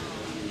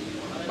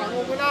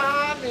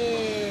 Pangugunahan ni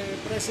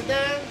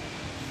President,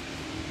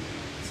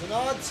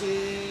 sunod si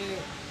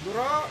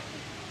Duro,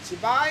 si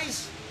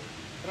Vice,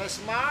 Tres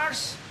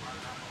Mars,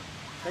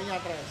 kanya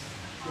Tres.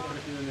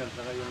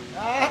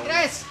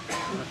 Tres!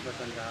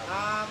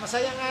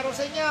 Masayang araw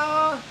sa inyo.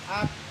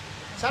 At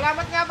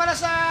salamat nga pala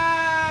sa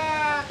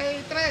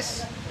kay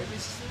Tres, kay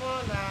misis mo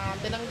na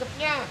tinanggap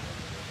niya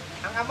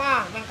ang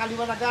Ama ng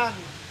Kaliwanagan.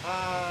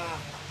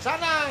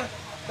 Sana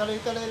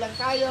tuloy-tuloy lang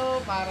tayo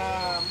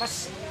para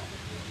mas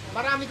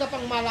marami ka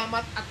pang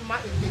malamat at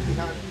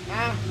maintindihan.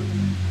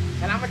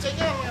 Salamat sa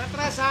inyo mga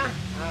atras ha.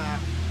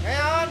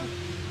 Ngayon,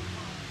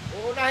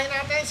 uunahin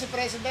natin si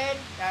President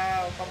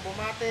upang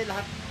bumati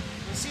lahat.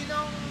 Kung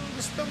sinong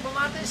gustong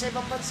bumati sa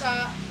ibang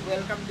bansa,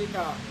 welcome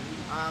dito.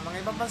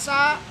 Mga ibang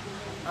bansa,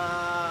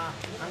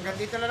 hanggang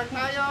dito na lang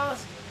tayo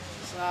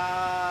sa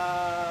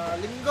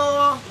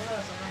linggo.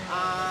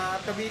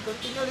 To be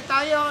continue ulit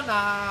tayo na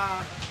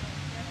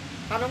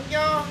tanong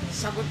nyo,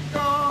 sagot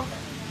ko.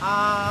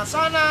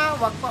 Sana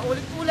wag pa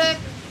ulit-ulit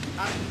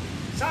at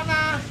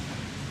sana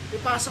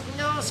ipasok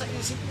nyo sa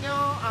isip nyo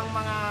ang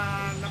mga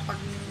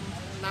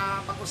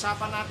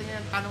napag-usapan natin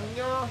yung tanong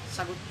nyo,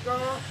 sagot ko,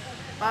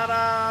 para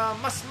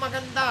mas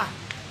maganda.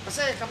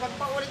 Kasi kapag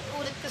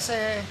paulit-ulit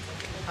kasi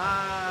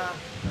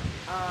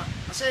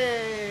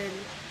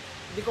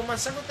hindi ko man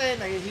sagutin,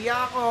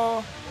 nahihiya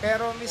ako,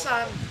 pero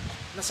minsan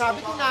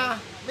nasabi ko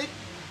na, may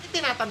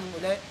itinatanong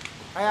ulit.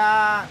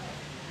 Kaya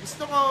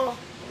gusto ko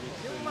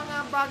yung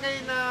mga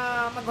bagay na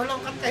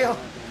maghulongkan kayo,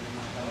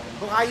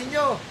 bukayin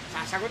nyo,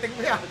 sasagutin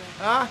mo yan,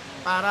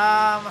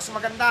 para mas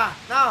maganda.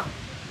 No?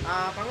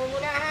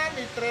 Pangungunahan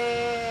ni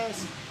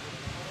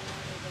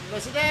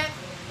President,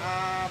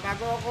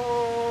 bago ako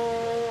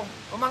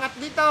umangat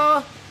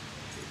dito,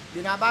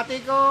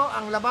 binabati ko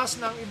ang labas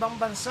ng ibang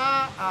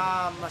bansa.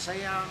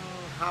 Masayang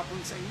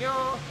hapon sa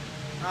inyo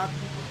at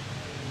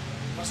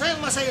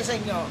masayang-masaya sa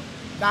inyo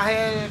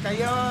dahil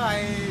kayo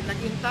ay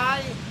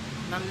nag-intay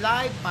ng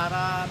live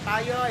para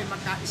tayo ay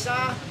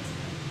magkaisa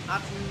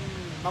at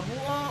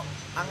mabuo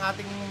ang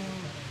ating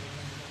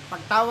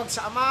pagtawag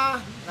sa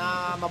Ama,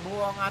 na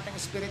mabuo ang ating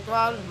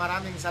spiritual.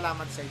 Maraming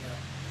salamat sa inyo.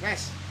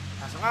 Yes,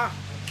 pasok ka.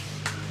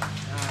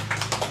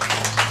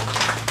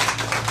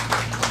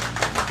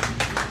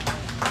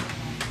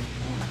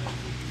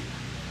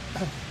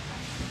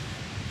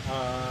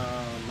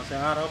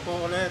 Masayang araw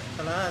po ulit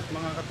sa lahat,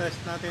 mga katest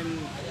natin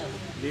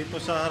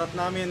dito sa harap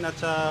namin at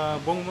sa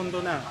buong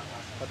mundo na,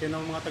 pati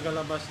ng mga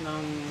tagalabas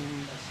ng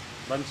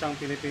bansang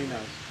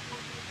Pilipinas.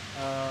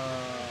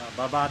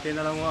 Babati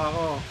na lang mo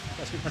ako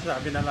kasi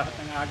nasabi na lahat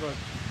ng agos.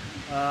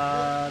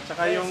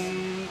 Tsaka yung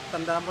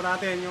tandaan po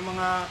natin, yung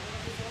mga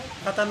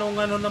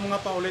katanungan nun ng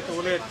mga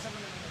paulit-ulit.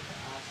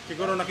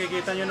 Siguro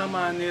nakikita nyo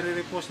naman,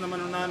 nire-repost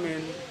naman nun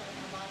namin,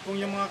 kung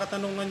yung mga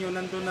katanungan nyo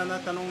nandun na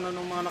natanong na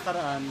ng mga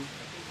nakaraan,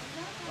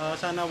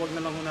 sana wag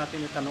na lang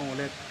natin itanong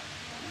ulit.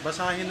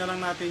 Basahin na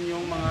lang natin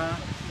yung mga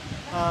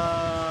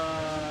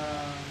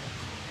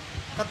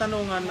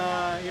katanungan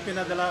na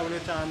ipinadala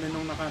ulit sa amin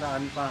nung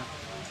nakaraan pa.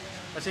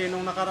 Kasi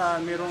nung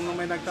nakaraan, nung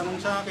may nagtanong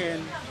sa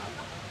akin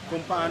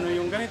kung paano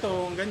yung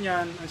ganito,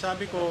 ganyan, ang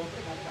sabi ko,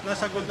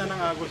 nasagot na ng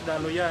Agos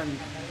Dalo yan.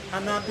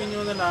 Hanapin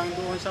nyo na lang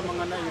doon sa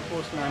mga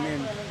na-post namin.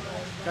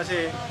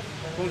 Kasi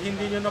kung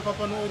hindi nyo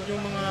napapanood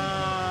yung mga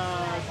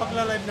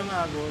pagla-live ng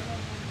Agos,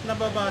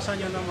 nababasa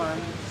nyo naman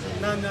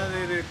na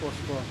nare-repost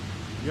ko.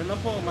 Yun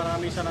lang po,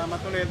 maraming salamat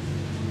ulit.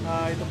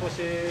 Ito po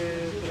si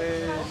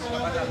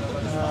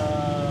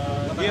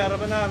D.R.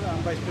 Rabanal, ang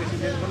Vice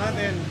President po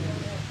natin.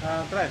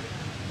 Try.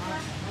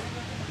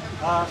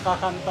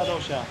 Kakanta daw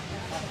siya.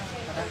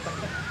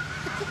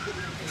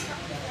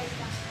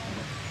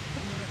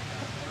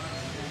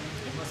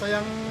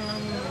 Masayang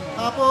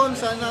hapon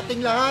sa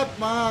ating lahat,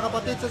 mga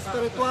kapatid sa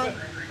spiritual.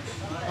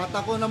 At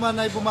ako naman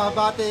ay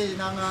bumabati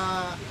ng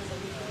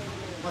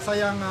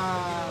masayang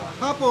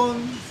hapon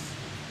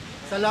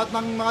sa lahat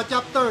ng mga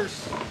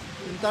chapters,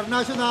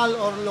 international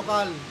or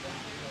lokal.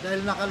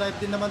 Dahil naka-live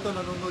din naman to,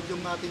 nanonood yung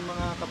ating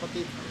mga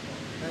kapatid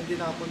na hindi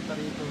nakapunta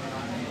rito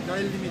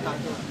dahil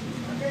limitado.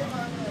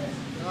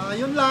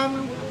 Yun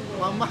lang,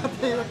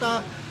 mamati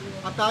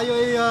at tayo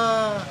ay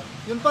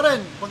yun pa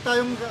rin, huwag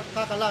tayong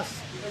kakalas,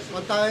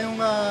 huwag tayong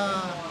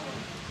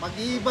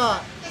mag-iiba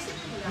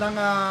ng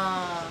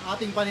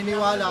ating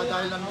paniniwala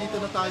dahil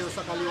nandito na tayo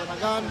sa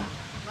kaliwanagan.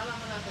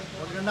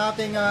 Huwag na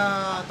nating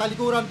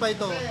talikuran pa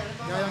ito.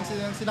 Gaya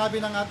ang sinabi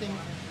ng ating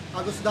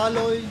Agos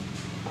Daloy,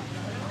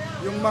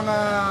 yung mga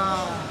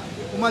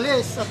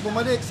umalis at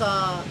bumalik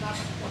sa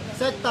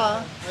sekta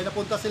ay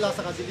napunta sila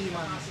sa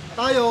kadiliman.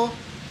 Tayo,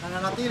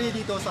 nananatili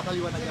dito sa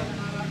kaliwanagan.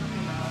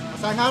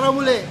 Masayang araw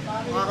muli,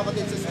 mga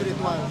kapatid sa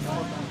spiritual.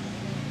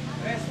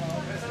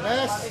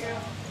 Rest.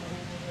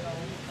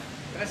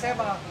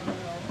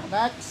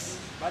 Next.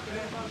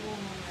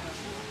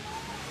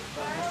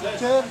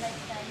 Chair.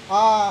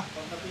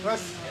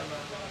 Rest.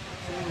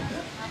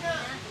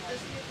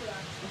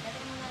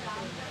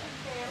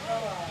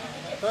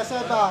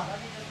 Reseba.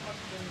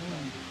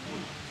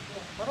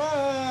 Para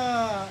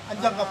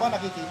andyan ka pa,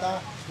 nakikita.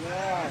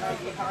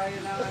 Nakikita kayo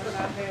na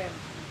natin.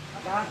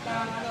 Lahat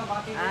ng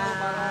bati nyo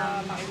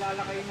para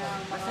makilala kayo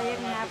ng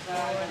Masayang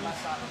hapon,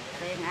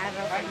 masayang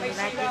araw kami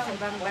lagi sa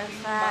ibang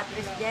bansa,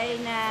 Tris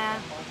Jaina,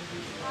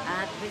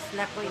 Tris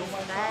Lacoy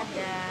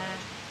Estrada,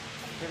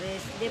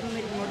 Tris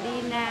Dimil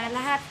Molina,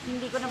 lahat,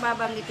 hindi ko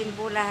nababanggitin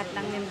po lahat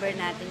ng member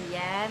natin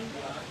yan.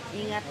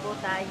 Ingat po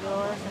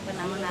tayo sa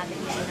panahon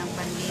natin ngayon ng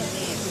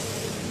pandemic.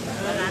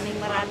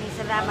 Maraming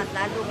salamat.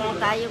 Lalo po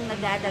tayong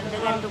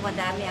nadadagdagan,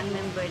 dumadami ang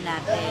member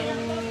natin.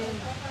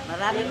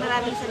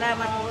 Maraming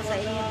salamat po sa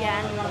inyo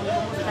dyan.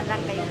 Kumusta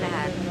lang kayo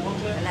lahat.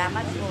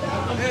 Salamat po.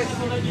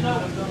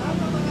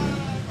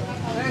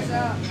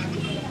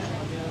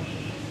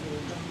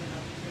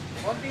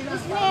 Konti lang,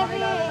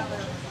 pakilala lang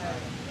kayo.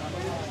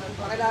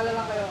 Pakilala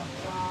lang kayo.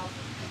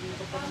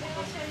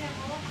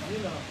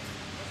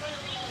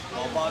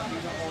 Babati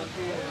na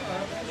konti.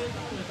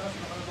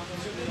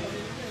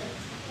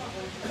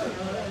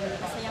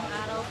 Masayang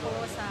araw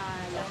po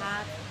sa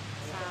lahat,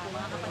 sa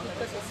mga kapatid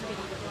ko sa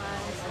spiritual,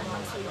 sa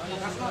mga sulong.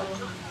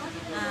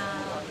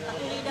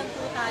 Patuloy lang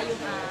po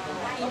tayong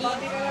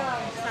makinig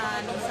sa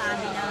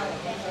mensahe ng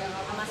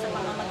Ama sa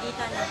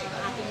pamamagitan ng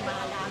ating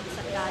mga laagos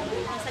at galoy.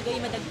 Nang sa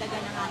gayon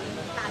madagdagan ang ating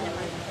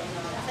kaalaman.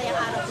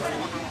 Masayang araw po sa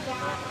lahat.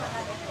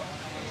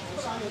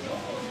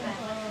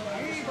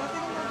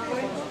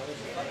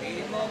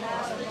 Papihin mo mga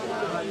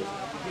kasama.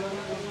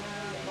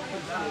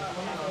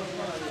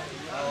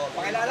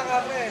 Pakilala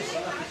ka, Pres.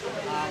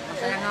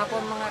 Masaya nga po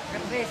mga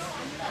Chris.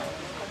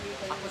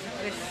 Ako si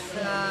Chris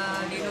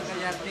Lino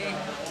Galyarte.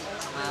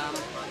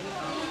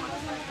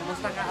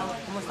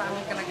 Kumusta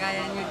ang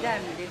kalagayan nyo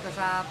dyan? Dito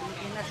sa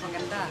Pilipinas,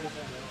 maganda.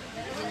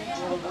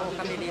 Buo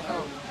kami dito.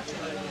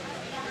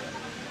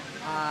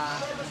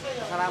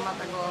 Salamat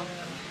ako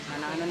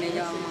na ano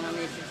ninyo ang mga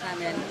message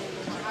namin.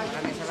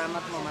 Maraming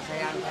salamat mo.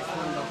 Masaya ang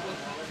mundo.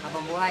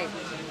 Habang buhay.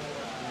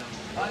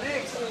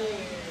 Alex!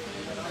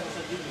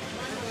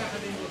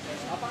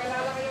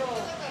 Pakilala kayo.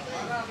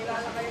 Para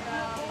kilala kayo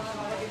na mga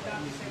kapatid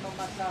namin sa ibang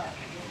bansa.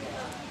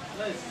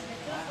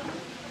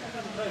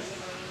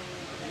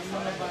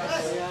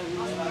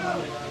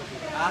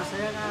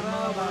 Sayang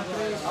araw, mga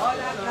Chris.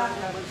 Lahat.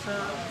 Bansa,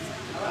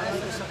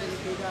 dito sa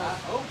Pilipinas.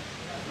 Ako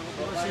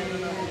po si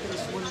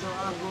Chris Mundo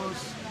Agos,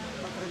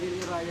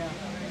 Patradillo Raya.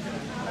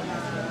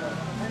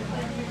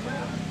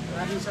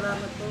 Maraming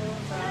salamat po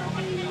sa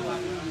aking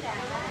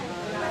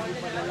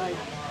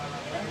pag-live.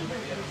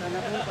 Sana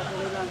po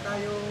patuloy lang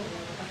tayo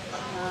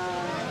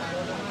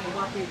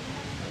umapit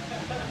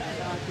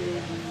sa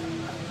ating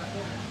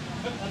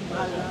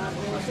mahal na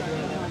Agos, sa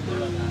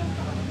ating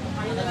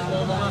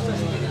mga sa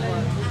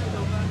spiritual.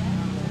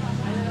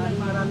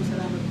 Maraming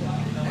salamat po.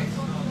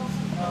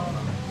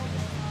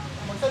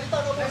 Magsalita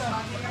ka muna.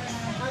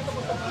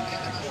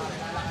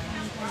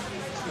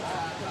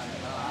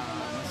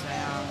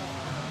 Masayang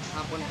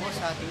hapon po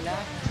sa ating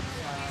lahat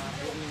sa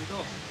buong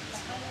mundo.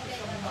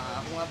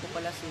 Ako nga po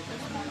pala si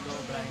Mundo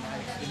Brian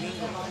Alex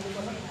Domingo.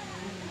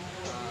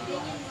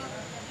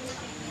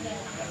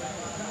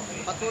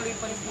 Patuloy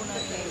pa rin po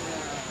natin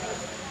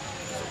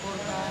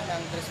suporta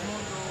ng Tres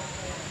Mundo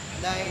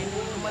dahil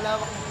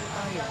lumalawak na po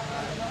tayo.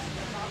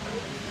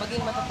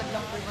 Maging matatag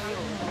lang po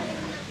kayo.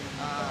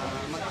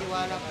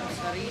 Magtiwala po sa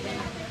sarili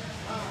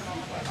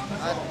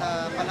at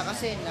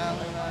palakasin ang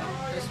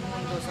Tres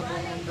Mundo sa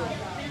buong mundo.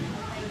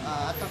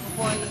 At ako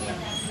po ay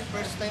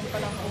first time pa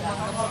lang po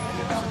magkapag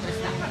dito sa Tres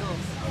Mundo.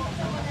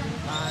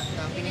 At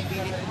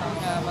pinipilit ko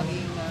na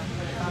maging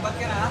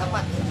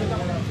tapat.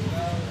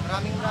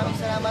 Maraming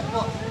salamat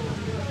po.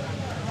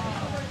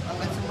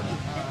 Hanggang sa muli.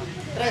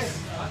 Tres!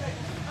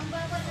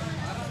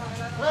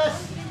 Tres!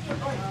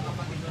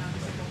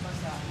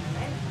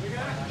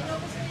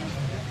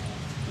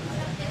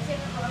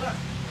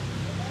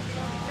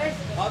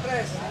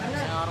 Tres!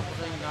 Isang araw po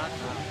sa inyo lahat.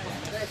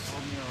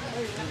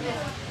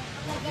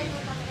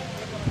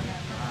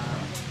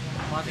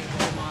 Pating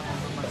po mga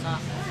tungkol bansa,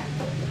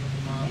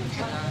 mga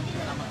bisita,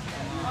 salamat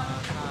sa mga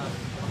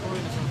patuloy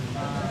na sa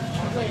mga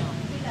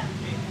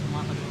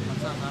tungkol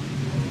bansa sa amin.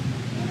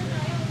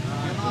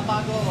 Yung mga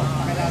bago,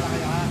 pakilala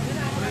kayo ha.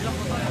 Tuloy lang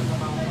po tayo sa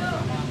mga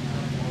ilang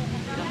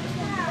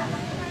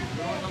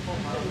doon lang po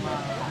para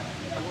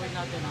mataguin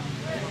natin ang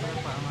pagkakas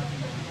pa ang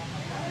ating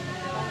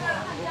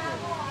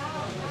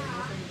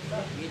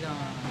bilang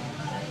sa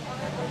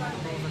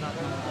lahat na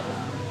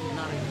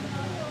narin.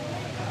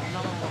 Yun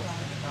lang po.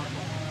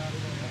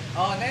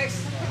 Oh,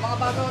 next. Yung mga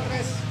bago,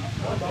 Tres.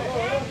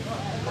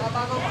 Mga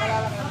bago,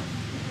 pakilala kayo.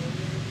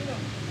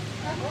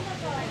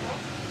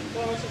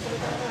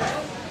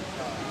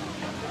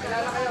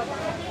 Pakilala kayo.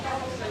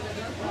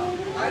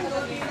 Kahit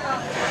hindi na.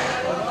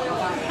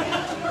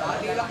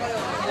 Pakilala lang kayo.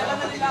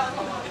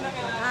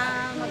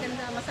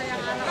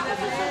 Masayang araw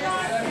po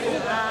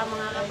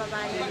mga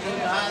kababayan.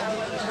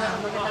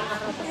 Magandang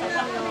araw po sa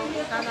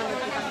inyo. Sana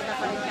magkita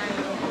pa rin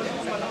tayo.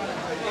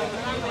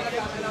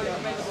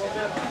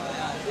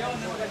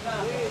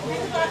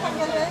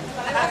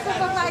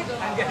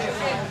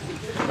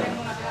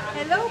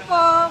 Hello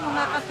po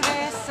mga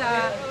ka-Tres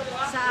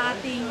sa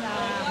ating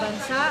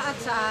bansa at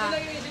sa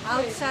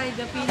outside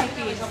the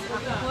Philippines.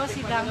 Ako po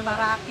si Dang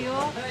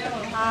Barakyo.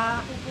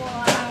 Ako po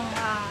ang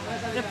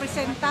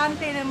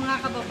representante ng mga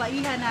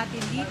kababaihan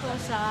natin dito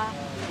sa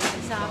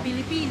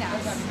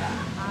Pilipinas.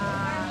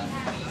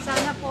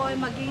 Sana po ay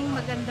maging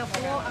maganda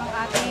po ang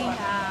ating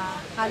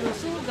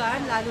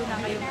kalusugan, lalo na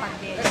ngayong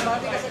pandemya.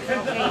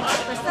 Okay.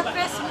 Basta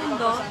Tres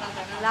Mundo,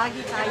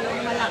 lagi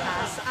tayong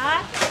malakas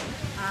at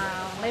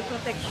may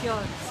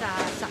proteksyon sa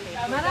sakit.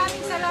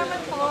 Maraming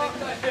salamat po.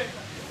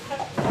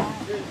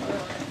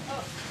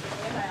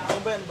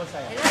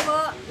 Hello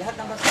po. Lahat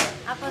ng basta.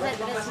 Ako sa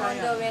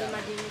Tresmundo,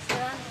 Welma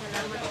Dinisra.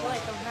 Salamat po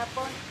itong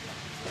hapon.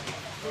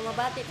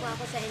 Bumabati po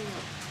ako sa inyo,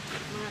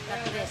 mga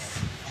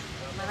katres.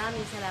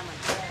 Maraming salamat.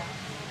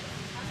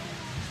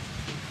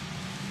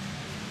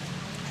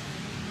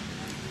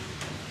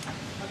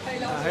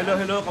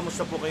 Hello,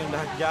 kamusta po kayong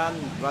lahat dyan?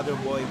 Brother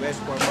Boy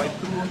West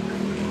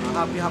 452.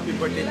 Happy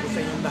birthday po sa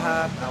inyong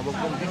lahat. Huwag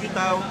pong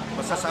bibitaw,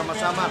 basta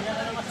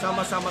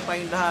sama-sama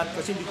tayong lahat.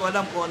 Kasi hindi ko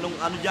alam kung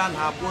ano dyan,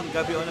 hapon,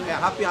 gabi, ano. Kaya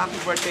happy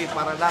birthday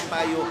para lahat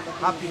tayo.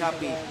 Happy.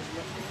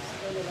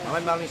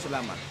 Maraming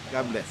salamat.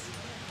 God bless.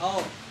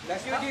 Oh,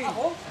 bless you, G.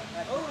 Ako?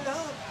 Oh,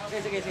 lahat.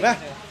 Sige.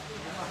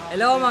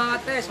 Hello mga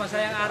katres,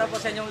 masayang araw po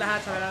sa inyong lahat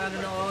sa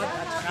nanonood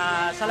at saka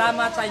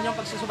salamat sa inyong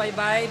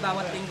pagsusubaybay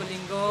bawat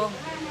linggo-linggo.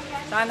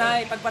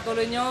 Sana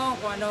ipagpatuloy nyo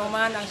kung ano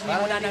man ang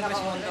sinimula ng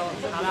Tresmundo.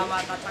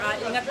 Salamat at saka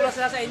ingat po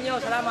sila sa inyo.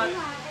 Salamat.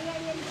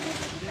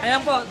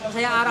 Ayan po,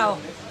 masayang araw.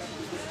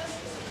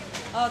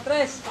 Oh,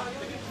 Tres.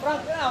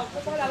 Frank,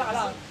 pagpalala ka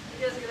lang.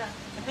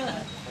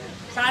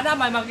 Sana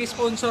may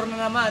mag-sponsor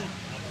na naman.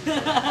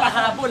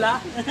 Pahabol ha.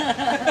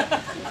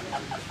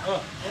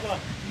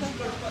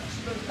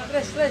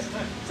 Tres.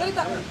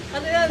 Salita.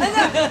 Ano yan?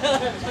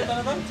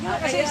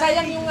 Kasi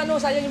sayang yung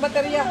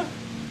baterya.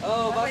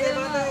 Oh, bakit?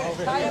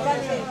 Sayang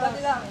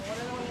bati lang.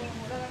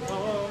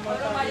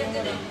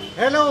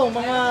 Hello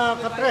mga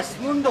katres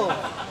mundo.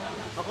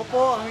 Ako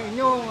po ang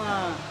inyong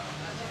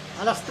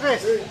alas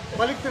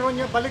 3.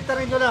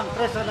 Baliktarin nyo lang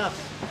 3 alas.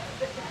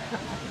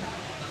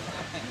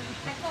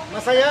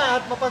 Masaya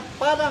at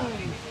mapagpalang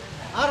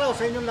araw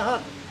sa inyong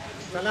lahat.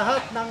 Sa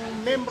lahat ng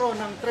membro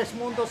ng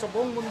Tresmundo sa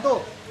buong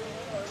mundo.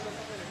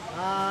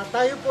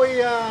 Tayo po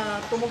ay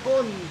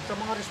tumugon sa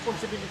mga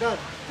responsibilidad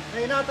na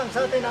inatang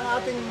sa atin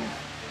ang ating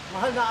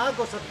mahal na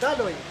Agos at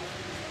Daloy.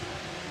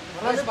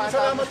 Maraming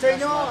salamat sa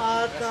inyo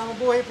at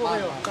mabuhay po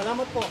kayo.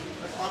 Salamat po.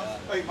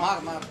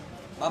 Mar.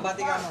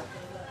 Babati ka mo.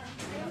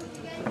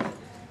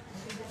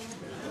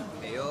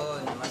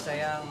 Ayun,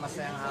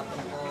 masayang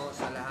hapon po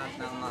sa lahat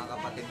ng mga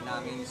kapatid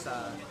namin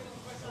sa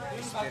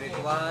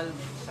spiritual,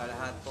 sa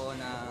lahat po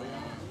ng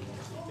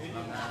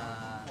mga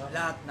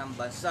lahat ng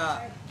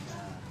bansa.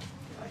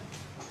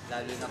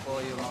 Lalo na po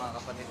yung mga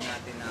kapatid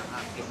natin na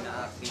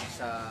active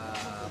sa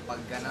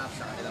pagganap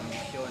sa kanilang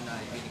misyon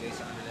na ibinigay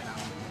sa kanila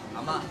ng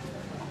Ama.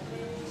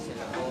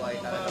 Sila po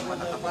ay talagang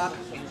matatapat.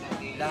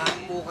 Lahat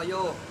po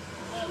kayo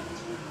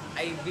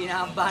ay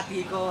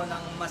binabati ko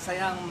ng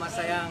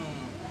masayang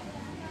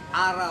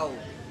araw.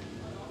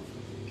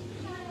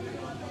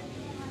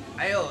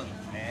 Ayun,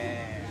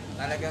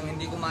 talagang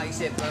hindi ko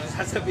maisip kung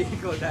sasabihin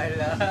ko dahil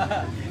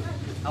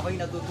ako'y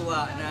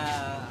natutuwa na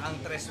ang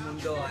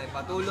Tresmundo ay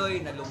patuloy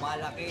na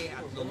lumalaki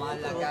at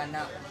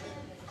lumalaganak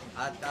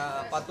at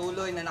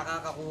patuloy na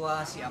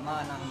nakakakuha si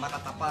Ama ng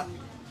matatapat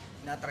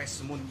na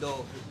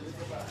Tresmundo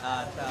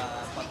at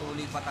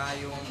patuloy pa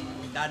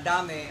tayong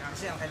dadami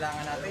kasi ang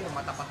kailangan natin yung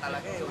matapat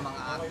talaga yung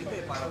mga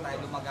active para tayo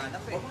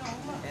lumaganap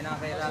yan ang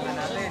kailangan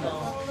natin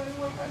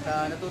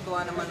at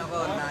natutuwa naman ako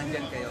na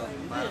andyan kayo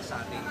para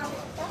sa ating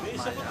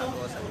mahal na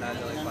Agos at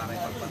Daloy para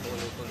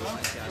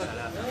ipagpatuloy-tulungan siya sa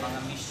lahat ng mga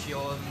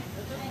misyon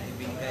na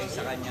ibinigay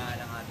sa kanya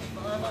ng ating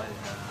mahal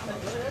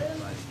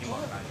na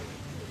immortal.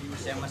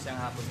 Masayang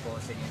hapon po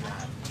sa inyo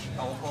lahat.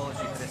 Ako po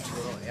si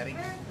Tresguro Eric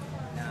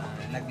na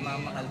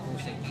nagmamahal po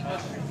sa inyo.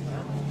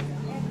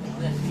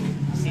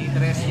 Si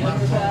Tres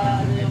Marco,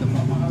 ito po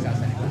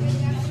magsasalita.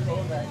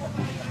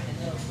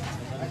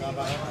 Ikaw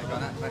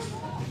na, Tres.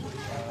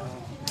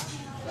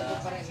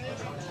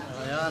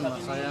 Ayan,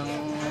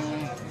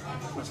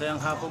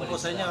 masayang hapon po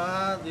sa inyo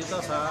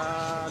dito sa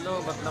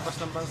loob at labas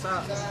ng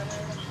bansa.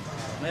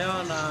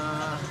 Ngayon,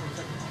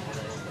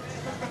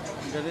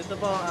 ganito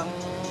po ang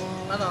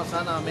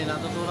sana may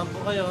natutunan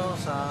po kayo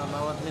sa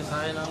bawat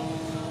mensahe ng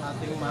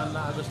ating mahal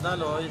na Agos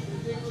Daloy.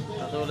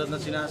 Katulad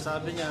na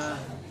sinasabi niya,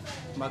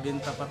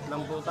 maging tapat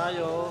lang po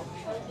tayo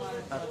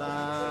at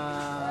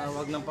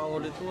wag nang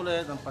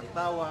paulit-ulit ang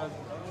pagtawag.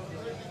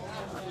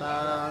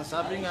 At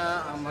sabi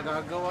nga, ang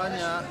magagawa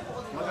niya,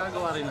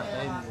 magagawa rin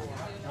natin.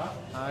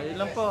 Yun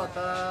lang po at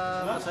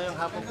masayang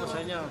hapon po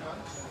sa inyo.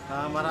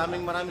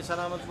 Maraming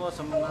salamat po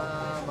sa mga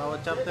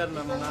bawat chapter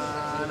na mga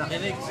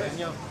nakinig sa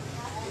inyo.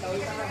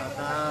 At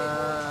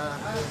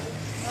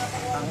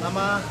ang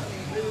Ama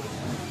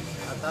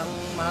at ang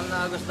mahal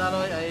na Agos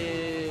Daloy ay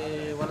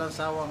walang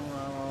sawang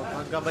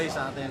paggabay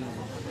sa atin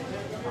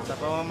sa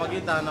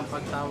pamamagitan ng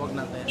pagtawag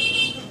natin.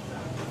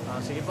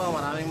 Sige po,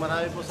 maraming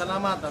po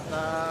salamat at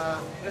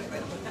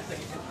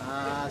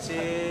si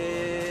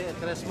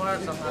Tres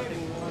Mars, ang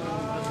ating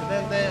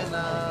presidente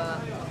na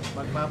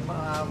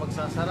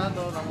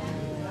magsasarado ng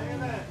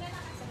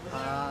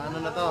ano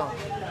na to,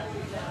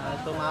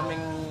 itong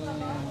aming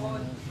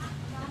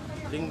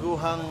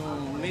lingguhang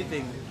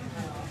meeting.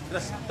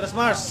 Tres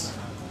Mars!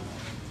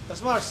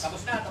 Tapos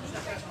na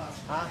Tres Mars.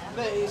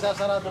 Hindi,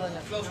 isasarado na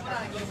niya. Close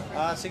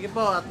na. Sige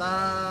po, at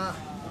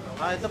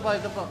ito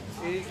po.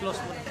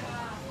 I-close mo.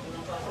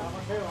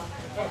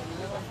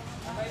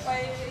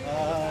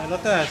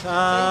 Lotes,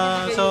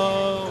 so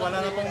wala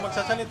na pong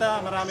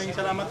magsasalita. Maraming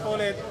salamat po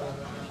ulit.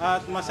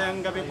 At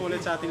masayang gabi po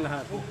ulit sa ating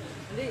lahat.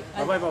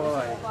 Bye-bye po,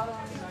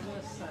 bye-bye.